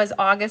thought it was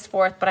August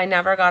 4th, but I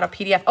never got a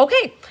PDF.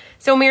 Okay,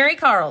 so Mary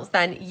Carls,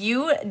 then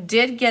you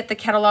did get the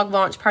catalog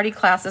launch party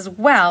class as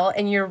well,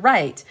 and you're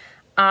right.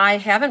 I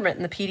haven't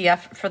written the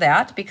PDF for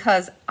that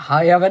because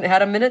I haven't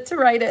had a minute to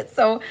write it.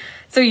 So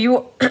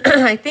you,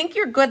 I think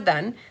you're good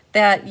then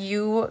that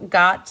you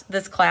got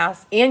this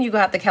class and you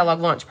got the catalog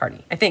launch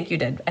party. I think you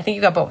did. I think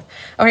you got both.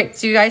 All right,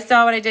 so you guys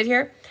saw what I did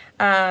here?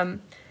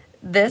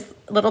 This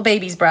little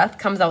baby's breath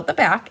comes out the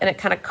back and it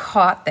kind of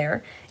caught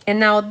there. And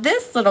now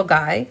this little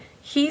guy,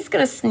 he's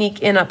gonna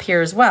sneak in up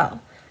here as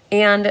well.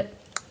 And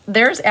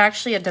there's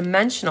actually a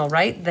dimensional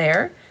right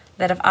there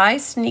that if I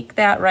sneak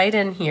that right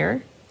in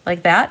here,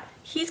 like that,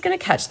 he's gonna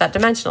catch that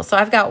dimensional. So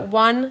I've got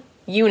one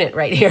unit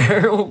right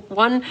here,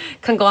 one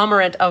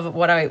conglomerate of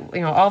what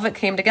all of it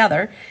came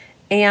together.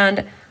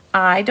 And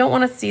I don't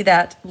wanna see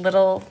that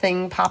little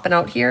thing popping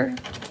out here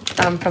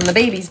from the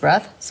baby's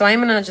breath. So I'm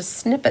gonna just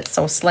snip it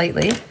so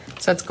slightly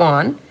so it's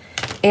gone.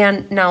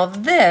 And now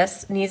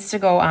this needs to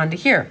go onto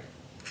here.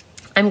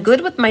 I'm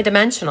good with my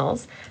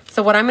dimensionals.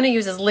 So what I'm gonna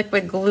use is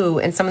liquid glue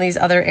in some of these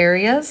other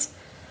areas.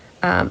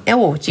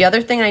 Oh, the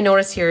other thing I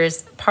noticed here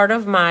is part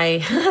of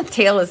my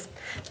tail is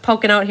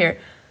poking out here.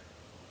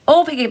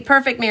 Oh, okay,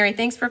 perfect, Mary.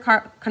 Thanks for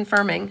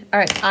confirming. All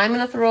right, I'm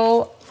gonna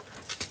throw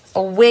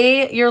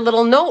away your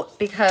little note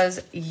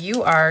because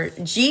you are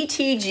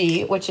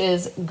GTG, which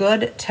is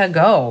good to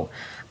go.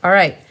 All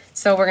right,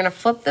 so we're gonna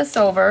flip this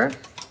over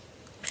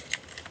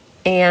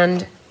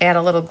and add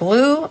a little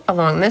glue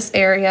along this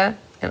area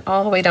and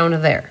all the way down to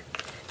there.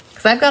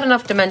 Because I've got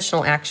enough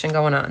dimensional action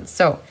going on.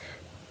 So,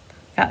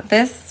 got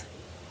this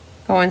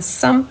going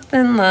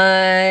something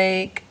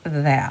like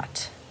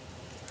that.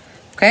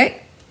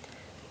 Okay,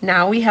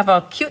 now we have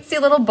a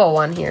cutesy little bow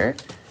on here.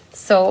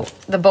 So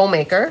the bow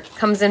maker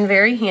comes in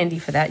very handy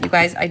for that. You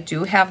guys, I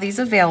do have these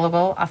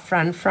available. A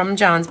friend from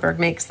Johnsburg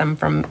makes them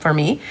for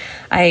me.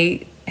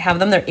 I have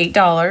them, they're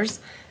 $8.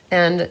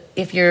 And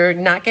if you're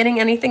not getting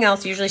anything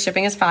else, usually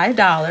shipping is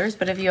 $5.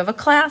 But if you have a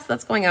class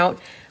that's going out,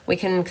 we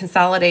can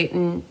consolidate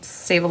and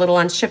save a little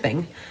on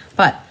shipping.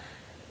 But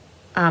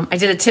I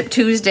did a Tip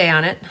Tuesday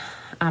on it.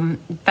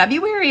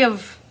 February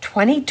of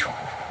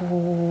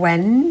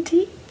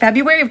 2020?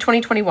 February of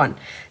 2021.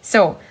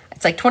 So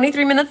it's like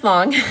 23 minutes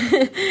long.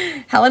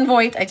 Helen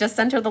Voigt, I just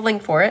sent her the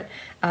link for it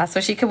so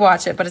she could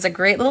watch it. But it's a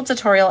great little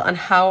tutorial on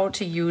how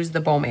to use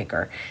the bow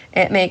maker.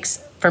 It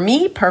makes, for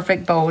me,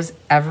 perfect bows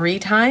every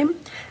time.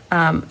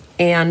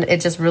 And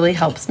it just really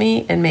helps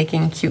me in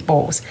making cute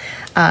bows.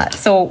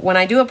 So when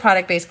I do a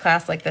product-based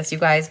class like this, you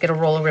guys get a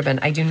roll of ribbon.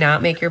 I do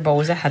not make your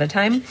bows ahead of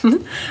time.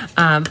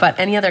 But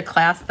any other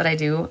class that I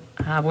do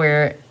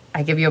where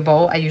I give you a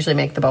bow, I usually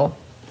make the bow.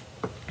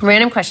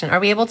 Random question, are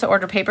we able to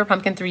order paper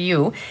pumpkin through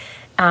you?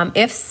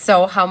 If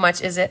so, how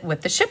much is it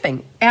with the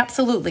shipping?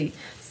 Absolutely.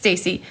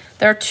 Stacy,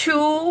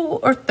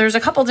 there's a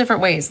couple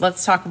different ways.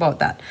 Let's talk about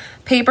that.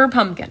 Paper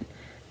pumpkin.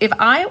 If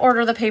I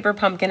order the paper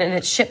pumpkin and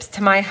it ships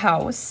to my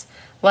house,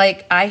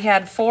 like I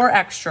had 4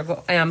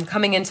 extra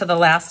coming into the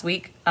last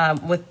week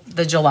with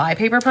the July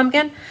paper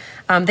pumpkin,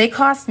 they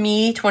cost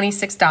me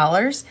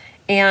 $26,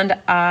 and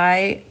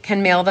I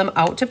can mail them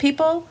out to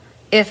people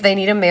if they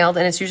need them mailed,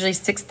 and it's usually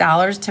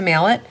 $6 to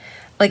mail it.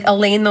 Like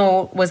Elaine,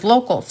 though, was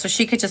local, so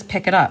she could just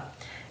pick it up.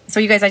 So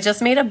you guys, I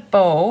just made a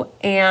bow,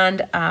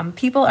 and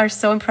people are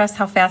so impressed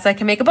how fast I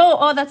can make a bow.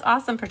 Oh, that's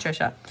awesome,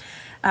 Patricia.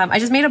 I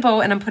just made a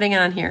bow, and I'm putting it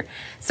on here.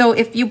 So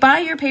if you buy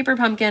your paper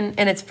pumpkin,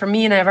 and it's for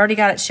me, and I've already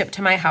got it shipped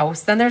to my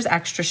house, then there's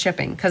extra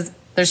shipping, because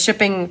there's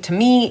shipping to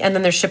me, and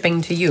then there's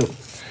shipping to you.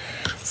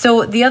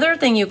 So the other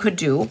thing you could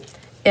do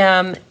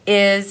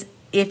is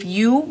if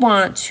you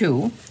want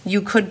to,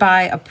 you could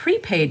buy a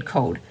prepaid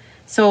code.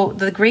 So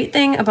the great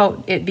thing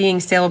about it being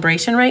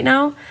sale-a-bration right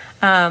now,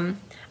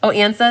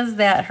 Anne says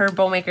that her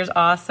bow maker's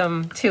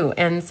awesome too,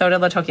 and so did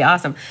Latokia,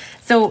 awesome.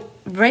 So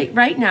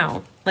right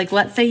now, like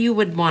let's say you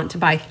would want to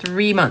buy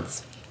 3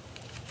 months.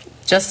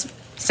 Just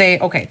say,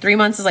 okay, 3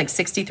 months is like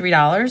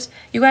 $63.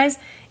 You guys,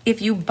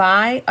 if you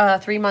buy a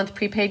 3-month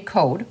prepaid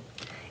code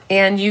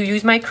and you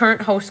use my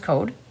current host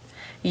code,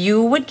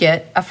 you would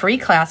get a free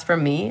class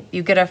from me.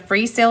 You get a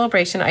free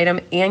sale-a-bration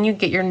item, and you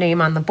get your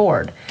name on the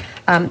board.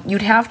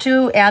 You'd have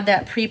to add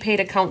that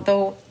prepaid account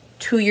though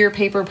to your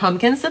paper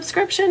pumpkin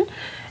subscription,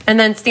 and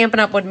then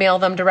Stampin' Up! Would mail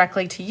them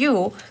directly to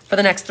you for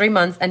the next 3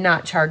 months and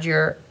not charge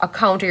your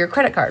account or your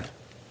credit card.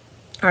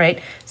 All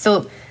right,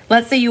 so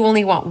let's say you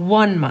only want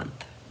 1 month,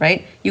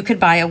 right? You could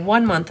buy a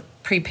 1-month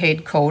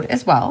prepaid code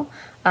as well.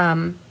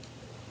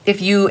 If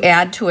you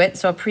add to it,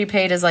 so a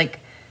prepaid is like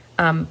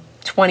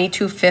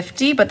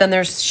 $22.50, but then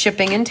there's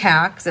shipping and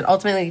tax. It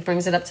ultimately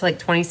brings it up to like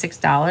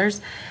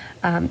 $26.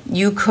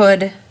 You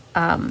could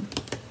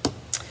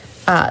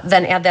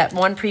then add that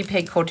 1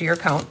 prepaid code to your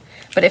account.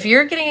 But if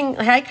you're getting,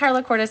 hi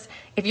Carla Cordes,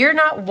 if you're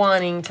not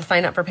wanting to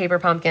sign up for Paper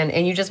Pumpkin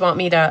and you just want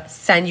me to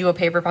send you a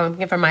Paper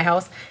Pumpkin from my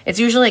house, it's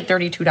usually like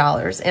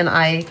 $32. And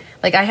I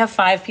have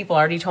 5 people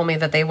already told me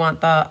that they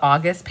want the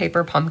August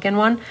Paper Pumpkin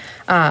one,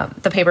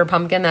 the Paper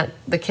Pumpkin,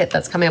 the kit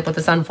that's coming up with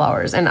the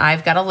sunflowers. And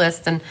I've got a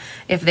list, and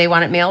if they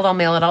want it mailed, I'll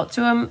mail it out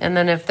to them. And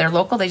then if they're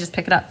local, they just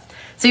pick it up.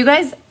 So you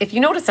guys, if you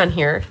notice on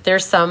here,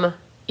 there's some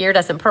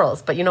iridescent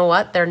pearls, but you know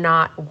what? They're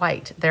not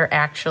white. They're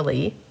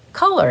actually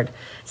colored.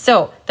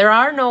 So there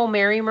are no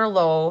Mary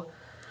Merlot.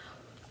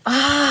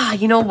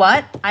 You know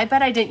what? I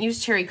bet I didn't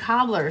use cherry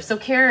cobbler. So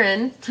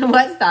Karen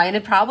Weststein,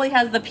 it probably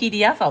has the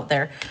PDF out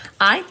there.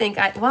 I think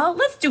well,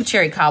 let's do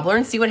cherry cobbler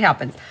and see what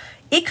happens.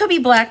 It could be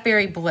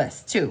blackberry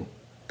bliss too,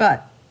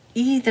 but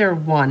either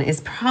one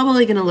is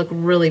probably going to look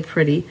really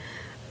pretty.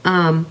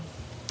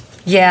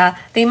 Yeah,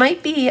 they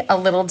might be a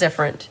little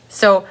different.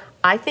 So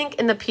I think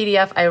in the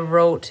PDF I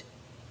wrote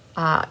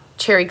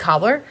cherry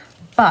cobbler,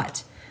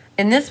 but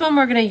in this one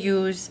we're going to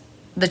use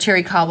the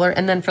cherry cobbler,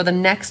 and then for the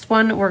next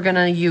one we're going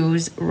to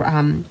use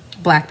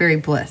blackberry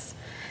bliss.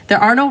 There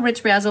are no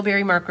rich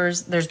raspberry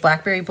markers. There's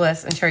blackberry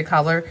bliss and cherry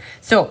cobbler.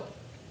 So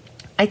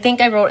I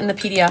think I wrote in the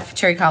PDF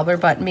cherry cobbler,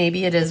 but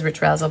maybe it is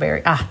rich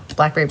raspberry.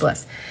 Blackberry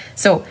bliss.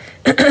 So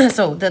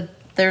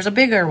there's a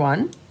bigger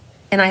one,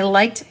 and I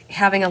liked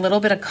having a little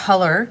bit of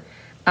color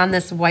on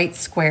this white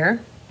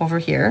square over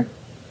here.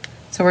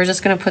 So we're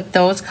just going to put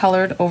those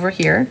colored over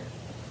here.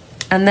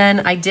 And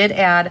then I did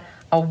add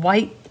a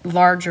white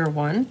larger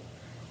one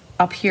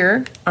up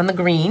here on the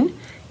green.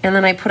 And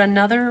then I put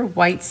another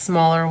white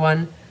smaller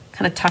one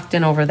kind of tucked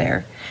in over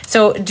there.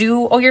 So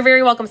you're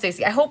very welcome,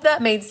 Stacey. I hope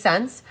that made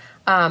sense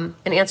and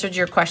answered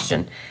your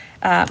question.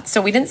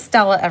 So we didn't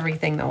Stella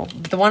everything though.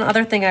 The one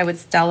other thing I would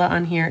Stella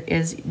on here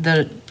is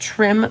the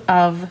trim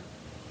of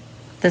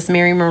this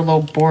Mary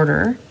Merlot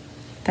border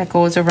that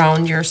goes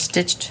around your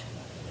stitched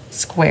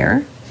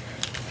square.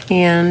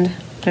 And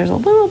there's a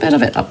little bit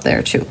of it up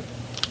there too.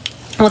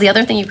 Well, the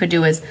other thing you could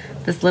do is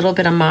this little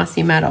bit of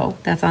mossy meadow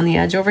that's on the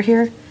edge over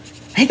here.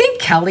 I think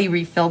Kelly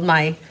refilled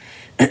my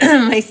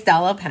my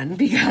Stella pen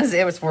because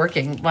it was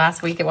working.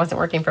 Last week it wasn't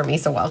working for me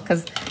so well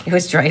because it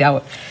was dried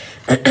out.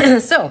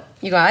 So,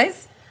 you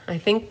guys, I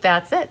think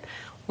that's it.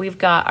 We've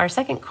got our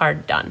second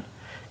card done.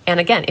 And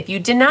again, if you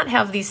did not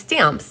have these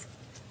stamps,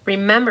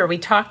 remember we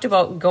talked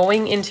about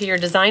going into your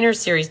designer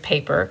series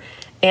paper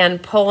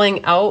and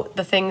pulling out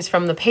the things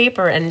from the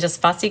paper and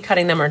just fussy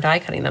cutting them or die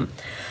cutting them.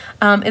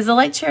 Is the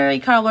light cherry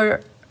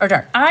color or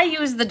dark? I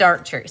use the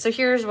dark cherry. So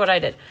here's what I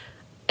did.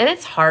 And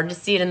it's hard to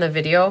see it in the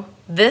video.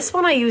 This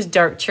one I used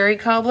dark cherry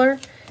cobbler.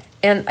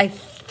 And I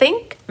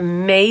think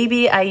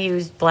maybe I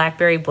used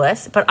blackberry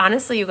bliss. But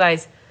honestly, you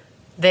guys,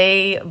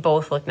 they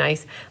both look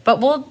nice. But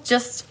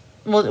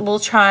we'll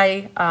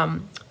try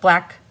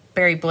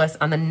blackberry bliss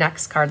on the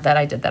next card that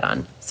I did that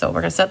on. So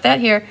we're going to set that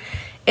here.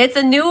 It's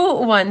a new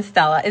one,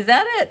 Stella. Is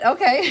that it?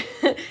 Okay.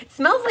 It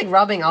smells like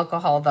rubbing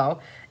alcohol, though.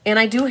 And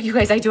I do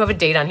have a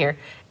date on here.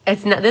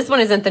 It's not, this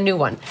one isn't the new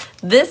one.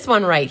 This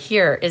one right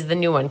here is the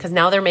new one because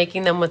now they're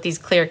making them with these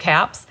clear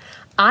caps.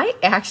 I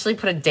actually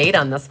put a date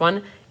on this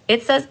one.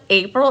 It says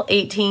April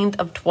 18th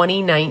of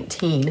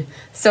 2019.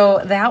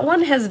 So that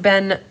one has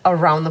been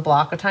around the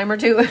block a time or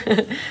two.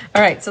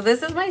 All right, so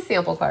this is my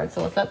sample card.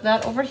 So let's set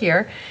that over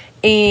here.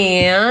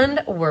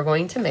 And we're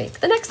going to make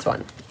the next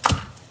one.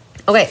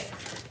 Okay,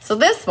 so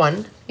this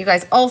one, you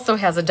guys, also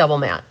has a double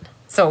mat.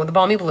 So the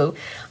Balmy Blue.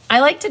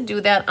 I like to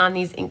do that on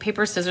these ink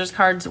paper scissors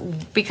cards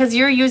because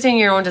you're using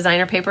your own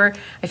designer paper.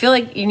 I feel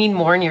like you need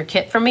more in your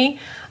kit from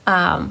me.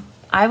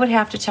 I would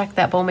have to check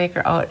that bow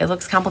maker out. It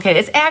looks complicated.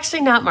 It's actually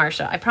not,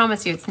 Marcia. I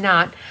promise you it's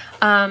not.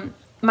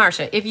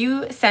 Marcia, if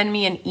you send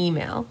me an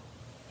email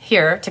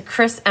here to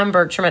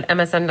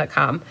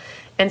chrismbertram@msn.com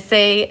and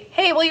say,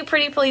 hey, will you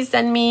pretty please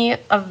send me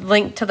a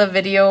link to the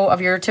video of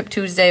your Tip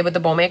Tuesday with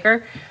the bow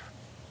maker?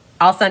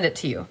 I'll send it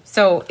to you.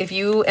 So if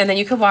you, and then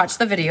you could watch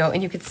the video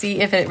and you could see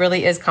if it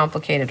really is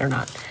complicated or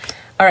not.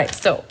 All right,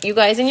 so you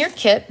guys in your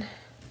kit,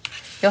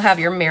 you'll have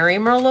your Mary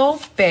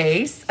Merlot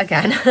base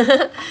again.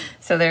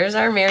 So there's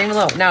our Mary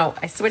Merlot. Now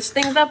I switched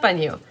things up on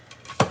you.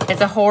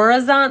 It's a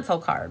horizontal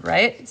card,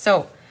 right?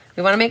 So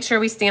we wanna make sure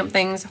we stamp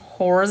things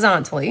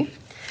horizontally.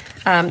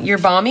 Your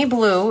Balmy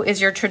Blue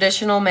is your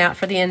traditional mat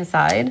for the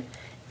inside.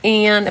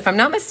 And if I'm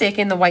not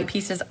mistaken, the white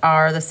pieces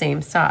are the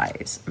same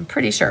size. I'm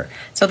pretty sure.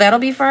 So that'll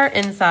be for our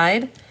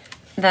inside.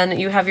 Then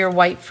you have your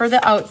white for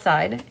the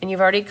outside. And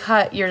you've already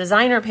cut your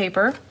designer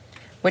paper,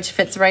 which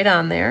fits right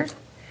on there.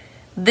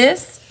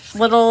 This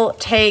little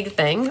tag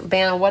thing,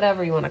 band,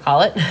 whatever you want to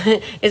call it,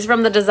 is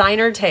from the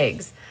designer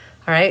tags.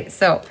 All right,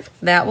 so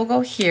that will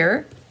go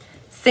here.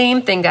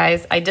 Same thing,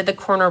 guys. I did the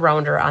corner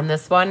rounder on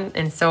this one,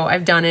 and so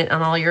I've done it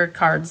on all your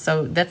cards,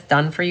 so that's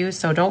done for you,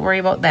 so don't worry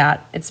about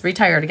that. It's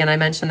retired again, I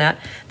mentioned that.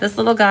 This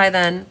little guy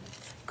then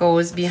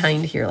goes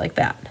behind here like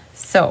that.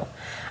 So,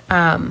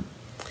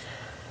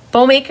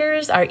 bow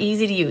makers are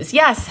easy to use.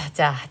 Yes,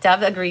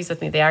 Deb agrees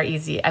with me. They are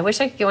easy. I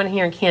wish I could get one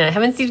here in Canada. I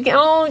haven't seen it.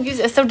 Oh,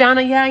 so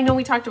Donna, yeah, I know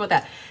we talked about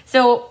that.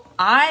 So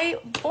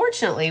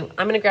fortunately,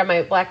 I'm going to grab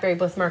my Blackberry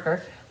Bliss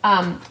marker.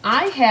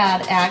 I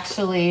had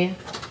actually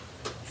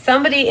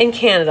somebody in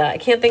Canada, I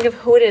can't think of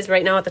who it is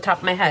right now at the top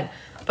of my head,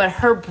 but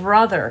her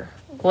brother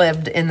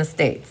lived in the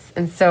States.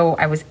 And so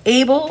I was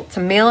able to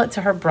mail it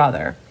to her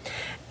brother.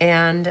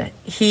 And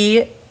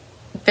he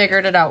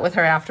figured it out with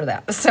her after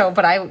that. So,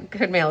 but I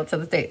could mail it to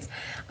the States.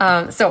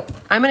 So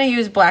I'm going to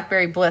use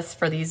Blackberry Bliss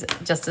for these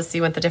just to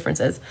see what the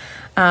difference is.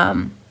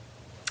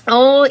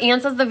 Oh,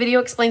 Anne says the video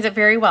explains it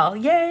very well.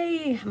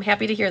 Yay! I'm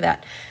happy to hear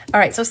that. All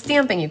right, so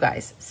stamping, you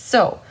guys.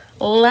 So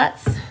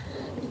let's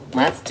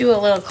do a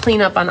little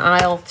cleanup on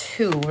aisle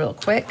 2 real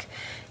quick.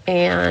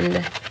 And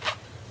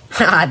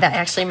that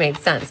actually made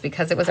sense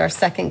because it was our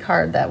second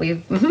card that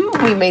we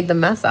made the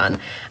mess on.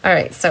 All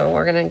right, so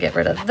we're going to get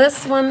rid of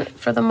this one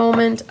for the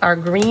moment. Our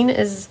green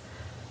is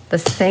the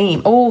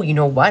same. Oh, you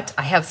know what?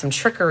 I have some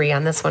trickery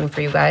on this one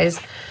for you guys.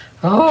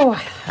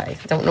 Oh, I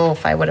don't know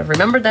if I would have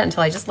remembered that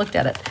until I just looked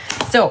at it.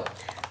 So,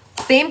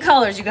 same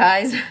colors, you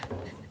guys.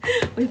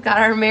 We've got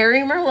our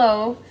Mary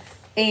Merlot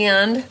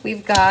and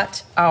we've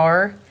got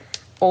our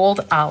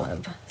Old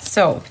Olive.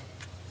 So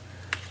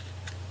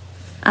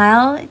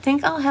I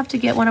think I'll have to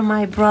get one of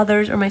my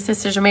brothers or my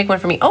sisters to make one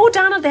for me. Oh,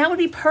 Donna, that would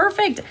be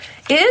perfect.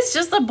 It is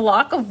just a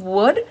block of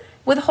wood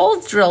with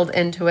holes drilled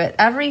into it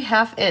every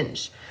 ½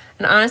 inch.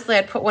 And honestly,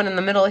 I'd put one in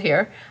the middle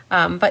here,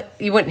 but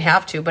you wouldn't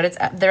have to, but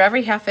they're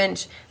every ½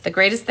 inch. The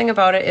greatest thing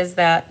about it is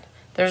that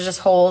there's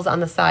just holes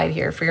on the side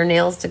here for your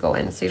nails to go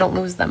in so you don't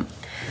lose them.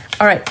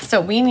 All right,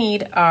 so we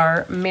need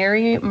our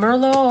Mary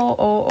Merlot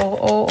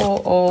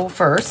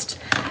first.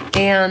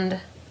 And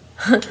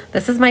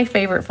this is my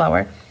favorite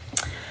flower.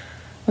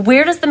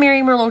 Where does the Mary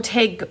Merlot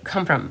tag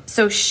come from?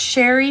 So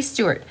Sherry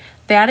Stewart,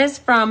 that is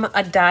from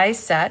a die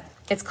set.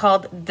 It's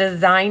called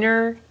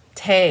Designer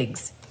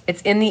Tags.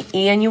 It's in the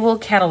annual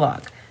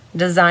catalog,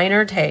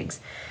 Designer Tags.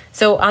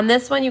 So on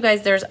this one, you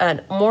guys, there's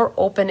a more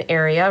open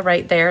area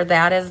right there.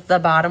 That is the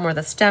bottom where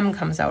the stem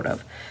comes out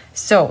of.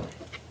 So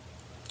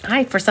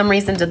I, for some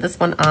reason, did this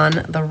one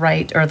on the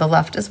right or the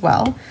left as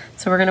well.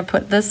 So we're going to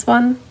put this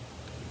one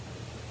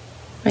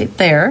right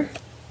there.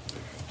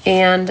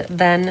 And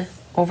then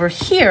over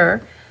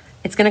here,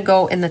 it's going to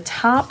go in the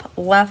top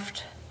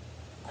left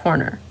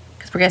corner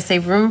because we're going to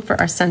save room for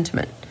our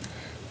sentiment.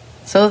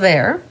 So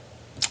there.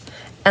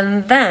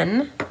 And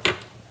then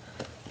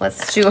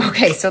let's do,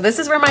 okay, so this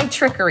is where my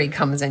trickery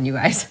comes in, you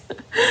guys.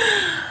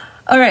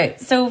 All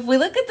right, so if we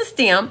look at the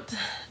stamp,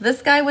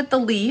 this guy with the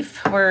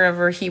leaf,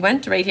 wherever he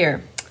went, right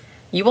here,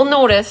 you will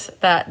notice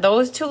that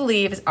those 2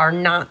 leaves are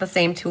not the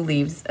same 2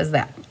 leaves as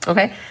that,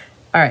 okay?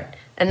 All right,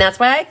 and that's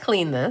why I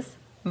cleaned this,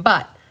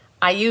 but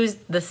I used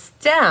the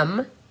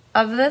stem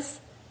of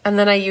this, and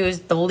then I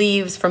used the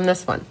leaves from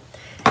this one.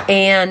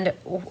 And,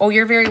 oh,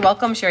 you're very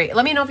welcome, Sherry.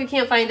 Let me know if you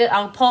can't find it.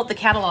 I'll pull out the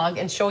catalog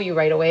and show you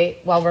right away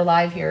while we're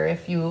live here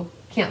if you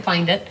can't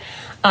find it.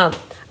 I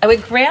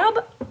would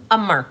grab a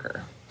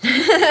marker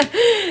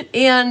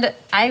and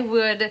I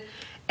would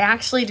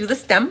actually do the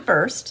stem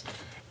first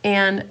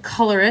and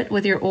color it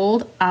with your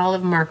Old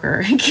Olive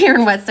marker.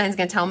 Karen Wetstein's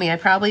going to tell me I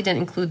probably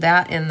didn't include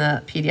that in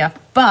the PDF,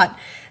 but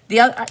the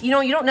other, you know,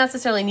 you don't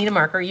necessarily need a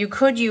marker. You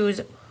could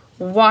use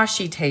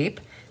washi tape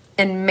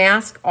and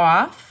mask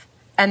off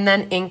and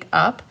then ink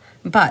up,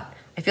 but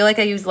I feel like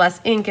I use less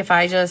ink if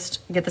I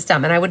just get the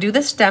stem. And I would do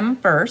the stem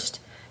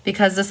first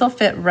because this will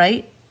fit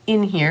right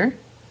in here,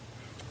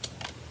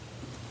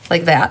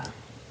 like that.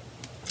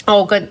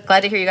 Oh, good.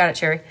 Glad to hear you got it,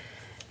 Sherry.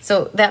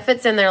 So that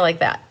fits in there like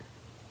that.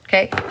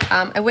 Okay.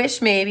 I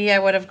wish maybe I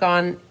would have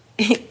gone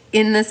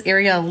in this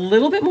area a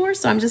little bit more,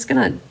 so I'm just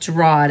gonna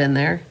draw it in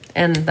there,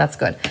 and that's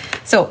good.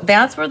 So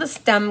that's where the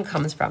stem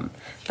comes from.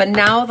 But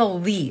now the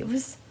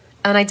leaves,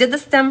 and I did the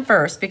stem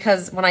first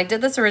because when I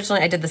did this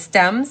originally, I did the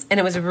stems, and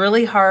it was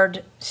really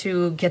hard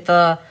to get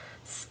the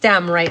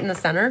stem right in the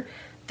center.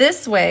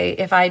 This way,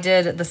 if I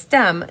did the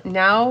stem,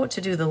 now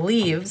to do the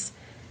leaves,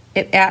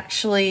 it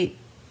actually,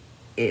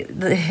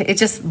 it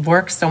just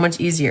works so much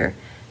easier.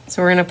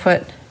 So we're gonna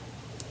put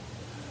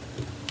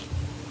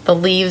the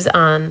leaves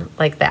on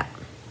like that.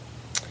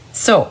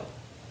 So,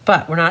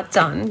 but we're not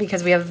done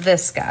because we have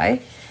this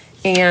guy.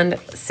 And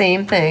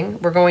same thing,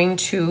 we're going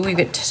to, we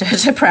get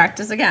to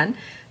practice again.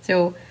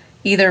 So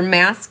either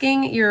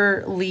masking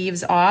your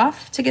leaves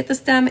off to get the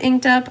stem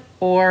inked up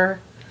or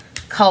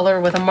color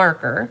with a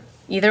marker.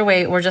 Either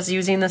way, we're just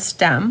using the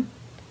stem.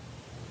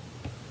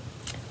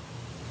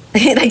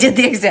 And I did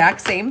the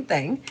exact same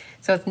thing.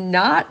 So it's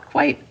not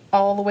quite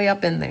all the way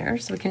up in there.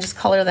 So we can just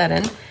color that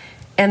in.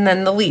 And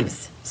then the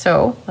leaves.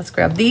 So let's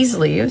grab these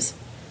leaves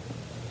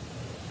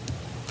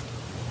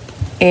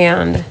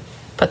and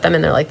put them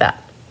in there like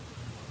that.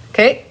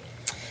 Okay.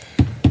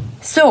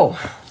 So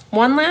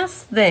one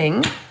last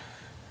thing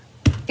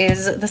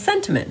is the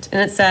sentiment.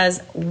 And it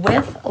says,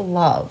 with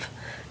love.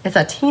 It's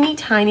a teeny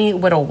tiny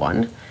little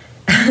one.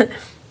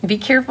 Be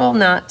careful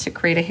not to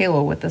create a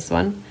halo with this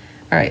one.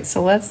 All right,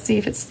 so let's see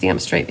if it's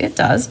stamped straight. It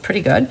does,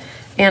 pretty good.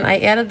 And I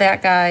added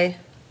that guy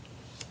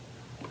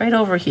right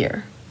over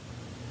here.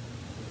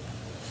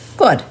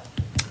 Good.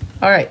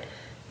 All right,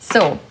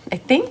 so I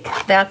think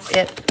that's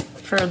it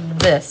for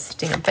this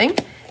stamping.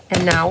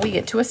 And now we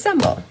get to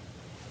assemble.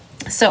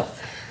 So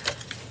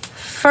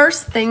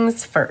first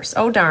things first.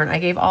 Oh darn, I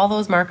gave all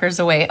those markers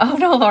away. Oh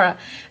no, Laura.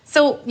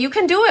 So you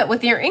can do it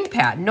with your ink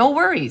pad, no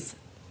worries.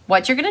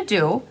 What you're gonna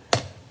do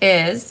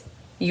is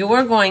you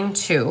are going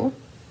to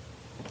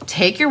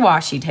take your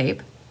washi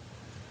tape,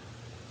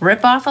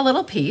 rip off a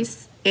little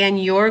piece,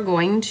 and you're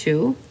going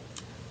to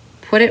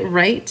put it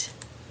right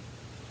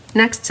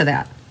next to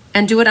that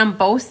and do it on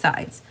both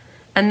sides.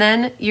 And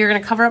then you're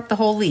gonna cover up the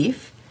whole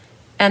leaf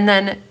and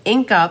then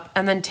ink up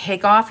and then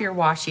take off your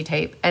washi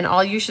tape, and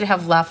all you should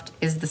have left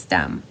is the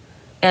stem.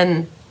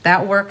 And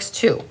that works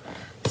too.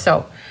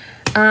 So,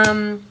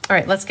 all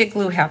right, let's get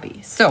glue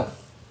happy. So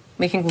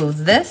we can glue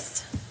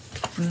this,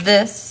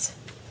 this,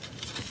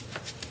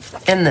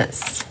 and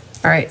this.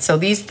 All right, so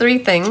these three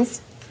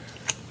things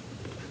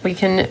we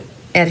can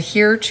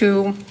adhere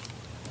to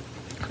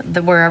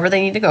wherever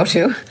they need to go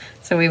to.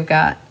 So we've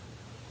got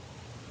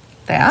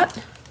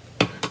that.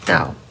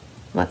 Now,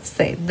 let's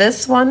say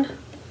this one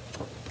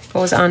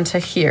goes onto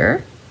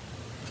here.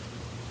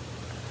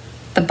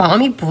 The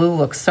Balmy Blue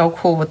looks so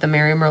cool with the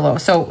Mary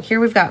Merlot. So here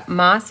we've got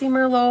Mossy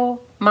Merlot,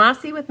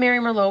 Mossy with Mary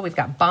Merlot. We've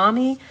got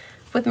Balmy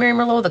with Mary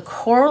Merlot. The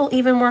coral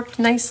even worked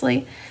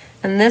nicely.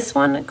 And this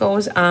one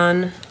goes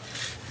on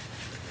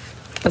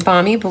the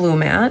Balmy Blue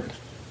mat,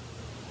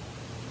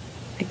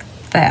 like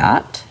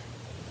that.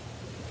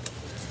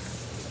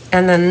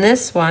 And then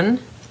this one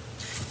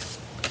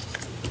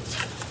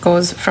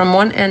goes from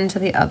one end to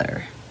the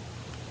other,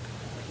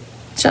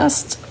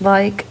 just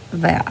like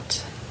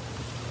that.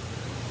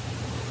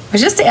 It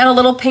was just to add a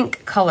little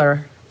pink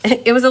color.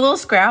 It was a little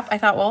scrap. I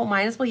thought, well,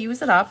 might as well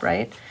use it up,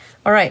 right?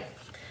 All right,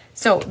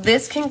 so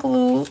this can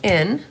glue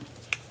in,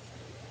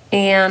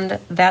 and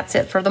that's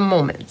it for the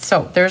moment.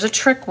 So there's a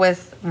trick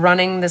with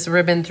running this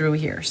ribbon through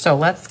here. So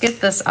let's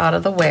get this out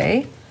of the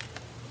way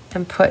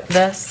and put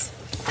this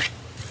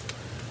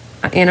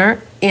in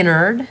our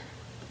innard,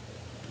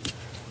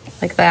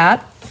 like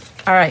that.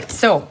 All right,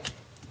 so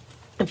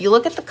if you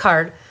look at the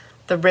card,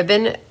 the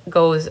ribbon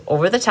goes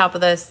over the top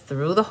of this,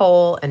 through the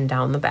hole, and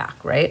down the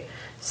back, right?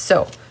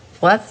 So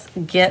let's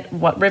get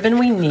what ribbon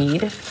we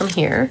need from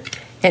here.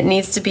 It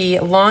needs to be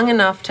long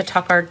enough to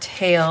tuck our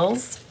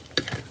tails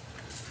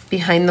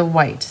behind the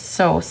white.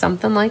 So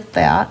something like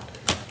that.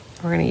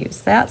 We're gonna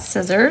use that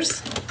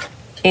scissors,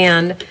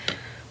 and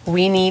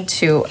we need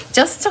to,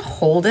 just to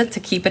hold it, to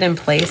keep it in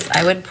place,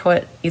 I would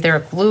put either a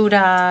glue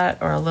dot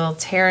or a little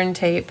tear-in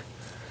tape.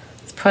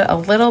 Let's put a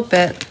little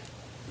bit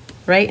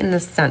right in the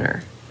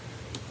center,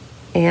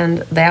 and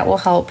that will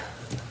help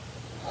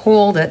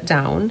hold it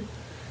down.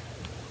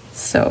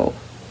 So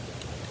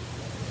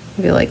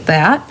maybe like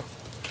that.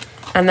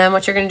 And then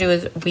what you're gonna do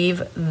is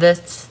weave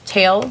this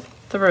tail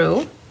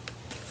through,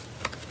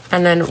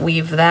 and then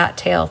weave that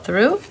tail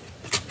through,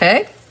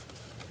 okay?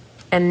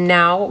 And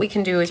now what we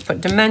can do is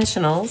put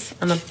dimensionals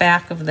on the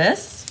back of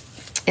this.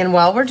 And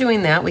while we're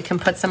doing that, we can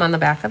put some on the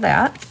back of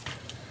that.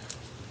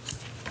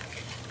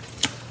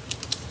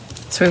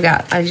 So we've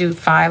got, I do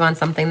 5 on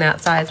something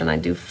that size, and I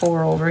do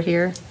 4 over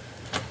here.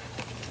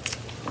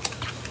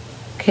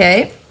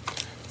 Okay,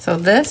 so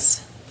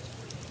this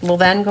will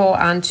then go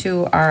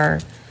onto our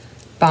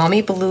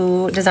balmy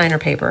blue designer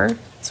paper.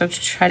 So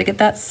try to get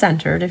that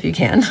centered if you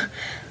can.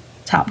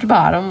 Top to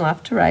bottom,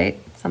 left to right,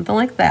 something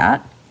like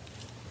that.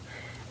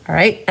 All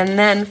right, and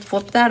then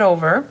flip that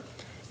over,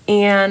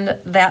 and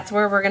that's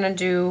where we're gonna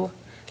do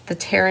the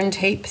tear and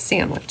tape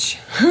sandwich.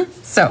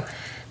 So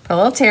put a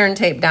little tear and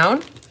tape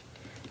down,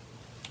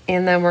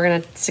 and then we're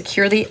gonna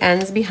secure the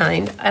ends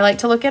behind. I like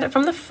to look at it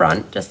from the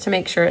front just to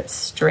make sure it's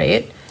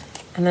straight,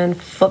 and then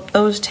flip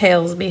those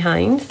tails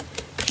behind,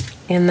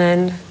 and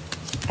then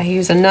I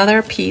use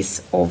another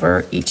piece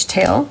over each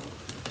tail,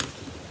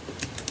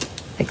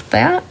 like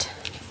that.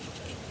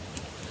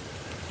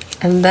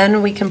 And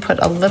then we can put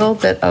a little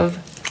bit of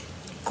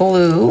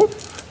glue.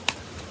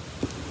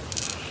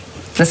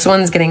 This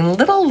one's getting a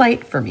little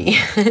light for me.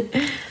 I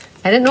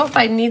didn't know if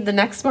I'd need the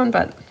next one,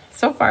 but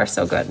so far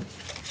so good.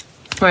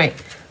 All right,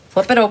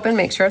 flip it open,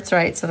 make sure it's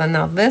right. So then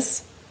now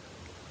this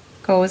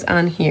goes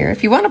on here.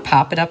 If you want to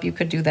pop it up, you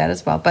could do that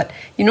as well. But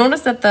you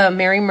notice that the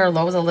Mary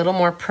Merlot is a little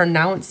more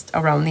pronounced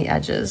around the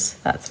edges.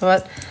 That's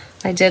what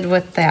I did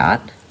with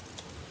that.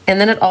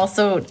 And then it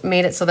also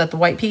made it so that the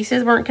white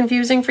pieces weren't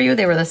confusing for you.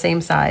 They were the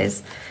same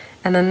size.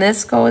 And then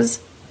this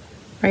goes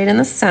right in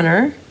the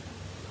center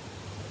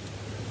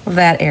of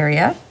that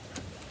area.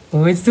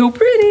 Oh, it's so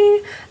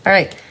pretty. All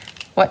right,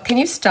 what can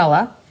you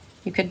Stella?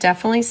 You could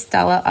definitely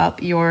Stella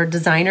up your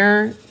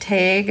designer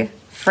tag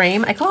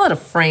frame. I call it a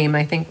frame,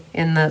 I think,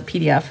 in the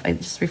PDF. I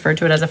just refer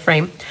to it as a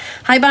frame.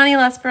 Hi, Bonnie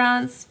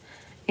L'Esperance.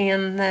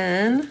 And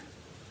then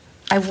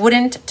I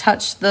wouldn't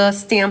touch the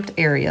stamped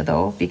area,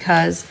 though,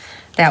 because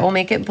that will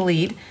make it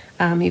bleed.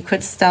 You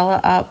could Stella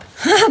up.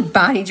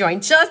 Bonnie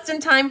joined just in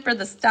time for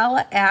the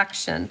Stella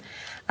action.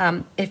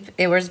 If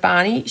it was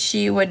Bonnie,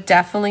 she would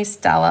definitely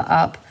Stella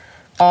up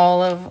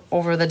all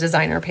over the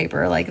designer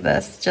paper like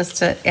this, just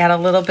to add a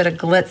little bit of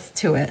glitz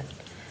to it.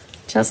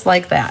 Just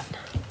like that.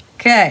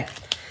 Okay.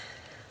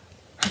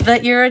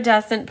 The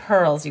iridescent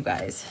pearls, you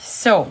guys.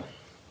 So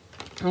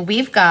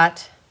we've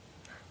got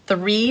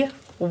 3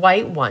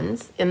 white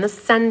ones in the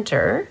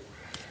center.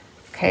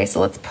 Okay, so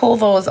let's pull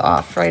those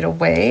off right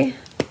away.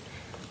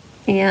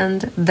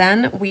 And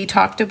then we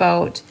talked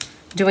about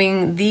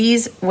doing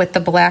these with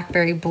the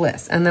Blackberry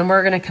Bliss, and then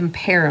we're gonna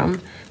compare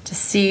them to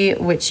see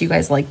which you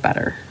guys like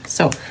better.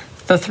 So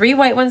the 3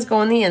 white ones go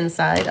on the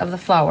inside of the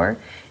flower,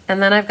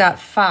 and then I've got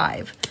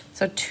 5.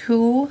 So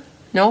 2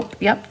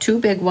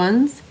 big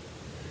ones.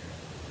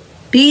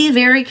 Be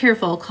very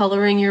careful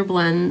coloring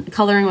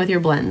with your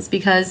blends,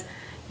 because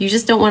you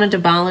just don't want to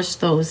demolish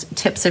those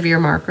tips of your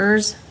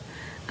markers,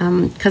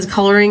 because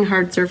coloring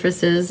hard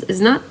surfaces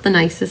is not the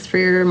nicest for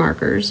your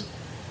markers.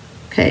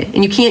 Okay,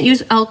 and you can't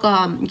use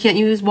alcohol, you can't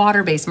use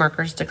water-based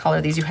markers to color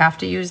these. You have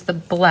to use the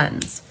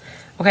blends.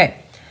 Okay,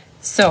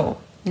 so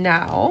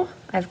now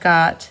I've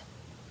got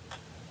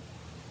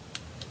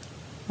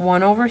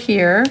one over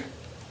here,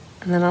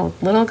 and then a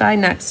little guy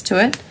next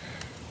to it,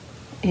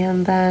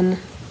 and then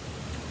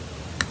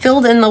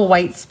filled in the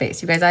white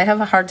space. You guys, I have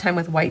a hard time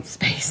with white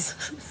space.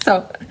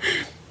 So,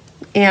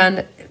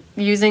 and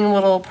using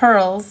little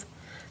pearls,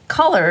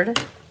 colored,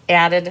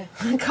 added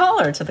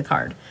color to the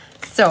card.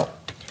 So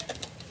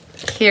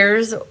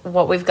here's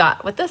what we've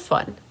got with this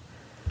one.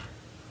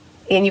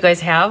 And you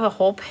guys have a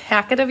whole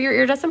packet of your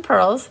iridescent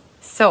pearls.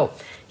 So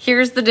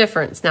here's the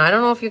difference. Now, I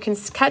don't know if you can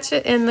catch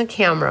it in the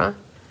camera.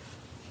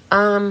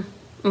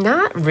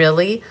 Not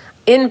really.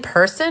 In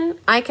person,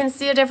 I can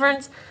see a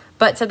difference,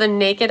 but to the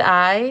naked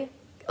eye,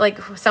 like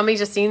somebody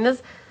just seen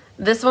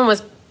this one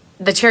was,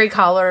 the cherry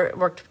collar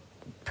worked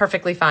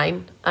perfectly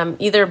fine.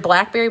 Either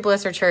Blackberry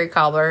Bliss or cherry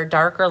collar,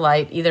 dark or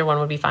light, either one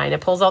would be fine.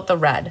 It pulls out the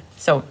red.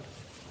 So,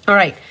 all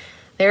right,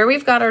 there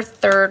we've got our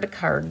 3rd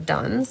card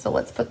done. So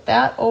let's put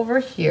that over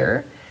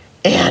here.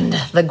 And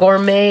the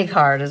gourmet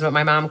card is what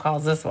my mom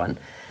calls this one.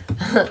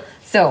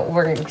 So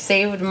we're gonna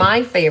save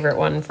my favorite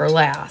one for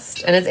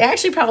last. And it's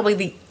actually probably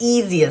the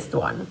easiest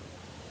one.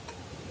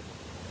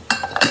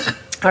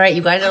 All right,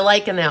 you guys are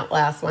liking that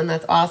last one.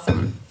 That's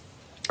awesome.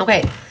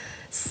 Okay,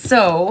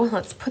 so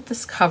let's put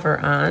this cover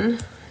on.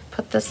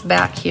 Put this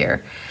back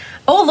here.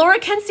 Oh, Laura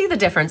can see the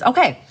difference.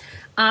 Okay,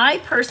 I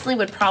personally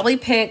would probably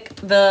pick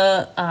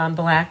the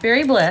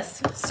Blackberry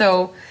Bliss.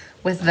 So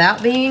with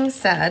that being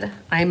said,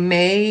 I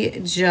may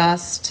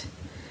just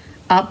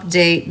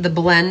update the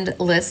blend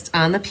list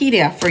on the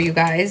PDF for you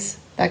guys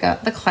that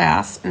got the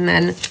class, and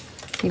then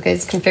you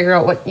guys can figure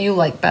out what you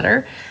like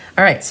better.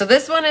 All right, so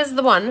this one is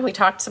the one we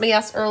talked, somebody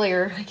asked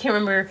earlier, I can't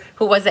remember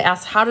who it was that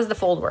asked, how does the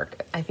fold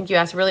work? I think you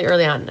asked really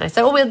early on. And I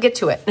said, oh, we'll get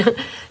to it.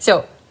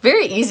 So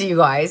very easy, you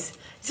guys.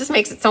 It just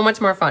makes it so much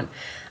more fun.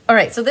 All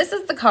right, so this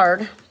is the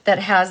card that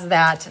has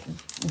that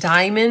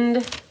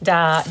diamond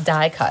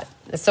die cut.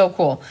 It's so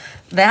cool.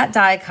 That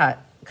die cut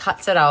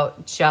cuts it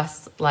out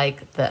just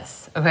like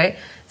this, okay?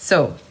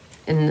 So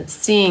in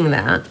seeing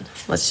that,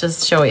 let's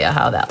just show you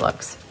how that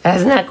looks.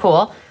 Isn't that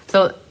cool?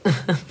 So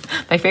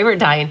my favorite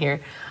die in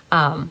here.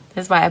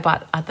 This is why I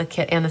bought the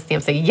kit and the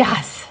stamp. So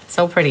yes,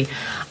 so pretty.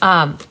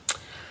 All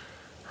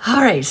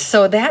right,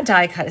 so that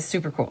die cut is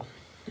super cool.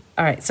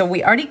 All right, so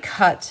we already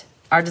cut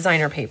our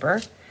designer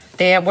paper.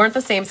 They weren't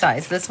the same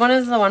size. This one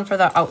is the one for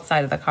the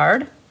outside of the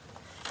card.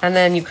 And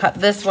then you cut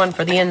this one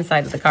for the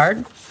inside of the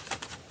card.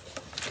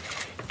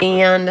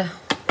 And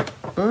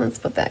let's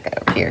put that guy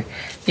over here.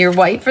 Your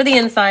white for the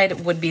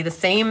inside would be the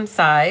same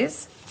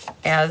size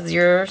as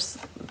your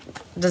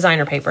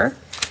designer paper.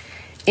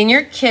 In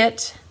your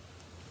kit,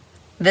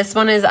 this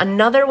one is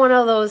another one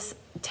of those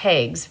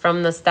tags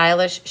from the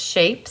Stylish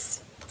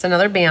Shapes. It's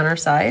another banner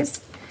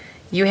size.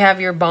 You have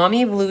your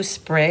balmy blue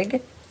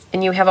sprig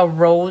and you have a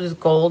rose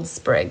gold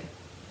sprig.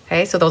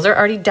 Okay, so those are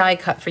already die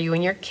cut for you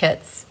in your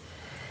kits.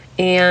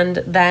 And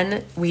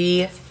then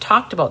we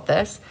talked about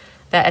this,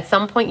 that at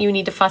some point you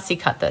need to fussy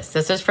cut this.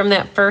 This is from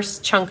that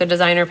first chunk of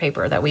designer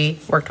paper that we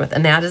worked with,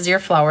 and that is your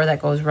flower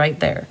that goes right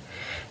there.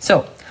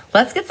 So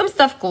let's get some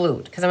stuff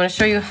glued, because I'm going to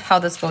show you how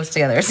this goes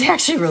together. It's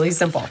actually really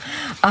simple.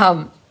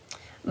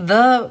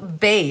 The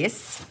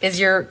base is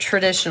your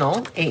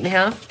traditional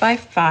 8.5 by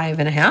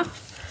 5.5,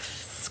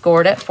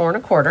 scored at 4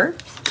 1/4.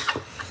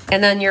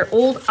 And then your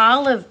old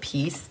olive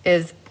piece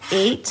is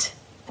 8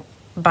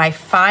 by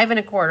 5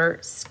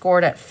 1/4,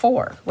 scored at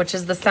 4, which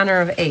is the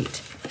center of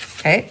 8.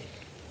 Okay,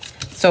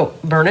 so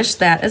burnish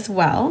that as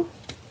well.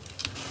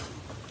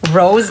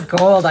 Rose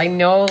gold, I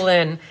know,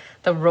 Lynn,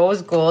 the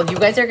rose gold. You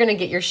guys are gonna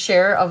get your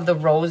share of the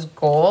rose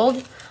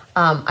gold.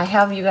 I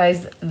have you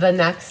guys, the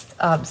next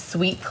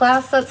suite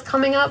class that's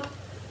coming up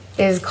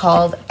is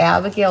called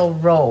Abigail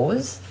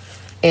Rose.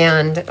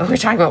 And we're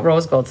talking about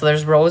rose gold. So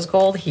there's rose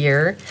gold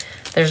here,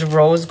 there's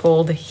rose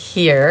gold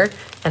here,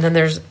 and then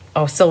there's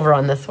silver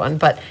on this one.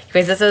 But you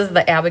guys, this is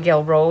the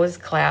Abigail Rose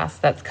class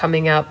that's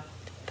coming up,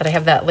 that I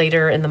have that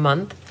later in the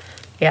month.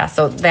 Yeah,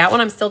 so that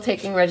one I'm still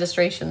taking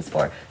registrations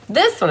for.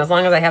 This one, as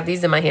long as I have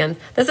these in my hand,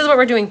 this is what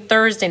we're doing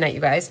Thursday night, you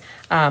guys.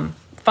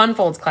 Fun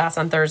Folds class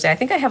on Thursday. I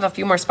think I have a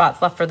few more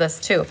spots left for this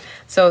too.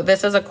 So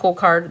this is a cool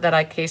card that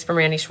I cased from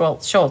Randy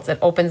Schultz. It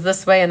opens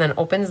this way and then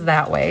opens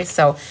that way.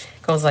 So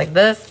it goes like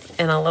this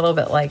and a little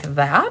bit like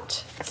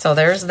that. So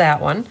there's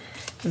that one.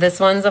 This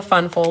one's a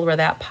fun fold where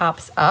that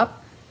pops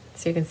up.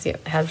 So you can see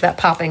it has that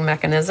popping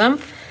mechanism.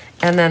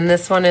 And then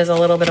this one is a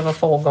little bit of a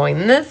fold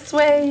going this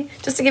way,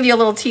 just to give you a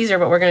little teaser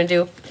what we're gonna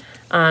do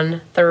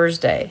on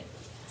Thursday.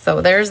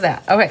 So there's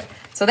that. Okay,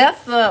 so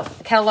that's the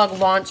catalog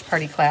launch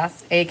party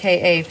class,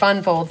 AKA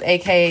Fun Folds,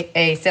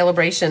 AKA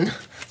sale-a-bration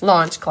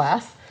launch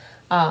class.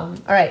 All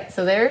right,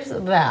 so there's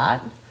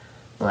that.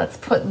 Let's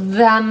put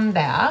them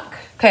back.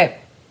 Okay,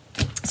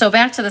 so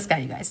back to this guy,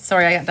 you guys.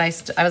 Sorry,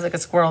 I was like a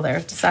squirrel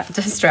there,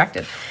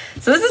 distracted.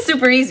 So this is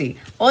super easy.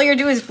 All you're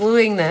doing is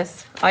gluing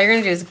this. All you're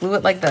gonna do is glue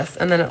it like this,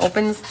 and then it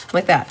opens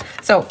like that.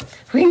 So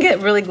we can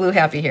get really glue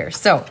happy here.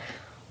 So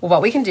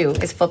what we can do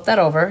is flip that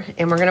over,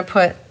 and we're gonna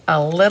put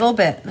a little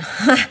bit.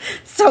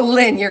 So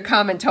Lynn, your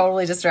comment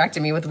totally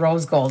distracted me with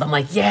rose gold. I'm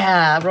like,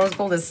 yeah, rose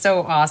gold is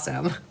so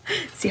awesome.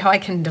 See how I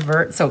can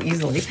divert so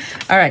easily.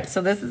 All right, so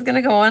this is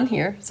gonna go on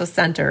here, so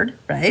centered,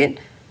 right?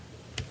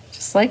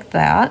 Just like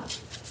that.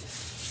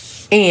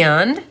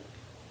 And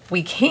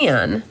we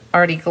can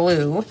already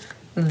glue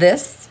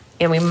this,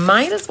 and we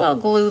might as well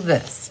glue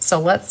this. So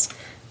let's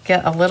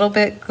get a little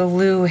bit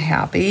glue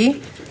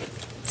happy.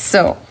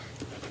 So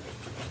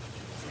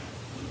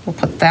we'll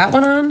put that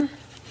one on,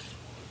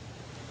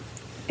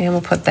 and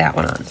we'll put that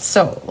one on.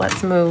 So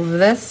let's move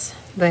this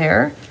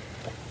there.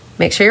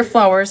 Make sure your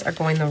flowers are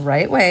going the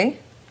right way,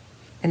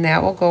 and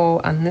that will go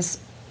on this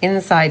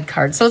inside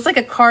card. So it's like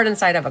a card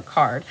inside of a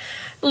card.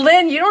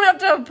 Lynn, you don't have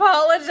to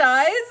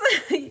apologize.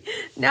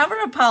 Never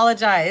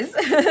apologize.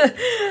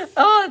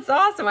 Oh, it's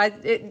awesome. I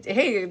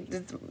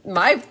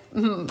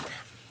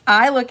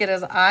look at it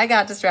as I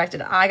got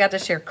distracted. I got to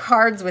share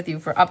cards with you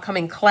for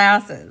upcoming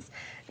classes.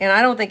 And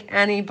I don't think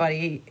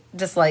anybody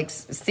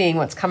dislikes seeing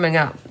what's coming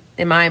up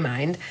in my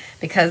mind,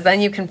 because then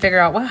you can figure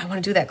out, well, I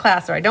want to do that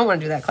class or I don't want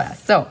to do that class.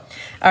 So,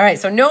 all right.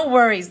 So no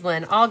worries,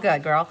 Lynn. All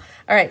good, girl.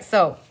 All right.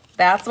 So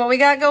that's what we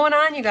got going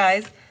on, you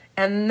guys.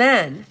 And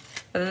then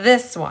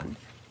this one.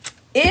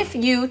 If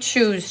you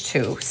choose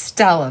to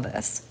Stella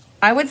this,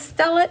 I would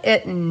Stella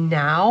it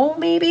now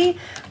maybe,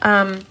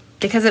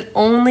 because it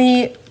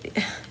only,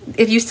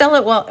 if you Stella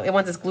it, well,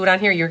 once it's glued on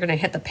here, you're gonna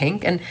hit the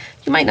pink, and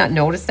you might not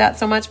notice that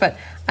so much, but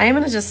I am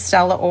gonna just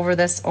Stella over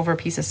this, over a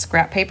piece of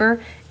scrap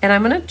paper, and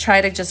I'm gonna try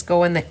to just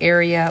go in the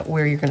area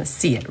where you're gonna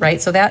see it, right?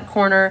 So that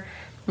corner,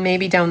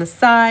 maybe down the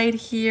side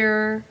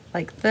here,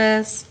 like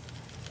this,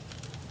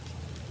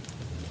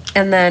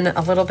 and then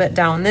a little bit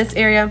down this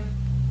area.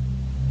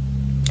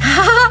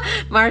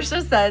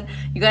 Marsha said,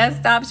 you guys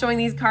stop showing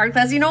these card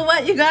classes. You know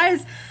what, you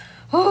guys?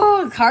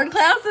 Oh, card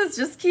classes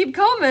just keep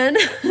coming.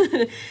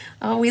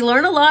 We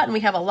learn a lot, and we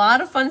have a lot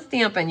of fun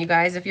stamping, you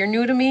guys. If you're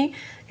new to me,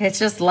 it's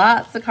just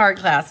lots of card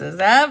classes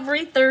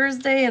every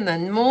Thursday, and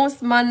then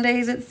most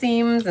Mondays, it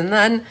seems, and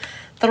then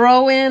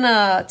throw in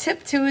a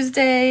Tip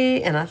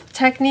Tuesday and a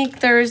Technique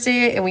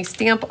Thursday, and we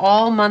stamp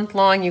all month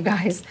long, you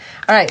guys.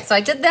 All right, so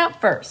I did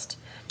that first.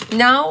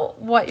 Now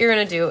what you're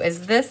gonna do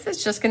is this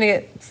is just gonna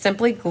get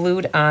simply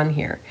glued on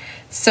here.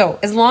 So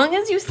as long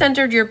as you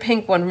centered your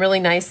pink one really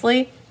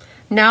nicely,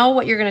 now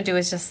what you're gonna do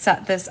is just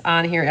set this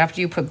on here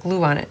after you put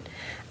glue on it.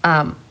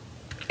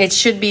 it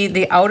should be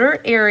the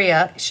outer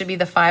area should be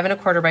the 5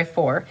 1/4 by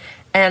 4.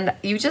 And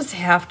you just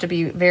have to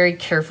be very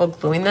careful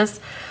gluing this.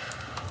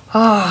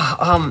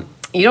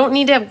 You don't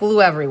need to have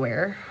glue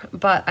everywhere,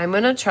 but I'm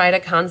going to try to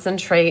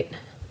concentrate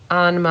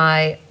on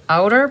my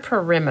outer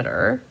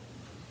perimeter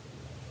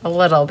a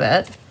little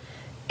bit.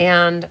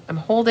 And I'm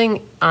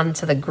holding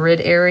onto the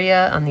grid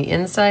area on the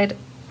inside.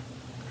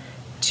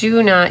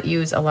 Do not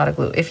use a lot of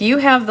glue. If you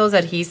have those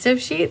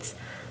adhesive sheets,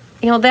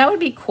 you know, that would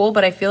be cool,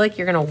 but I feel like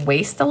you're going to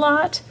waste a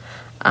lot.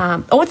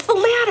 Oh, it's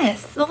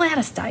the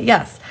lattice die.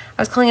 Yes.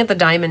 I was calling it the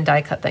diamond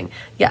die cut thing.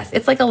 Yes,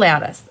 it's like a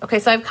lattice. Okay,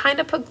 so I've kind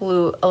of put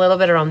glue a little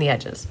bit around the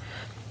edges.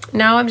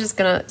 Now I'm just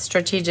going to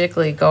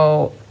strategically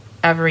go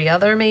every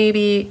other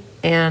maybe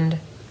and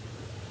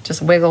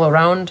just wiggle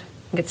around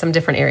and get some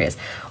different areas.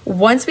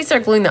 Once we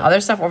start gluing the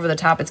other stuff over the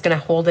top, it's going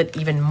to hold it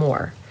even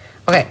more.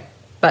 Okay,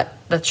 but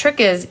the trick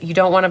is you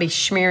don't want to be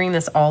smearing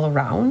this all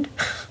around.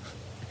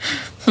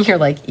 You're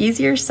like,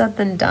 easier said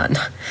than done.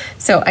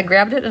 So I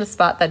grabbed it in a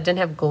spot that didn't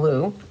have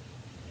glue.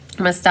 I'm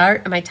going to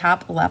start in my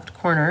top left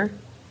corner,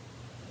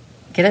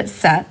 get it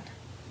set,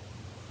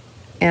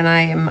 and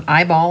I am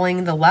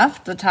eyeballing the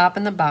left, the top,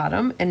 and the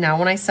bottom. And now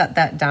when I set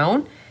that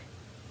down,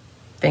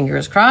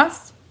 fingers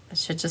crossed, it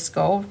should just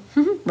go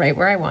right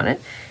where I want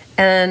it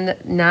and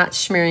not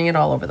smearing it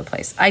all over the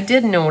place. I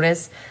did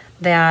notice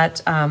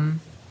that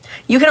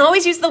you can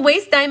always use the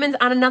waist diamonds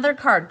on another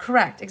card.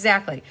 Correct,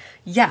 exactly.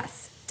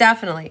 Yes,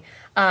 definitely.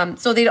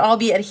 So they'd all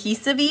be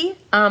adhesive-y.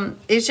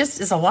 It's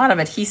just is a lot of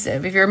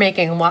adhesive if you're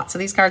making lots of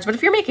these cards. But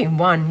if you're making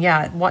one,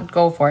 yeah,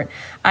 go for it.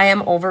 I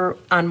am over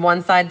on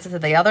one side to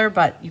the other,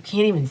 but you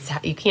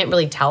can't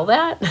really tell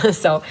that.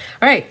 So, all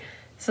right.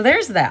 So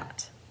there's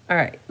that. All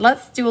right.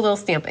 Let's do a little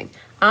stamping.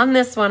 On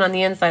this one, on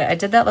the inside, I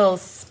did that little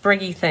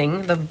spriggy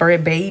thing, the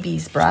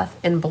baby's breath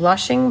in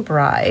Blushing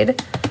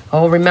Bride.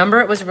 Oh, remember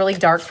it was really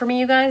dark for me,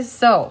 you guys?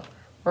 So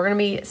we're going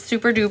to be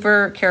super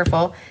duper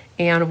careful.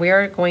 And we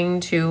are going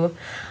to...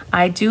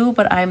 I do,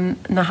 but I'm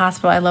in the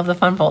hospital. I love the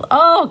fun fold.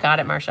 Oh,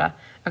 got it, Marcia.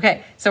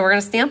 Okay, so we're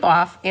going to stamp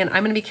off, and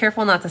I'm going to be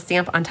careful not to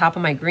stamp on top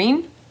of my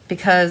green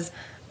because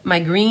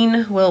my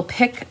green will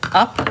pick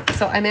up.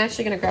 So I'm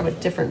actually going to grab a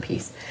different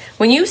piece.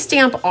 When you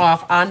stamp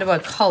off onto a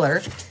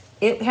color,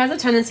 it has a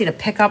tendency to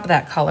pick up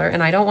that color,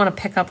 and I don't want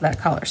to pick up that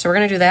color. So we're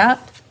going to do that,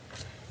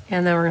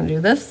 and then we're going to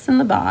do this in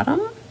the bottom.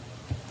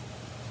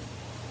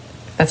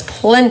 That's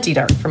plenty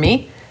dark for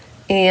me.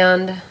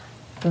 And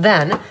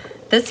then...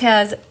 this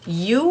has,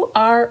 you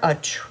are a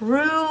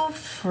true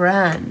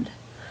friend.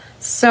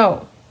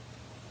 So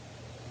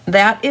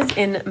that is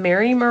in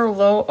Mary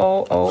Merlot,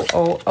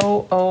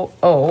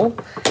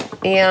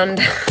 and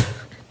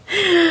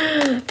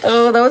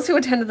oh, those who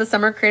attended the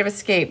Summer Creative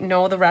Escape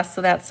know the rest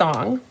of that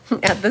song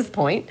at this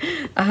point.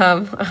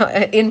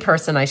 In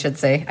person, I should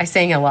say. I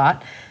sang a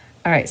lot.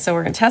 All right, so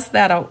we're gonna test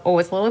that out. Oh,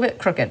 it's a little bit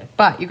crooked,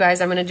 but you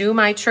guys, I'm gonna do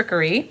my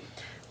trickery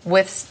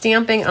with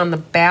stamping on the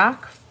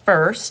back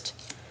first,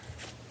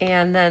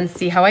 and then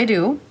see how I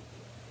do.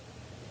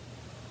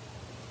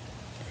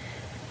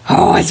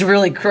 Oh, it's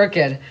really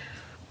crooked.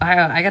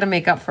 I got to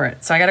make up for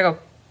it. So I got to go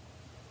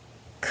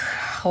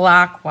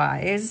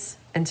clockwise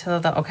until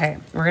the, okay,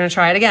 we're going to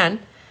try it again.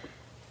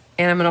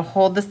 And I'm going to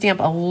hold the stamp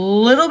a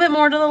little bit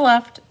more to the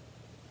left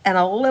and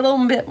a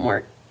little bit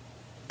more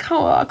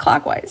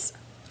clockwise.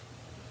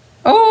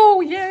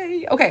 Oh,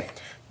 yay. Okay,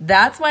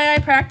 that's why I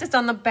practiced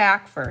on the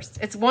back first.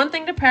 It's one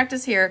thing to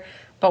practice here,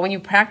 but when you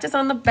practice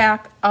on the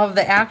back of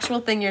the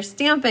actual thing you're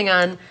stamping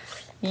on,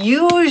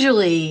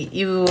 usually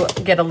you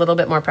get a little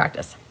bit more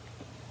practice.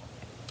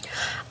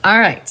 All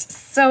right.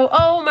 So,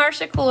 oh,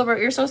 Marcia Coolibert,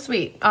 you're so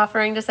sweet.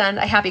 Offering to send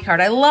a happy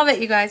card. I love it,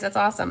 you guys. That's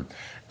awesome.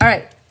 All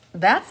right.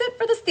 That's it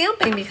for the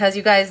stamping because,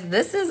 you guys,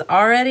 this is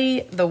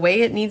already the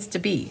way it needs to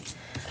be.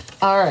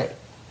 All right.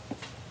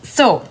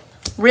 So,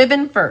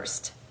 ribbon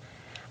first.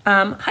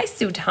 Hi,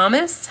 Sue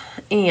Thomas.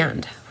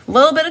 And a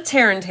little bit of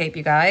tear and tape,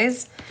 you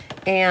guys.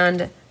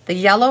 And... the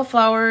yellow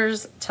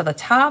flowers to the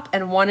top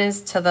and one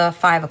is to the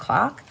 5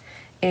 o'clock.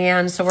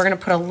 And so we're going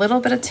to put a little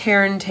bit of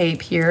tear and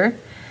tape here.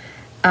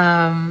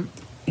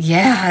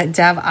 Yeah,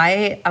 Deb,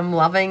 I am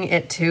loving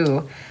it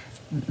too.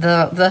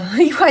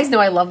 You guys know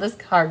I love this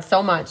card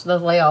so much, the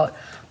layout.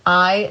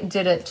 I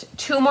did it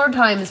 2 more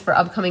times for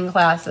upcoming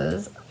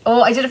classes.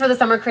 Oh, I did it for the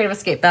Summer Creative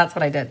Escape. That's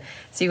what I did.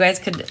 So you guys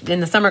could, in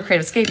the Summer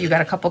Creative Escape, you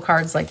got a couple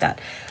cards like that.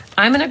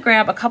 I'm going to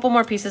grab a couple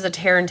more pieces of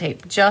tear and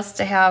tape just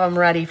to have them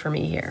ready for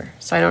me here.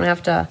 So I don't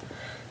have to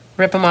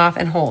rip them off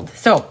and hold.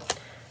 So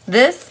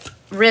this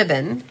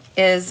ribbon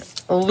is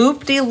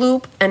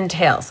loop-de-loop and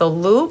tail. So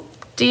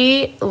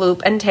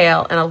loop-de-loop and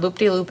tail and a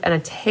loop-de-loop and a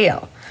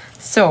tail.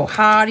 So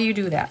how do you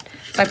do that?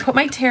 So I put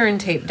my tear and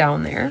tape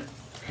down there.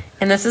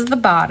 And this is the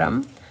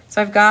bottom.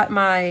 So I've got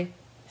my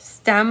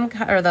stem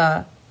or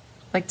the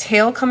like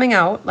tail coming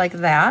out like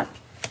that.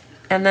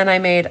 And then I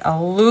made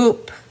a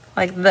loop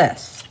like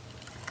this.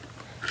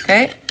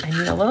 Okay, I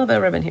need a little bit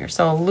of ribbon here.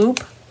 So a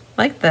loop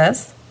like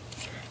this.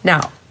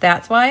 Now,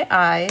 that's why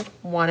I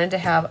wanted to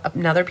have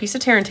another piece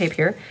of tear and tape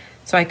here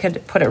so I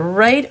could put it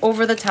right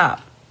over the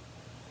top.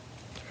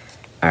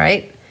 All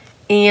right,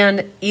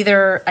 And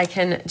either I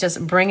can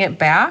just bring it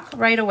back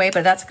right away,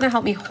 but that's gonna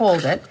help me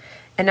hold it.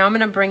 And now I'm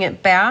gonna bring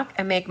it back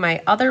and make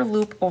my other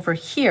loop over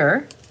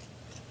here,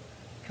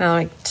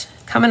 kind of like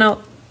coming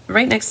out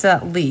right next to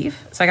that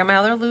leaf. So I got my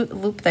other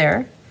loop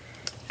there.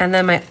 And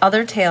then my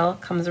other tail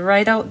comes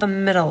right out the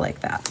middle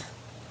like that.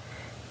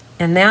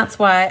 And that's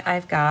why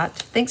I've got,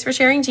 thanks for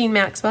sharing, Jean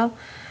Maxwell.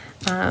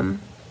 Got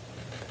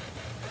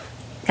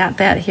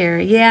that here,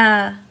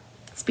 yeah.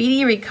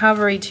 Speedy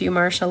recovery to you,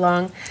 Marsha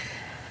Long.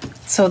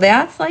 So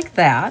that's like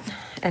that.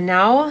 And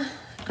now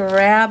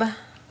grab,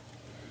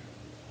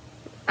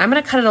 I'm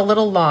gonna cut it a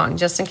little long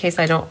just in case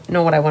I don't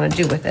know what I wanna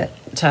do with it,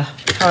 to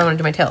how I wanna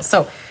do my tail.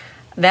 So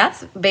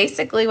that's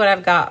basically what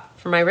I've got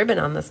for my ribbon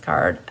on this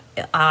card.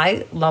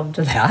 I loved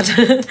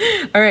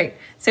that. All right,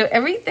 so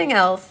everything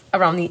else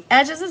around the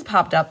edges is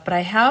popped up, but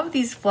I have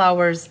these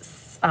flowers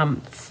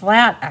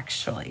flat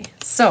actually.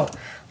 So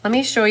let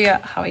me show you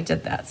how I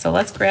did that. So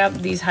let's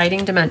grab these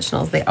hiding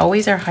dimensionals. They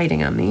always are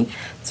hiding on me.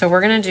 So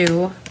we're gonna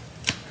do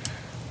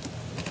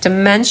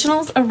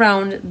dimensionals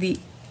around the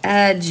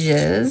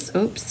edges.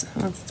 Oops,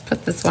 let's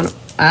put this one,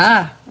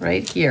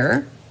 right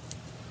here.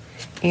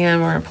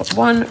 And we're gonna put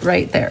one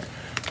right there.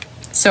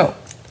 So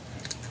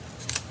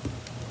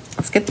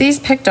let's get these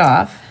picked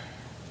off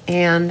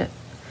and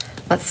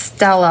let's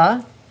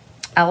Stella,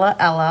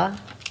 Ella,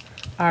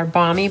 our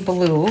balmy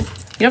blue.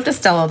 You don't have to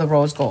Stella the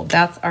rose gold.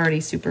 That's already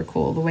super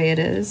cool the way it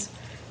is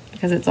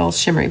because it's all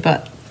shimmery.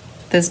 But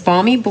this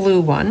balmy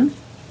blue one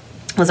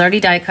was already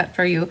die cut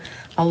for you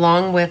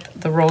along with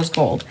the rose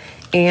gold.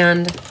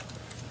 And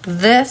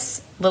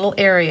this little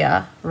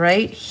area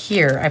right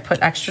here, I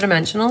put extra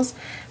dimensionals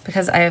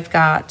because I have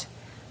got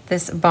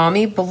this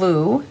balmy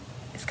blue.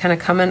 It's kind of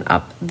coming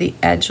up the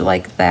edge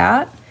like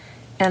that.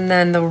 And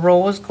then the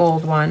rose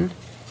gold one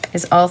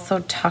is also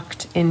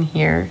tucked in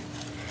here.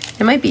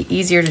 It might be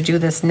easier to do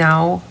this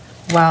now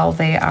while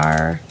they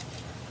are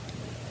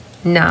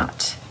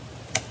not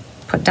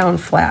put down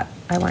flat.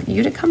 I want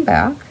you to come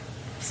back.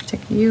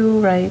 Stick you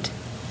right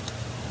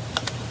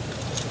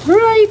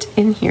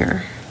in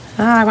here.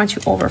 I want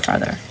you over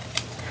farther.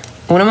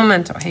 Una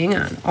momento, hang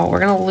on. Oh, we're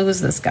gonna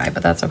lose this guy,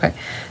 but that's okay.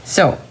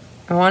 So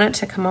I want it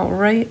to come out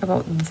right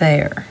about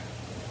there.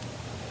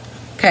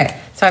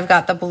 Okay, so I've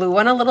got the blue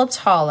one a little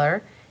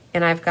taller,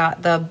 and I've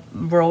got the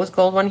rose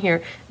gold one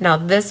here. Now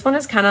this one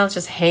is kind of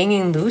just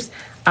hanging loose.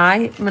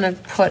 I'm gonna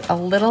put a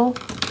little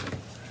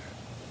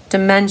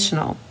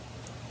dimensional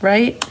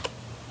right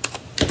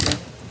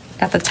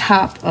at the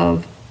top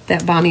of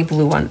that balmy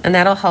blue one, and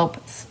that'll help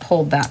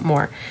hold that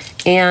more.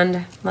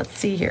 And let's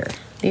see here.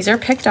 These are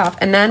picked off,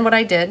 and then what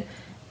I did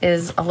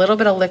is a little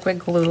bit of liquid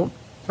glue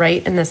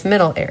right in this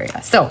middle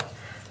area. So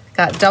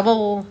got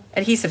double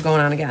adhesive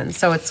going on again.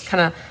 So it's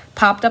kind of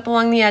popped up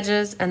along the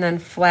edges and then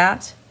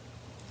flat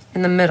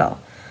in the middle.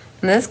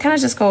 And this kind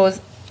of just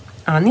goes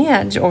on the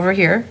edge over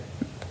here.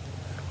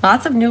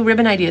 Lots of new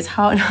ribbon ideas,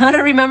 how to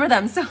remember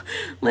them. So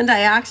Linda, I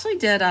actually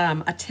did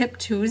a Tip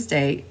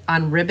Tuesday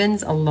on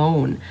ribbons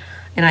alone.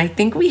 And I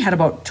think we had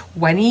about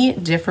 20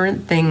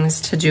 different things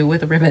to do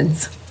with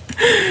ribbons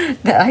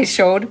that I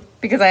showed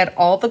because I had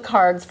all the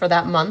cards for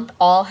that month,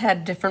 all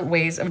had different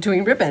ways of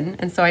doing ribbon.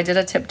 And so I did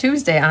a Tip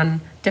Tuesday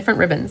on different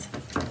ribbons.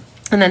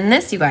 And then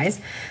this, you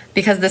guys,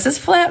 because this is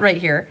flat right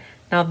here,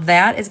 now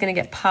that is gonna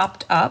get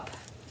popped up.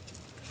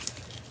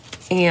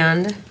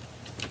 And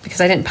because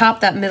I didn't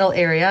pop that middle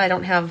area, I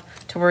don't have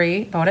to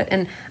worry about it.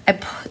 And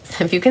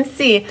if you can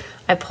see,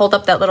 I pulled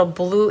up that little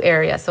blue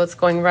area. So it's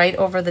going right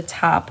over the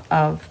top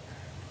of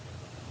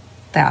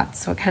that.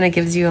 So it kind of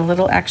gives you a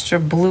little extra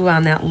blue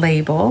on that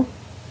label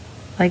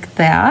like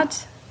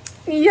that.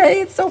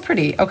 Yay, it's so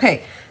pretty.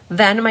 Okay,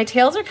 then my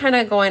tails are kind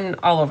of going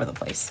all over the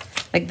place.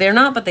 Like they're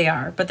not, but they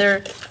are, but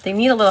they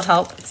need a little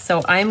help.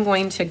 So I'm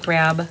going to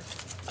grab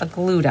a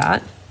glue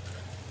dot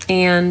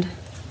and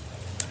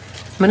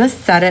I'm gonna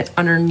set it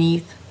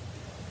underneath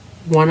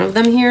one of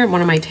them here,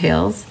 one of my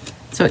tails,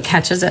 so it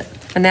catches it,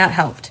 and that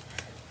helped.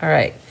 All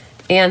right,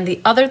 and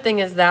the other thing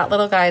is that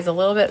little guy is a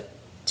little bit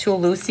too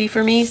loosey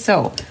for me,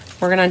 so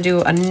we're gonna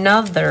do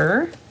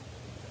another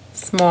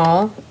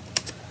small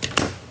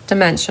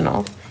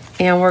dimensional,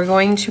 and we're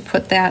going to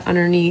put that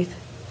underneath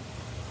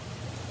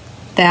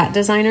that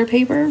designer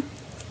paper.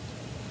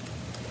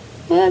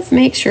 Let's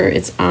make sure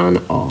it's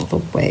on all the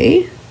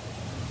way.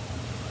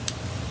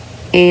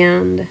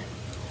 And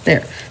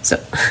there.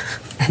 So,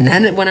 and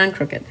then it went on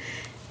crooked.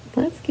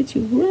 Let's get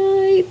you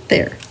right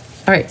there.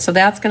 All right, so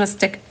that's gonna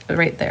stick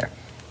right there.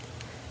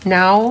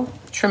 Now,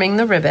 trimming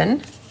the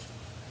ribbon.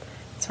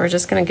 So we're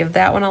just gonna give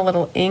that one a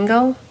little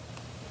angle.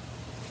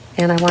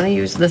 And I wanna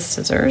use the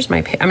scissors.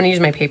 I'm gonna use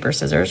my paper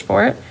scissors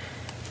for it.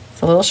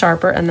 It's a little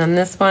sharper. And then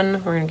this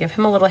one, we're gonna give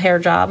him a little hair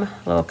job,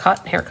 a little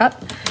haircut.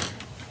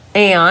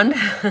 And,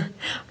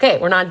 okay,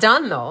 we're not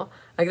done though.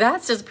 Like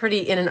that's just pretty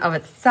in and of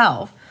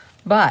itself.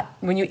 But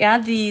when you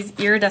add these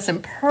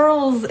iridescent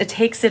pearls, it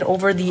takes it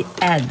over the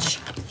edge.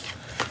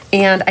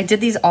 And I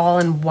did these all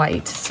in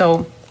white.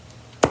 So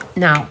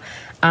now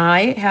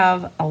I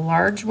have a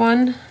large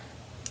one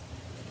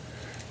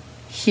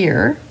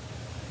here.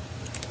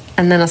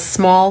 and then a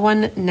small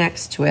one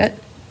next to it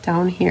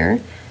down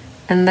here.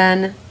 And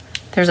then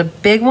there's a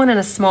big one and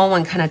a small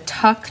one kind of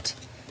tucked.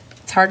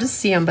 It's hard to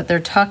see them, but they're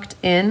tucked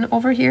in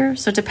over here.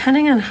 So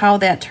depending on how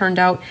that turned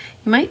out,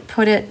 you might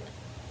put it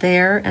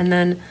there and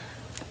then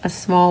a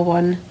small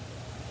one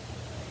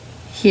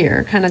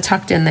here, kind of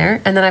tucked in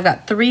there. And then I've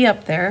got 3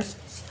 up there.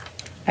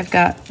 I've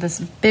got this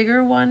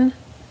bigger one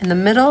in the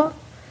middle.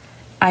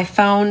 I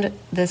found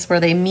this where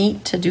they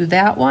meet to do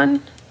that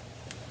one.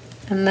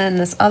 And then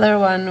this other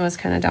one was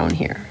kind of down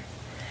here.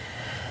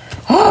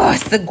 Oh,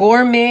 it's the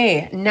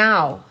gourmet.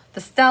 Now,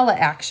 the Stella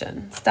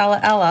action, Stella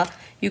Ella,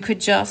 you could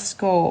just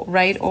go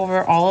right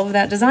over all of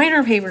that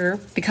designer paper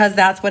because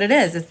that's what it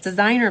is. It's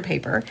designer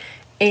paper.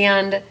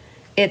 And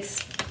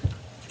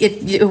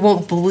it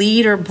won't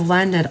bleed or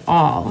blend at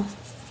all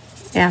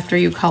after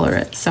you color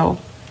it. So,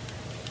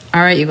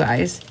 all right, you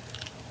guys.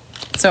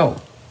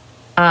 So,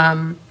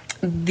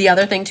 the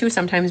other thing too,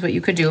 sometimes what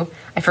you could do,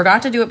 I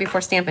forgot to do it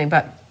before stamping,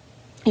 but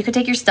you could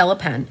take your Stella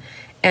pen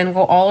and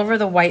go all over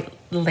the white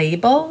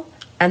label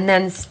and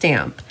then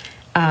stamp.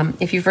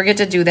 If you forget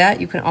to do that,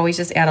 you can always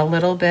just add a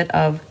little bit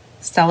of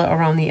Stella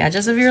around the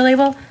edges of your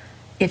label.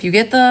 If you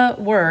get the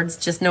words,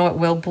 just know it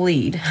will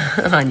bleed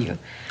on you.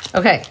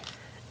 Okay,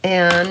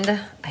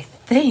 and I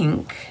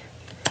think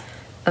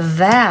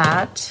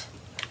that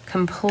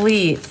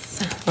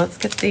completes, let's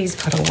get these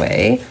put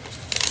away,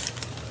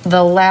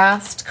 the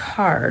last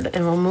card.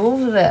 And we'll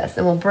move this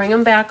and we'll bring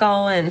them back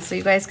all in so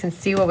you guys can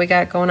see what we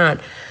got going on.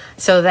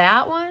 So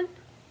that one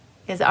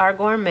is our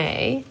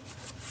gourmet,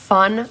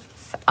 fun,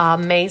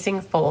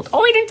 amazing fold.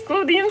 Oh, I didn't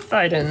glue the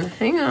inside in.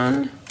 Hang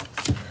on.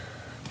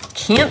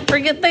 Can't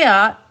forget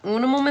that.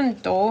 Un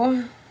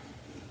momento.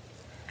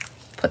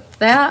 Put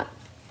that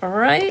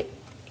right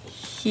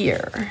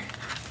here.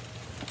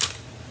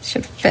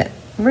 Should fit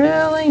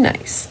really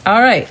nice.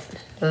 All right.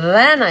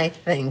 Then I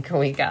think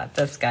we got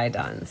this guy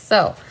done.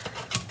 So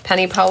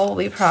Penny Powell will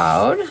be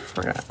proud.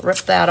 We're going to rip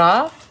that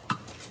off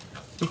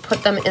and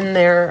put them in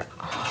their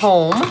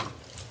home.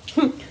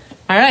 All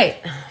right.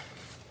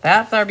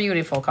 That's our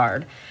beautiful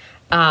card.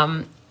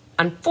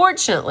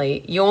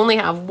 Unfortunately, you only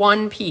have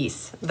one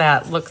piece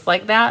that looks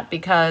like that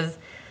because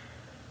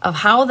of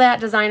how that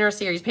designer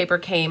series paper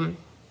came.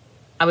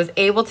 I was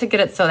able to get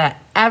it so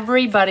that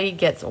everybody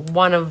gets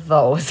one of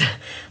those.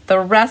 The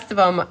rest of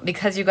them,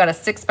 because you got a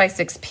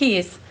 6x6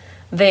 piece,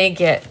 they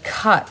get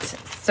cut.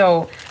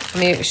 So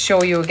let me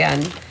show you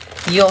again.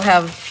 You'll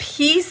have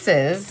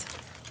pieces,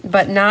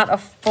 but not a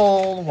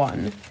full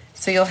one.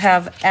 So you'll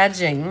have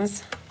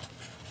edgings.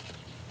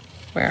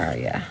 Where are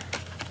you?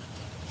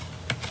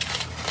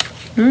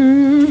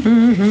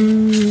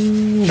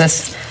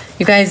 This,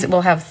 you guys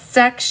will have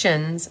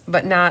sections,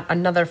 but not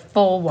another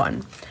full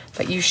one.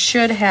 But you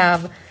should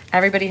have,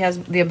 everybody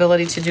has the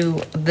ability to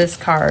do this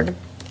card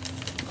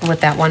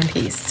with that one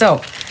piece.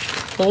 So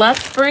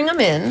let's bring them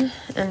in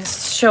and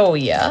show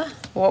you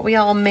what we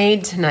all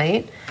made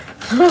tonight.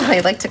 I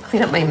like to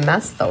clean up my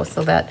mess though,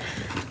 so that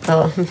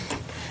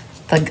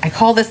I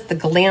call this the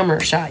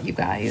glamour shot, you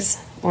guys,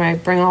 where I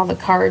bring all the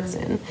cards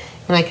in.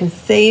 And I can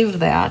save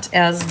that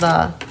as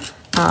the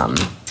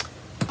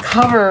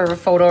cover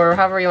photo, or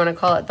however you want to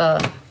call it,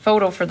 the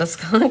photo for this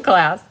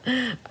class.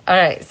 All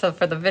right, so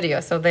for the video.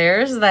 So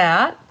there's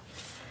that.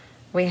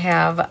 We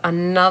have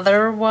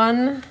another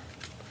one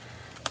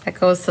that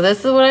goes, so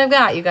this is what I've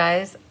got, you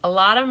guys. A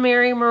lot of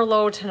Mary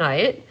Merlot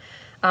tonight.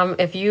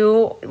 If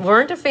you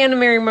weren't a fan of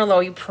Mary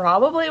Merlot, you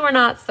probably were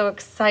not so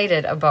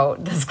excited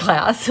about this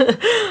class.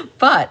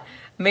 But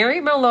Mary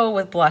Merlot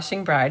with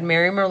Blushing Bride,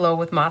 Mary Merlot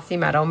with Mossy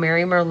Meadow,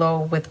 Mary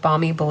Merlot with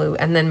Balmy Blue,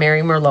 and then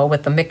Mary Merlot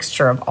with the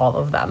mixture of all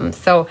of them.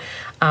 So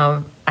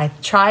I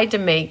tried to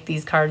make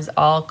these cards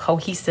all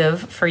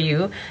cohesive for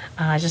you,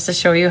 just to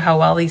show you how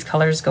well these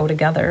colors go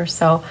together.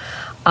 So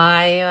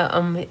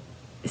I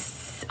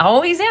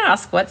always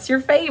ask, what's your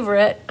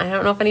favorite? I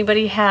don't know if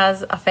anybody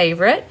has a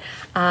favorite.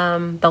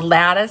 The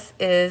lattice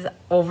is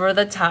over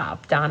the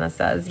top, Donna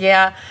says.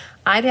 Yeah,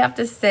 I'd have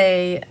to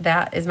say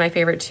that is my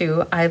favorite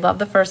too. I love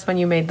the first one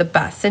you made the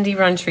best. Cindy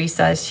Runtree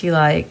says she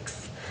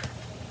likes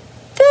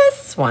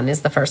this one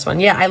is the first one.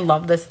 Yeah, I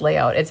love this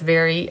layout. It's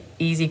very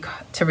easy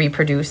to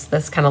reproduce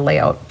this kind of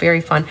layout. Very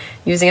fun.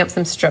 Using up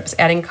some strips,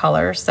 adding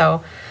color.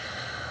 So,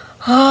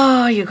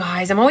 oh, you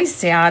guys, I'm always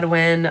sad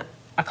when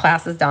a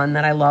class is done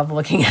that I love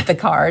looking at the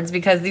cards,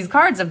 because these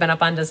cards have been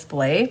up on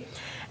display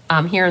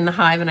here in the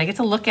Hive, and I get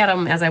to look at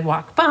them as I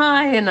walk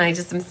by, and I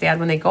just am sad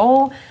when they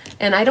go.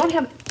 And I don't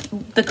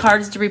have the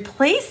cards to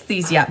replace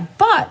these yet,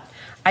 but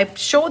I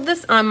showed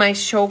this on my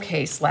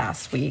showcase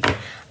last week.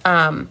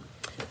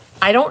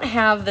 I don't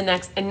have the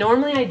next, and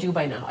normally I do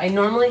by now. I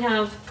normally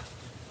have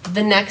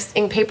the next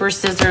ink, paper,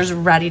 scissors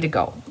ready to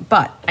go,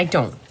 but I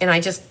don't. And I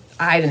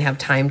didn't have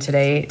time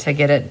today to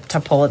get it, to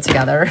pull it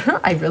together.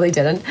 I really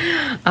didn't.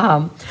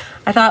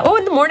 I thought, oh,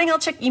 in the morning I'll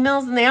check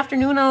emails, in the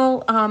afternoon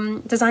I'll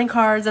design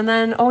cards, and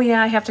then, oh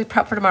yeah, I have to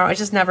prep for tomorrow. It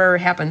just never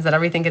happens that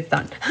everything gets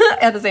done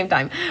at the same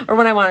time, or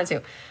when I want it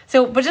to.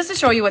 So, but just to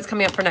show you what's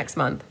coming up for next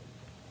month,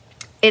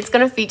 it's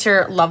gonna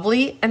feature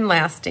Lovely and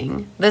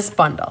Lasting, this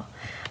bundle.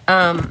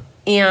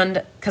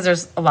 and because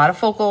there's a lot of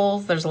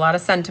focals, there's a lot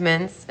of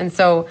sentiments, and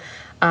so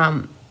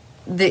and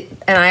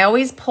I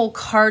always pull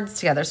cards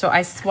together, so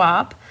I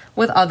swap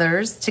with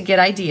others to get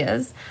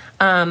ideas.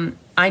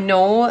 I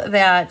know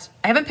that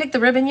I haven't picked the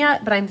ribbon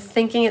yet, but I'm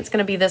thinking it's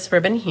going to be this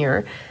ribbon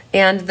here.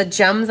 And the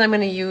gems I'm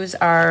going to use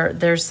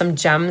there's some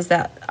gems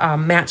that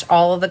match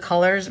all of the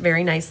colors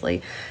very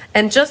nicely.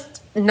 And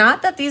just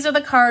not that these are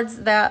the cards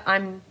that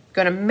I'm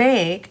going to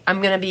make.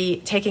 I'm going to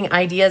be taking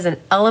ideas and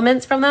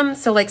elements from them.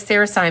 So like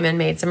Sarah Simon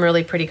made some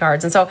really pretty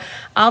cards. And so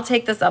I'll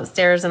take this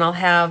upstairs and I'll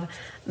have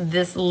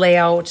this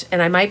layout,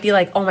 and I might be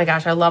like, oh my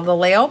gosh, I love the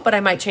layout, but I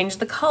might change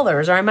the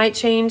colors, or I might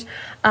change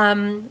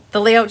the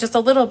layout just a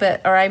little bit,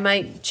 or I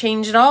might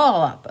change it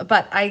all up.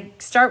 But I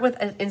start with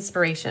an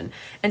inspiration.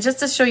 And just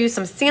to show you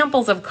some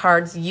samples of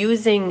cards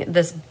using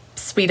this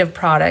suite of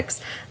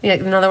products,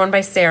 another one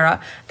by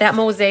Sarah, that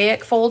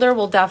mosaic folder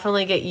will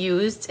definitely get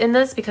used in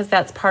this because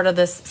that's part of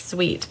this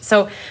suite.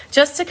 So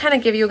just to kind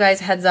of give you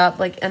guys heads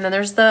up, and then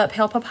there's the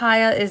pale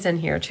papaya is in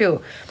here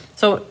too.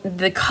 So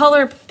the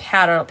color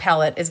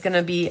palette is going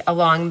to be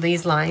along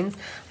these lines.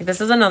 Like this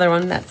is another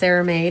one that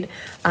Sarah made.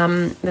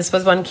 This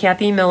was one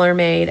Kathy Miller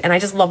made, and I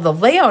just love the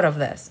layout of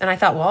this. And I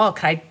thought, well,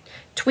 could I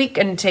tweak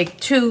and take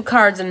 2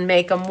 cards and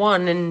make them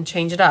 1 and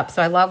change it up?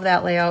 So I love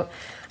that layout.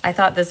 I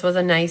thought this was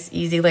a nice,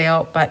 easy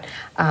layout, but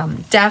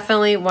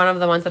definitely one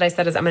of the ones that I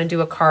said is I'm going to do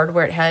a card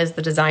where it has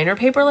the designer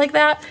paper like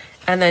that,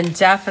 and then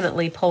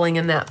definitely pulling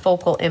in that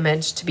focal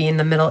image to be in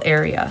the middle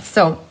area.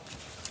 So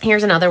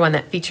here's another one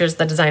that features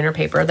the designer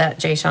paper that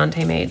Jay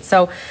Shante made.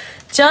 So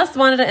just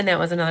wanted to, and that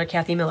was another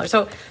Kathy Miller.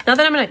 So not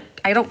that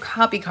I don't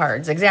copy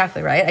cards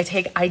exactly, right? I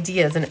take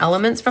ideas and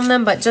elements from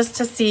them, but just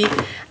to see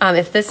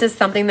if this is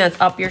something that's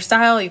up your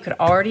style, you could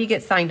already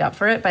get signed up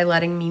for it by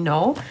letting me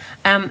know.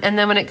 And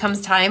then when it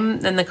comes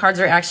time and the cards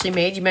are actually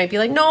made, you might be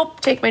like, nope,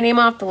 take my name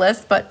off the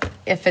list. But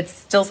if it's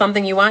still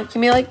something you want, you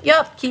can be like,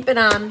 yep, keep it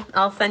on.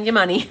 I'll send you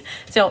money.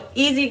 So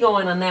easy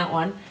going on that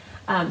one.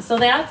 So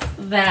that's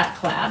that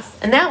class.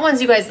 And that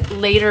one's you guys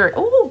later.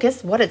 Oh,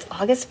 guess what? It's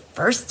August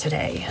 1st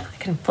today. I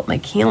can put my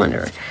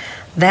calendar.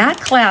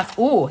 That class.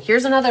 Oh,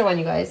 here's another one,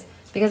 you guys.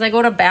 Because I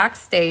go to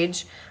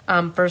Backstage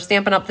for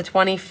Stampin' Up! The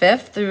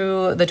 25th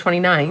through the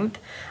 29th.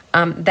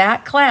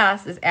 That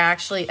class is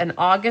actually an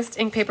August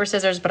ink, paper,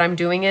 scissors, but I'm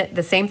doing it.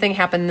 The same thing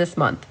happened this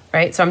month,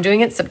 right? So I'm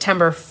doing it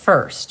September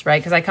 1st, right?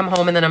 Because I come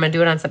home and then I'm going to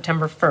do it on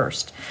September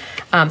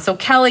 1st. So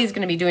Kelly's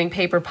going to be doing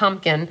Paper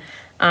Pumpkin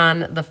on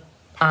the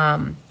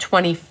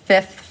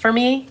 25th for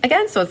me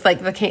again. So it's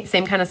like the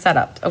same kind of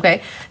setup.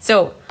 Okay.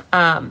 So,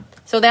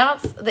 so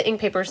that's the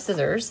ink, paper,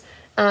 scissors.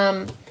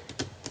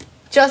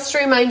 Just to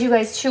remind you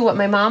guys too, what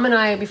my mom and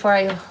I, before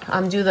I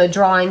do the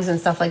drawings and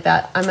stuff like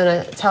that, I'm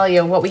going to tell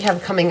you what we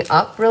have coming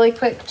up really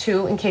quick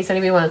too, in case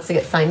anybody wants to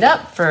get signed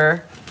up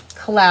for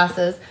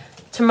classes.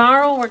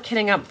 Tomorrow we're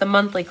kitting up the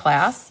monthly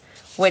class,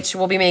 which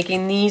we'll be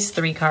making these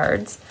 3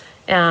 cards.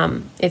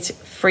 It's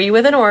free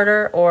with an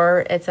order,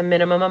 or it's a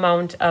minimum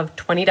amount of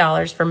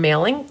 $20 for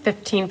mailing,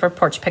 $15 for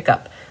porch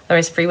pickup.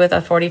 Otherwise, free with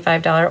a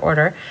 $45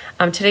 order.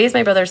 Today is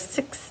my brother's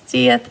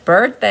 60th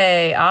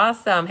birthday.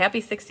 Awesome.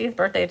 Happy 60th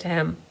birthday to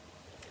him.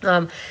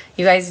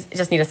 You guys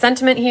just need a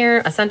sentiment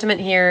here,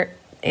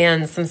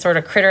 and some sort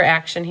of critter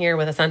action here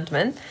with a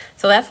sentiment.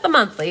 So that's the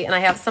monthly, and I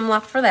have some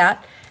left for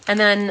that. And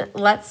then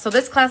so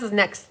this class is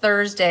next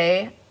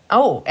Thursday.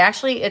 Oh,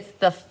 actually, it's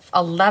the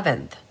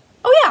 11th.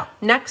 Oh yeah,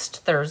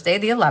 next Thursday,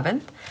 the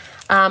 11th.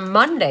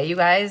 Monday, you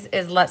guys,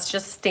 is Let's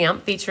Just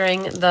Stamp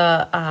featuring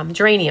the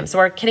geranium. So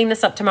we're kitting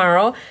this up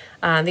tomorrow.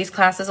 These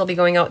classes will be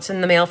going out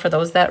in the mail for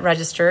those that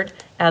registered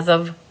as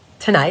of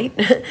tonight.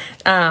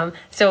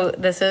 So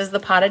this is the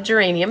potted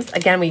geraniums.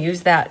 Again, we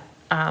use that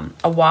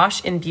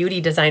Awash in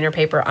Beauty designer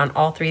paper on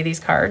all 3 of these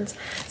cards.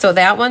 So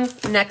that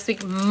one's next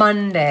week,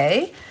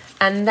 Monday.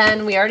 And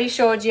then we already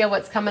showed you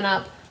what's coming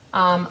up.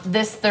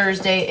 This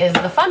Thursday is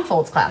the Fun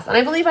Folds class. And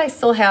I believe I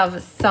still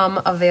have some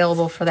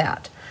available for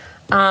that.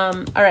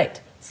 All right,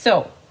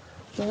 so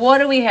what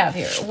do we have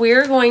here?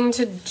 We're going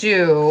to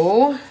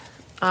do,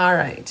 all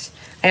right,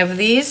 I have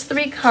these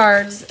 3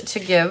 cards to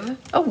give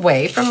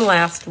away from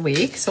last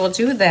week. So we'll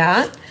do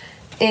that.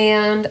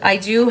 And I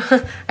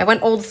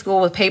went old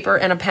school with paper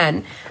and a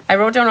pen. I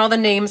wrote down all the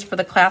names for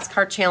the class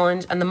card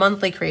challenge and the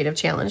monthly creative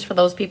challenge for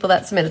those people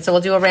that submitted. So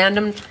we'll do a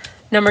random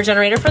number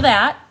generator for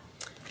that.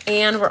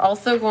 And we're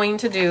also going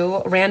to do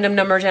a random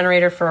number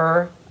generator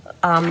for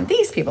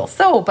these people.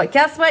 So, but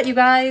guess what, you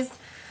guys?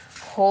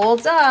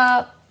 Hold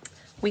up.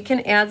 We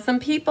can add some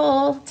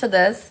people to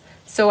this.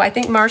 So I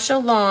think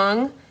Marsha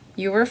Long,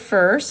 you were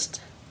first.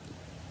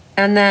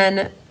 And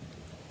then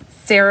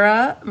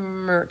Sarah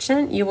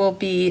Merchant, you will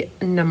be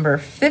number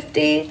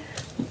 50.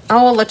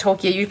 Oh,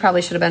 Latokia, you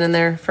probably should have been in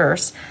there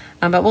first.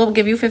 But we'll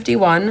give you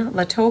 51.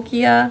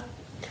 Latokia.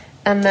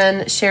 And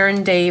then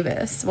Sharon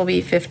Davis will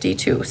be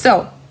 52.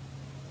 So,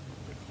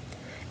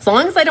 as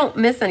long as I don't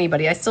miss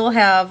anybody, I still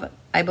have,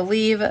 I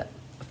believe,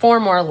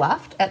 4 more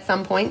left at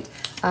some point.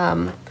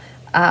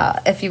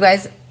 If you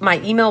guys, my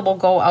email will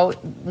go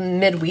out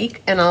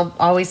midweek, and I'll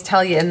always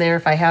tell you in there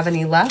if I have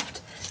any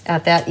left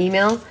at that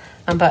email.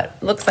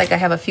 but looks like I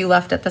have a few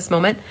left at this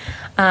moment.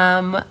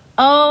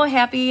 Oh,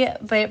 happy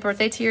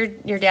birthday to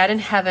your dad in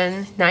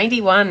heaven,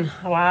 91.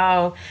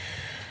 Wow.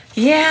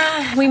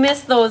 Yeah, we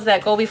miss those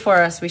that go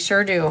before us. We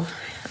sure do.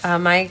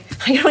 I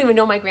don't even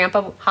know, my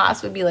grandpa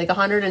Haas would be like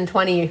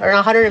 120 or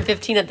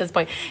 115 at this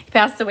point. He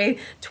passed away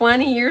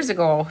 20 years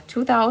ago,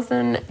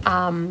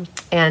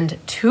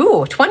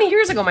 2002. 20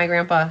 years ago, my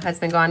grandpa has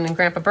been gone, and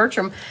Grandpa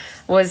Bertram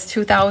was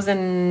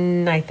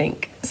 2000, I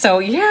think. So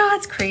yeah,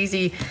 it's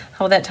crazy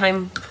how that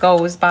time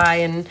goes by,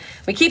 and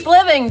we keep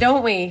living,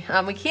 don't we?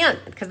 We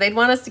can't, because they'd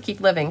want us to keep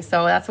living,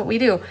 so that's what we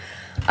do.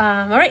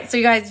 All right, so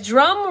you guys,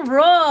 drum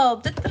roll.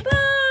 Da-da-da.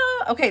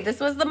 Okay, this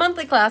was the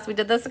monthly class. We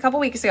did this a couple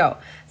weeks ago.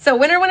 So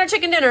winner, winner,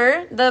 chicken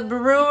dinner. The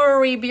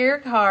brewery beer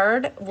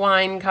card,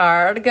 wine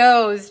card,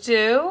 goes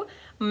to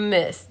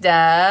Miss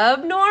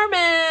Deb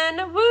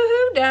Norman.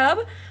 Woohoo, Deb.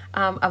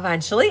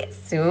 Eventually,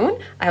 soon,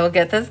 I will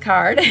get this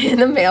card in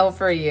the mail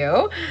for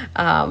you.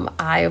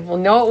 I will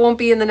know it won't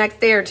be in the next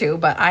day or two,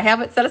 but I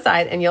have it set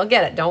aside, and you'll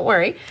get it. Don't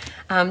worry.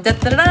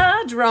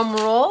 Drum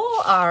roll.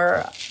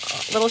 Our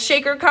little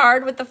shaker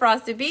card with the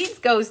frosted beads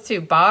goes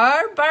to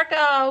Barb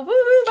Barca.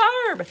 Woohoo,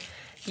 Barb.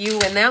 You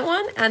win that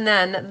one. And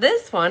then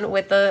this one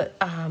with the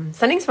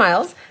sending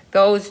smiles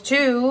goes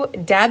to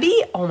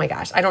Debbie. Oh my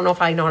gosh, I don't know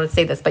if I know how to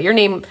say this, but your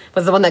name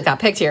was the one that got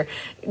picked here.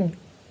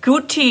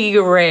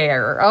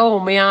 Gutierrez. Oh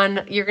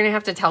man, you're going to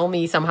have to tell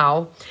me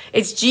somehow.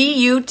 It's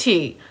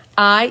Gutierrez.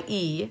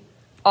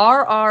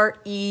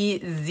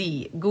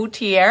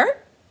 Gutierrez,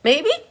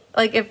 maybe?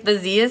 Like if the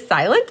Z is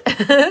silent.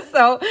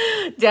 So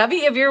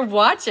Debbie, if you're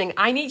watching,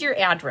 I need your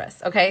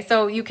address. Okay,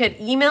 so you could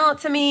email it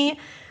to me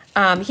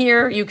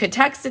here. You could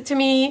text it to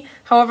me,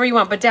 however you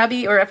want. But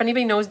Debbie, or if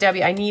anybody knows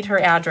Debbie, I need her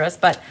address.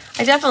 But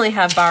I definitely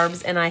have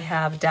Barb's and I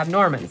have Deb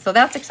Norman. So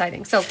that's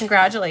exciting. So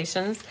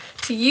congratulations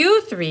to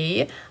you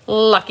three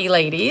lucky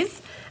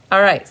ladies.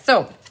 All right,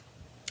 so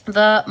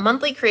the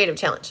monthly creative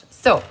challenge.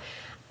 So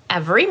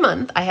every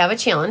month I have a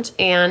challenge,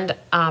 and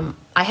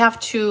I have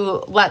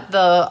to let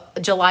the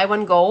July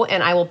one go,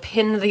 and I will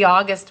pin the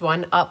August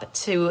one up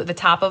to the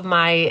top of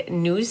my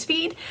news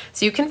feed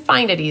so you can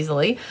find it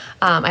easily.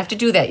 I have to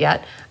do that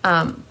yet,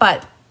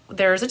 but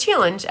there's a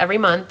challenge every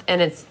month,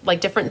 and it's like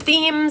different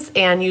themes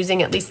and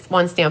using at least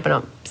one stamp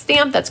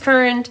that's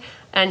current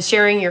and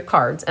sharing your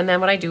cards. And then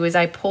what I do is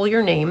I pull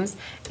your names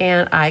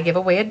and I give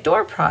away a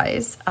door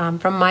prize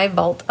from my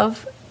vault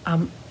of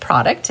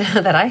product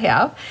that I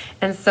have.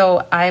 And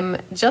so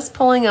I'm just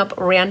pulling up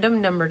random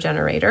number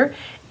generator,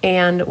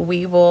 and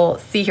we will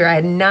see here. I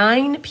had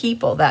 9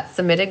 people that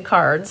submitted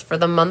cards for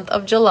the month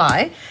of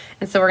July.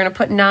 And so we're going to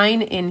put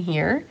 9 in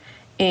here,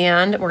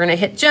 and we're going to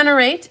hit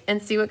generate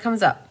and see what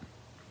comes up.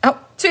 Oh,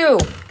 2,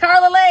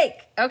 Carla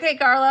Lake. Okay,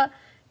 Carla,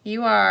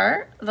 you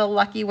are the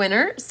lucky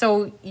winner.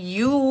 So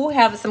you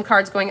have some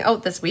cards going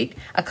out this week,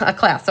 a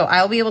class. So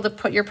I'll be able to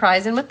put your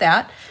prize in with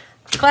that.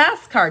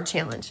 Class card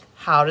challenge.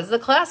 How does the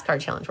class card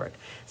challenge work?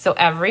 So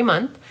every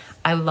month,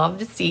 I love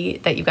to see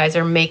that you guys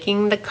are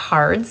making the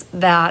cards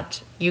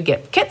that you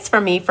get kits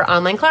from me for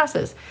online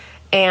classes.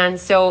 And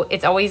so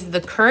it's always the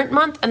current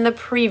month and the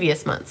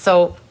previous month.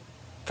 So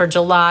for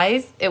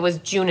July's, it was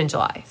June and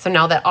July. So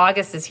now that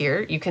August is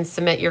here, you can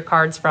submit your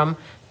cards from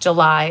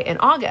July and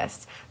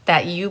August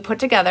that you put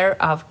together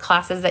of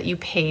classes that you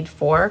paid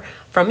for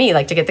from me,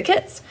 like to get the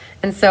kits.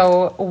 And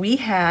so we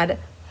had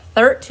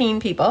 13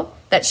 people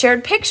that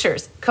shared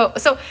pictures.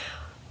 So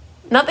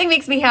nothing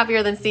makes me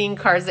happier than seeing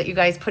cards that you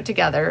guys put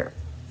together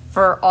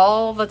for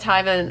all the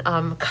time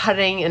and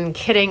cutting and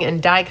kitting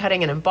and die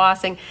cutting and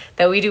embossing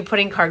that we do,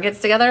 putting card kits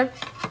together.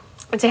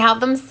 And to have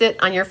them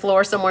sit on your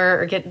floor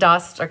somewhere or get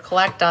dust or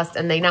collect dust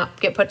and they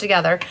not get put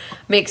together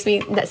makes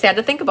me sad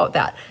to think about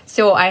that.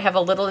 So I have a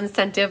little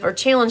incentive or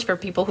challenge for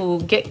people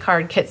who get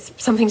card kits.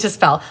 Something just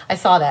fell. I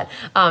saw that.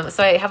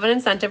 So I have an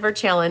incentive or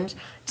challenge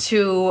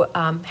to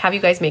have you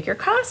guys make your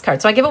class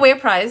card. So I give away a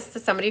prize to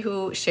somebody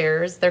who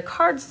shares their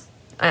cards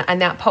on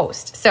that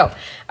post. So,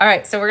 all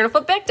right, so we're going to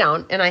flip back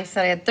down. And I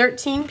said I had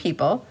 13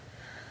 people.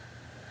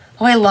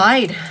 Oh, I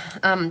lied.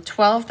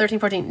 12, 13,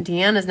 14.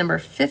 Deanna's number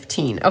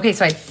 15. Okay,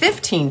 so I had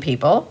 15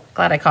 people.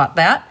 Glad I caught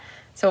that.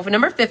 So for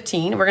number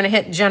 15, we're going to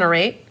hit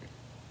generate.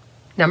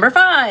 Number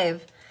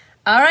 5.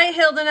 All right,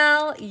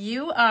 Hildenel,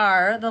 you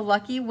are the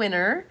lucky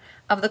winner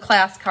of the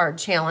class card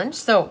challenge.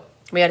 So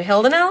we had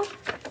Hildenel.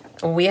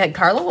 We had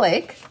Carla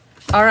Lake.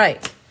 All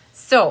right.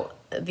 So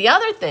the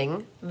other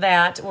thing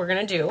that we're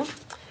going to do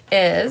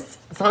is,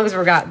 as long as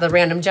we've got the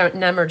random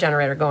number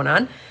generator going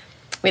on,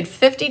 we had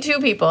 52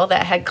 people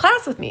that had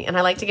class with me, and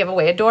I like to give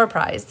away a door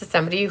prize to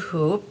somebody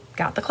who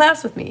got the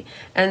class with me.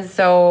 And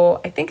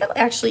so I think I'll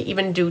actually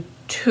even do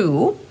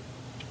 2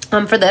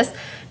 for this.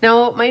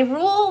 Now, my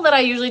rule that I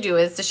usually do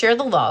is to share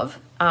the love.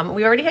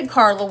 We already had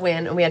Carla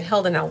win, and we had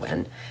Hilda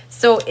win.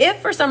 So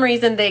if for some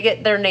reason they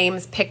get their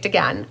names picked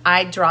again,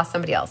 I draw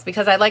somebody else,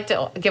 because I like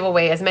to give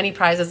away as many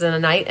prizes in a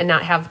night and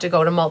not have to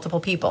go to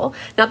multiple people.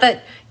 Not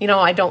that, you know,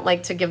 I don't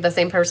like to give the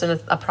same person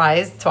a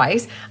prize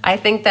twice. I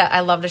think that I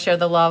love to share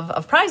the love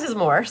of prizes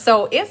more.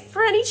 So if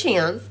for any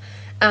chance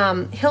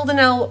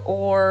Hildenell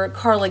or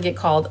Carla get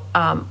called,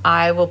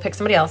 I will pick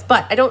somebody else.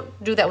 But I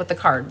don't do that with the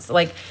cards.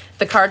 Like,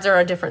 the cards are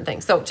a different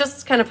thing. So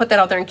just kind of put that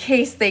out there in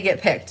case they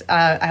get picked.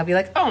 I'll be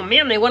like, oh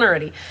man, they won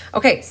already.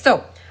 Okay,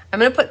 so I'm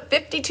going to put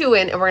 52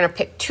 in, and we're going to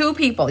pick 2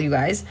 people, you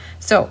guys.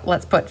 So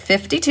let's put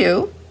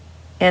 52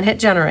 and hit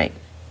generate.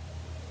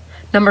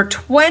 Number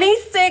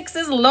 26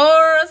 is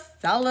Laura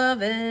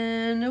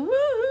Sullivan.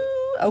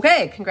 Woohoo!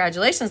 Okay,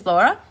 congratulations,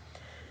 Laura.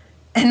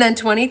 And then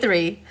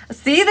 23.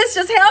 See, this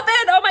just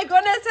happened. Oh my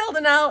goodness,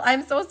 Hildenell.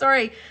 I'm so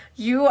sorry.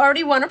 You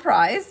already won a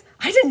prize.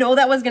 I didn't know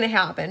that was going to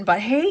happen, but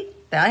hey,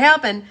 that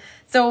happened.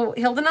 So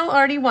Hildenell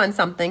already won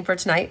something for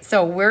tonight.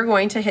 So we're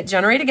going to hit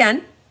generate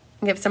again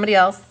and give somebody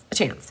else a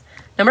chance.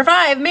 Number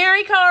 5,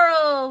 Mary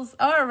Carls.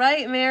 All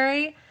right,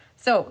 Mary.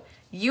 So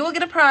you will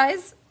get a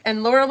prize,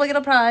 and Laura will get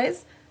a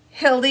prize.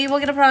 Hildy will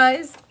get a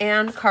prize,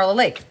 and Carla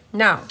Lake.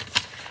 Now,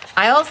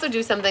 I also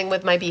do something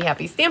with my Be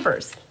Happy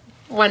Stampers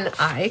when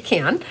I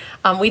can.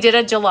 We did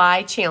a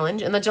July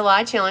challenge, and the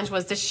July challenge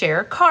was to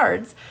share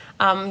cards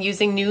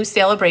using new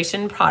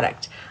sale-a-bration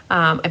product.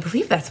 I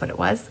believe that's what it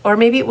was, or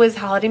maybe it was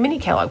holiday mini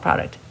catalog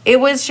product. It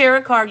was share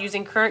a card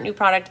using current new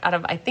product out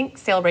of, I think,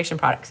 sale-a-bration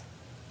products.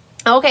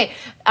 Okay,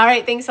 all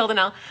right, thanks,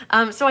 Hildenell.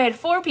 So I had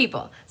 4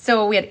 people.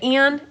 So we had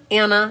Ann,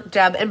 Anna,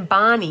 Deb, and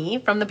Bonnie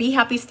from the Be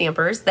Happy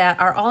Stampers that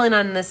are all in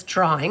on this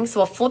drawing.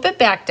 So we'll flip it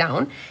back down,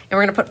 and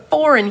we're going to put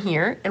 4 in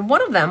here, and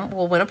one of them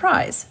will win a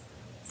prize.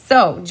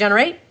 So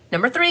generate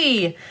number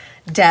 3.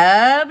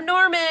 Deb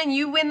Norman,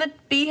 you win the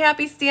Be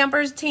Happy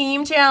Stampers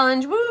Team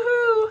Challenge.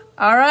 Woohoo!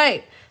 All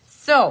right,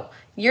 so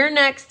your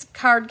next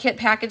card kit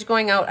package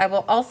going out, I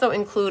will also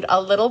include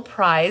a little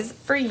prize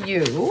for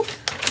you.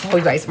 Oh,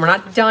 you guys, we're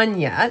not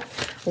done yet.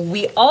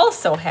 We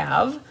also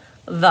have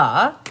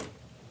the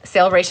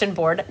sale-a-bration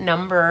board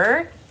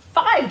number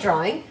 5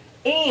 drawing,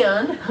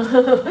 and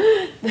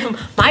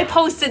my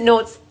Post-it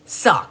notes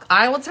suck.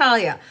 I will tell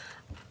you,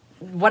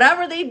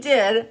 whatever they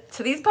did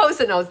to these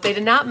Post-it notes, they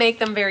did not make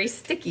them very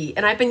sticky,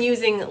 and I've been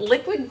using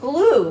liquid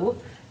glue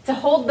to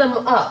hold them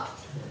up.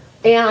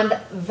 And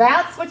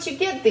that's what you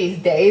get these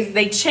days.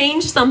 They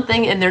change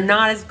something and they're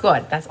not as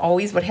good. That's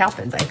always what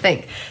happens, I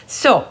think.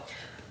 So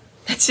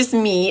that's just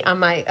me on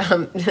my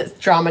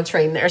drama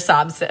train there,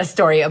 sob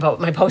story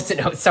about my Post-it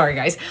notes. Sorry,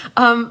 guys.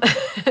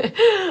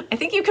 I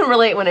think you can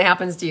relate when it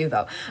happens to you,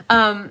 though.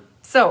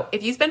 So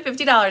if you spend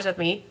 $50 with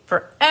me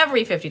for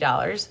every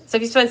 $50, so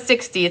if you spend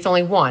 60, it's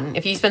only 1.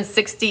 If you spend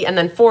 60 and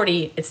then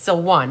 40, it's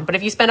still 1. But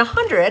if you spend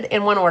 100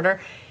 in one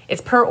order,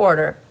 it's per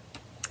order.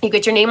 You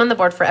get your name on the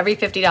board for every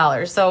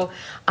 $50. So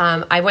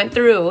I went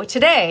through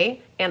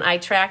today and I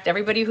tracked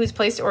everybody who's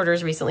placed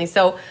orders recently.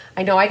 So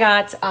I know I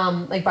got,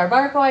 like Barb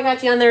Barco, I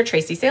got you on there.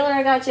 Tracy Saylor,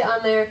 I got you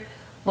on there.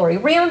 Lori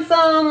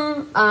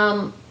Ransom.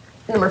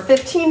 Number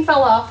 15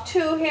 fell off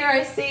too here,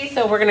 I see.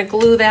 So we're going to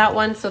glue that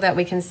one so that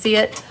we can see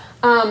it.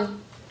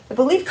 I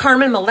believe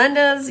Carmen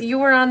Melendez, you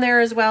were on there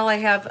as well.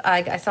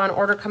 I saw an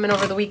order coming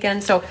over the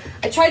weekend. So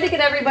I tried to get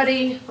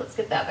everybody. Let's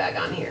get that back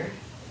on here.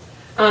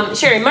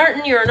 Sherry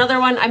Martin, you're another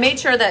one. I made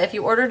sure that if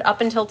you ordered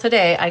up until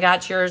today, I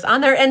got yours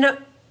on there, and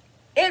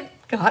it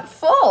got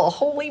full.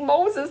 Holy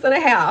Moses and a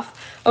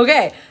half.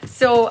 Okay,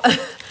 so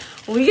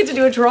we get to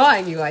do a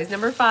drawing, you guys.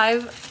 Number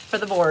 5 for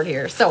the board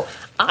here. So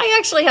I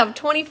actually have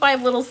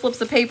 25 little slips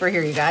of paper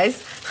here, you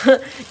guys.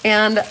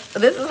 And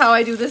this is how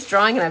I do this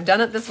drawing, and I've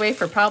done it this way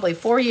for probably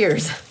 4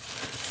 years.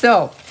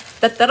 So,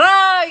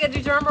 da-da-da, you gotta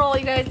do drum roll,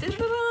 you guys.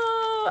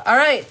 Da-da-da. All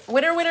right,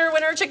 winner, winner,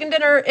 winner, chicken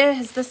dinner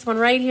is this one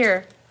right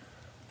here.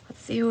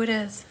 Let's see who it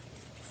is.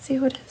 Let's see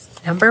who it is.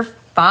 Number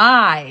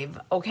 5.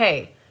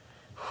 Okay.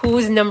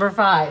 Who's number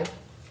 5?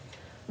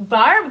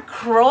 Barb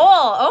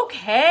Kroll.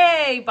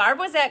 Okay. Barb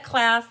was at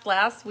class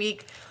last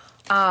week,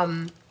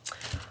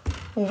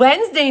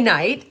 Wednesday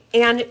night,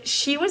 and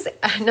she was,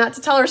 not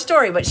to tell her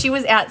story, but she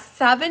was at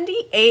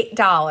 $78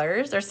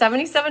 or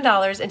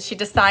 $77, and she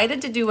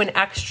decided to do an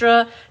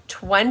extra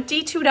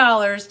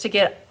 $22 to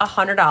get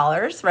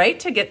 $100, right?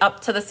 To get up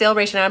to the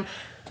sale-a-bration item.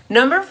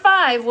 Number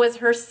 5 was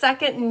her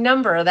second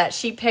number that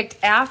she picked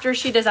after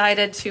she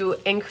decided to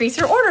increase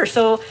her order.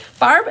 So,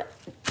 Barb,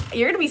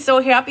 you're going to be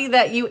so happy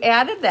that you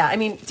added that. I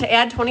mean, to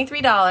add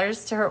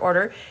 $23 to her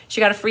order,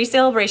 she got a free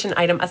sale-a-bration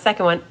item, a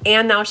second one,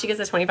 and now she gets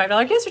a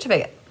 $25 gift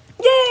certificate.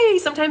 Yay!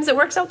 Sometimes it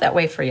works out that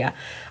way for you.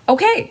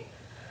 Okay.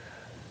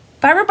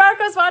 Barbara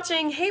Barco's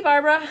watching. Hey,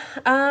 Barbara.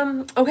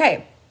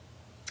 Okay.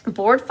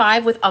 Board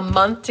 5 with a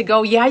month to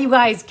go. Yeah, you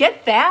guys,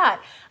 get that.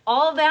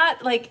 All that,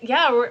 like,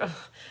 yeah,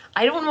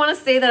 I don't want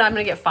to say that I'm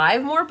going to get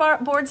 5 more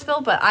boards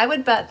filled, but I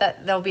would bet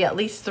that there'll be at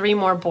least 3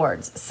 more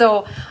boards.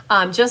 So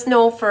just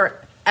know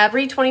for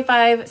every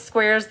 25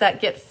 squares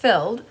that get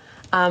filled,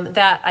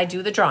 that I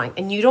do the drawing.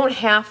 And you don't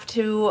have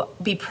to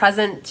be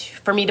present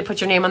for me to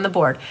put your name on the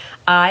board.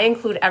 I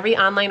include every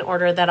online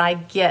order that I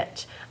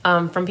get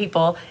from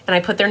people, and I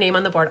put their name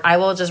on the board, I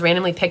will just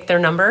randomly pick their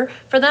number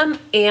for them.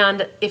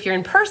 And if you're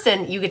in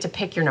person, you get to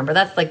pick your number.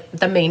 That's like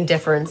the main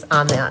difference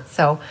on that.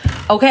 So,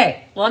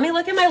 okay, well, let me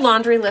look at my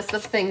laundry list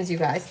of things, you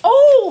guys.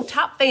 Oh,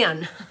 Top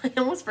Fan. I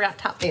almost forgot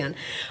Top Fan.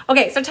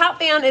 Okay, so Top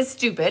Fan is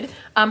stupid.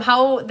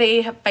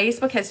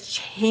 Facebook has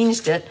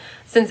changed it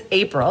since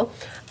April.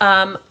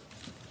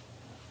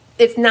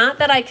 It's not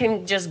that I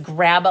can just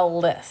grab a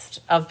list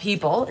of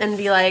people and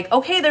be like,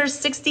 okay, there's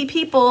 60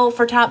 people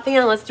for Top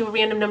Fan. Let's do a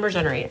random number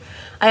generator.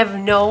 I have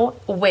no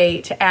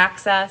way to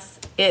access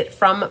it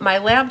from my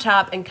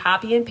laptop and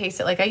copy and paste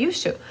it like I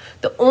used to.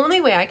 The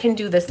only way I can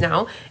do this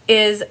now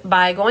is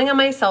by going on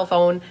my cell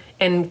phone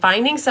and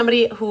finding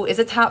somebody who is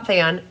a Top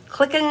Fan,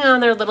 clicking on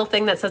their little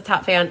thing that says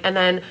Top Fan, and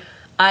then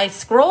I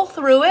scroll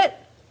through it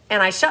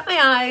and I shut my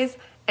eyes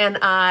and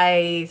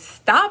I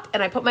stop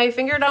and I put my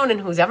finger down,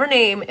 and whosever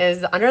name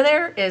is under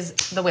there is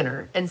the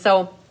winner. And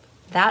so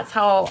that's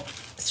how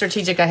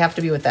strategic I have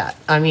to be with that.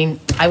 I mean,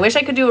 I wish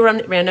I could do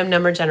a random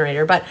number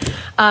generator, but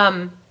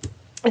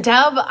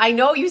Deb, I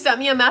know you sent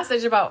me a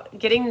message about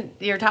getting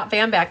your Top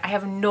Fan back. I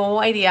have no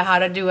idea how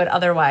to do it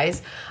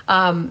otherwise.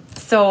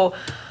 So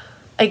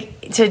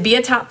like, to be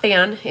a Top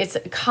Fan, it's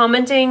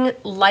commenting,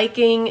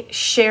 liking,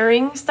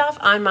 sharing stuff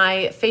on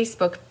my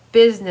Facebook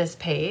business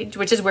page,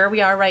 which is where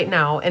we are right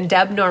now. And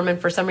Deb Norman,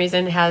 for some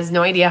reason, has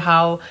no idea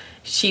how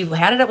she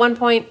had it at one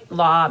point,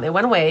 it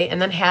went away,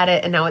 and then had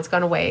it, and now it's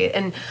gone away.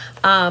 And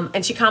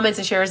she comments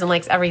and shares and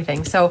likes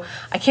everything. So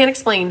I can't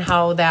explain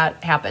how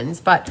that happens,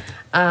 but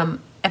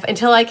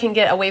until I can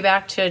get a way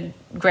back to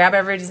grab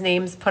everybody's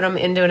names, put them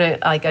into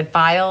a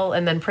file,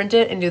 and then print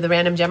it and do the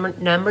random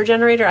number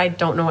generator, I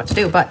don't know what to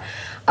do. But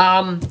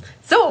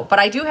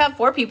I do have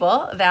 4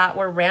 people that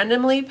were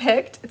randomly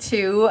picked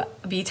to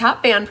be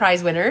Top Fan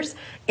prize winners,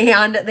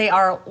 and they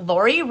are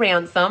Lori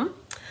Ransom,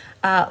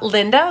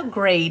 Linda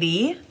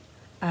Grady,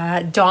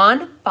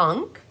 Dawn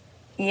Funk,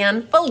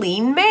 and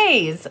Feline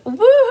Mays.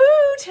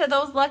 Woohoo to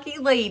those lucky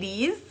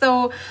ladies.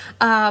 So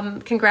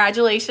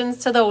congratulations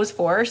to those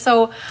 4.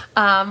 So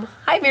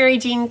hi, Mary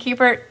Jean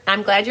Keepert.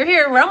 I'm glad you're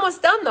here. We're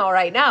almost done though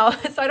right now.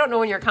 So I don't know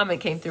when your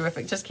comment came through, if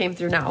it just came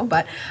through now.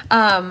 But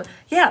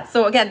yeah,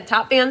 so again,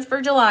 Top Fans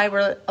for July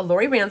were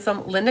Lori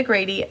Ransom, Linda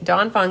Grady,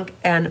 Dawn Funk,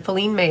 and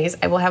Feline Mays.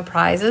 I will have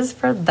prizes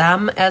for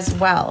them as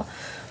well.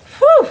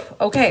 Whew,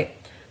 okay.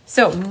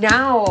 So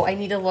now I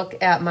need to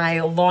look at my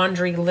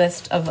laundry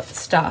list of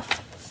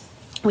stuff.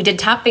 We did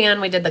Top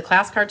Fan, we did the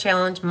class card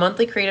challenge,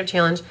 monthly creative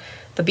challenge,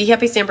 the Be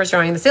Happy Stampers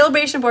drawing, the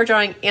sale-a-bration board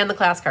drawing, and the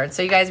class cards.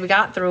 So you guys, we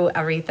got through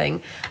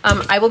everything.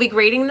 I will be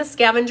grading the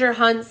scavenger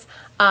hunts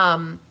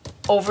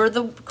over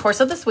the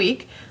course of this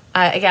week.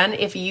 Again,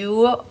 if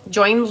you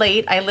joined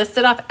late, I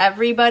listed off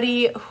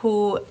everybody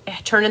who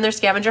turned in their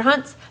scavenger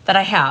hunts that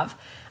I have.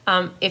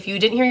 If you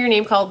didn't hear your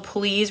name called,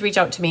 please reach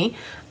out to me.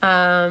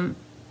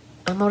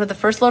 Unloaded the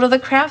first load of the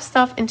craft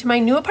stuff into my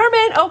new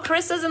apartment. Oh,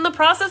 Carissa's in the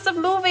process of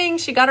moving.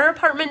 She got her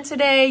apartment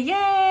today.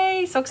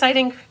 Yay! So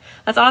exciting.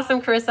 That's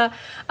awesome, Carissa.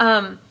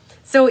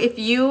 So if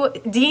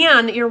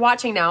Deanne, you're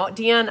watching now.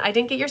 Deanne, I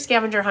didn't get your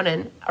scavenger hunt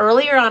in.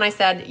 Earlier on, I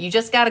said you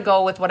just got to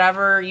go with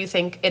whatever you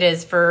think it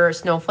is for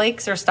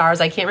snowflakes or stars.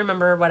 I can't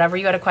remember, whatever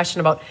you had a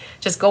question about.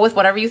 Just go with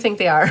whatever you think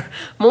they are.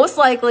 Most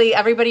likely,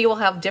 everybody will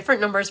have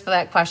different numbers for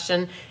that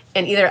question,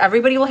 and either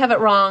everybody will have it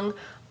wrong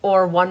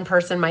or one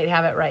person might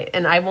have it right.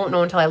 And I won't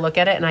know until I look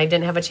at it, and I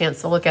didn't have a chance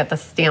to look at the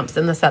stamps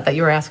in the set that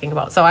you were asking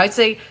about. So I'd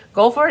say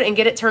go for it and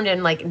get it turned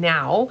in like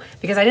now,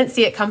 because I didn't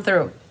see it come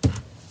through.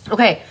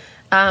 Okay,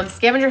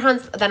 scavenger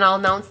hunts, then I'll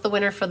announce the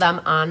winner for them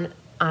on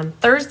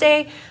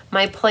Thursday.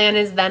 My plan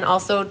is then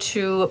also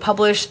to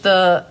publish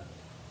the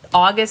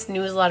August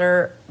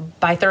newsletter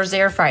by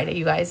Thursday or Friday,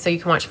 you guys, so you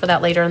can watch for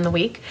that later in the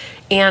week.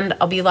 And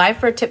I'll be live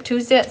for a Tip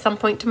Tuesday at some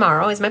point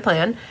tomorrow is my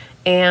plan.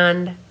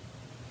 And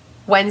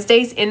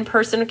Wednesday's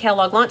in-person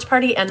catalog launch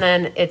party, and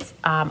then it's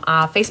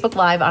Facebook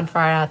Live on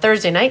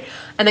Thursday night,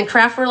 and then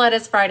Craft Roulette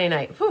is Friday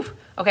night. Whew.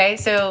 Okay,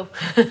 so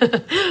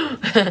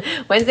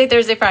Wednesday,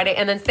 Thursday, Friday,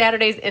 and then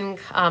Saturday's in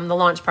the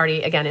launch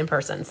party again in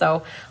person.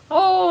 So,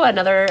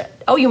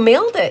 you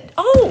mailed it.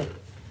 Oh,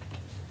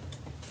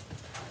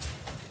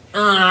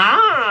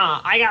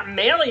 I got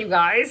mail, you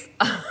guys.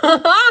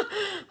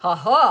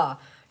 Ha.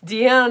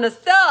 Deanna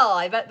Estelle,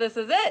 I bet this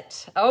is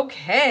it.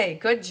 Okay,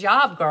 good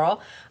job,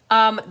 girl.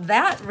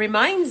 That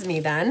reminds me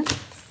then,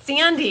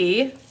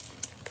 Sandy,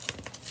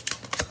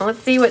 let's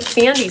see what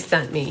Sandy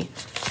sent me,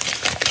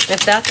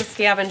 if that's a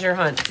scavenger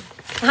hunt.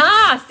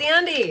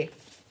 Sandy,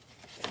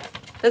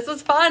 this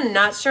was fun.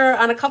 Not sure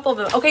on a couple of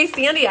them. Okay,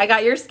 Sandy, I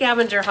got your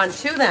scavenger hunt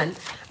too then.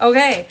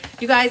 Okay,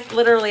 you guys,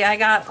 literally, I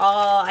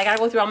gotta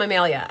go through all my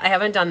mail yet. I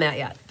haven't done that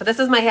yet, but this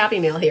is my happy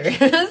mail here.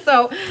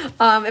 So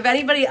if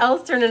anybody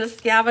else turned in a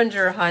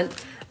scavenger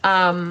hunt,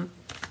 and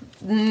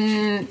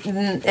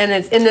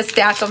it's in the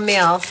stack of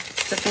mail,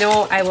 just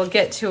know I will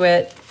get to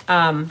it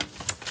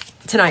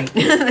tonight.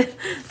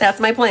 That's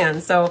my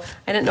plan. So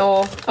I didn't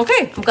know.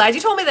 Okay, I'm glad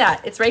you told me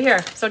that. It's right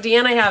here. So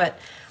Deanne, I have it.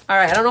 All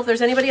right, I don't know if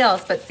there's anybody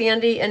else, but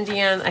Sandy and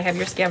Deanne, I have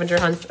your scavenger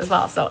hunts as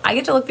well. So I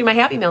get to look through my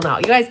happy mail now.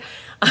 You guys,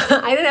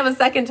 I didn't have a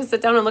second to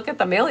sit down and look at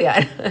the mail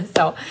yet.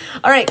 So,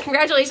 all right,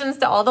 congratulations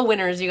to all the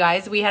winners, you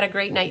guys. We had a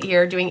great night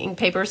here doing ink,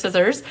 paper,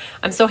 scissors.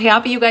 I'm so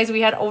happy, you guys.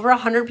 We had over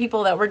 100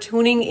 people that were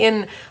tuning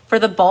in for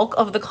the bulk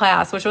of the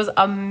class, which was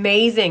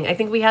amazing. I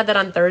think we had that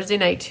on Thursday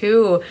night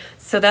too.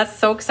 So that's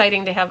so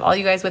exciting to have all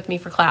you guys with me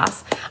for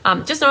class.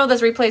 Just know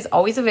this replay is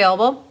always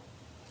available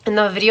in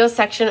the video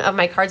section of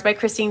my Cards by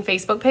Christine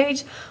Facebook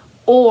page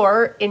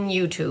or in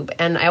YouTube.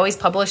 And I always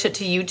publish it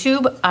to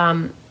YouTube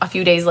a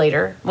few days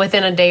later,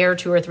 within a day or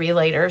 2 or 3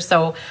 later.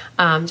 So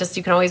just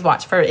you can always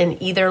watch for it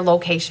in either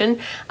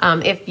location.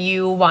 If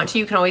you want to,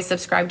 you can always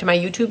subscribe to my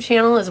YouTube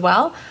channel as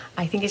well.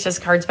 I think it's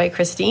just Cards by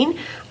Christine.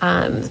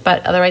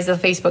 But otherwise the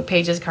Facebook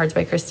page is Cards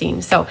by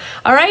Christine. So,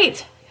 all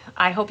right.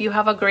 I hope you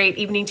have a great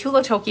evening too,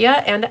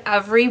 Latokia, and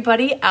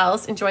everybody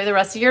else. Enjoy the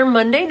rest of your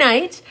Monday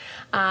night.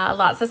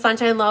 Lots of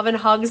sunshine, love, and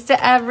hugs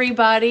to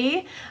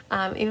everybody.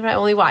 Even if I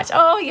only watch.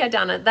 Oh, yeah,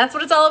 Donna. That's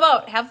what it's all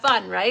about. Have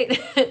fun, right?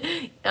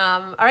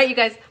 All right, you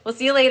guys. We'll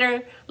see you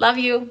later. Love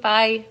you.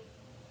 Bye.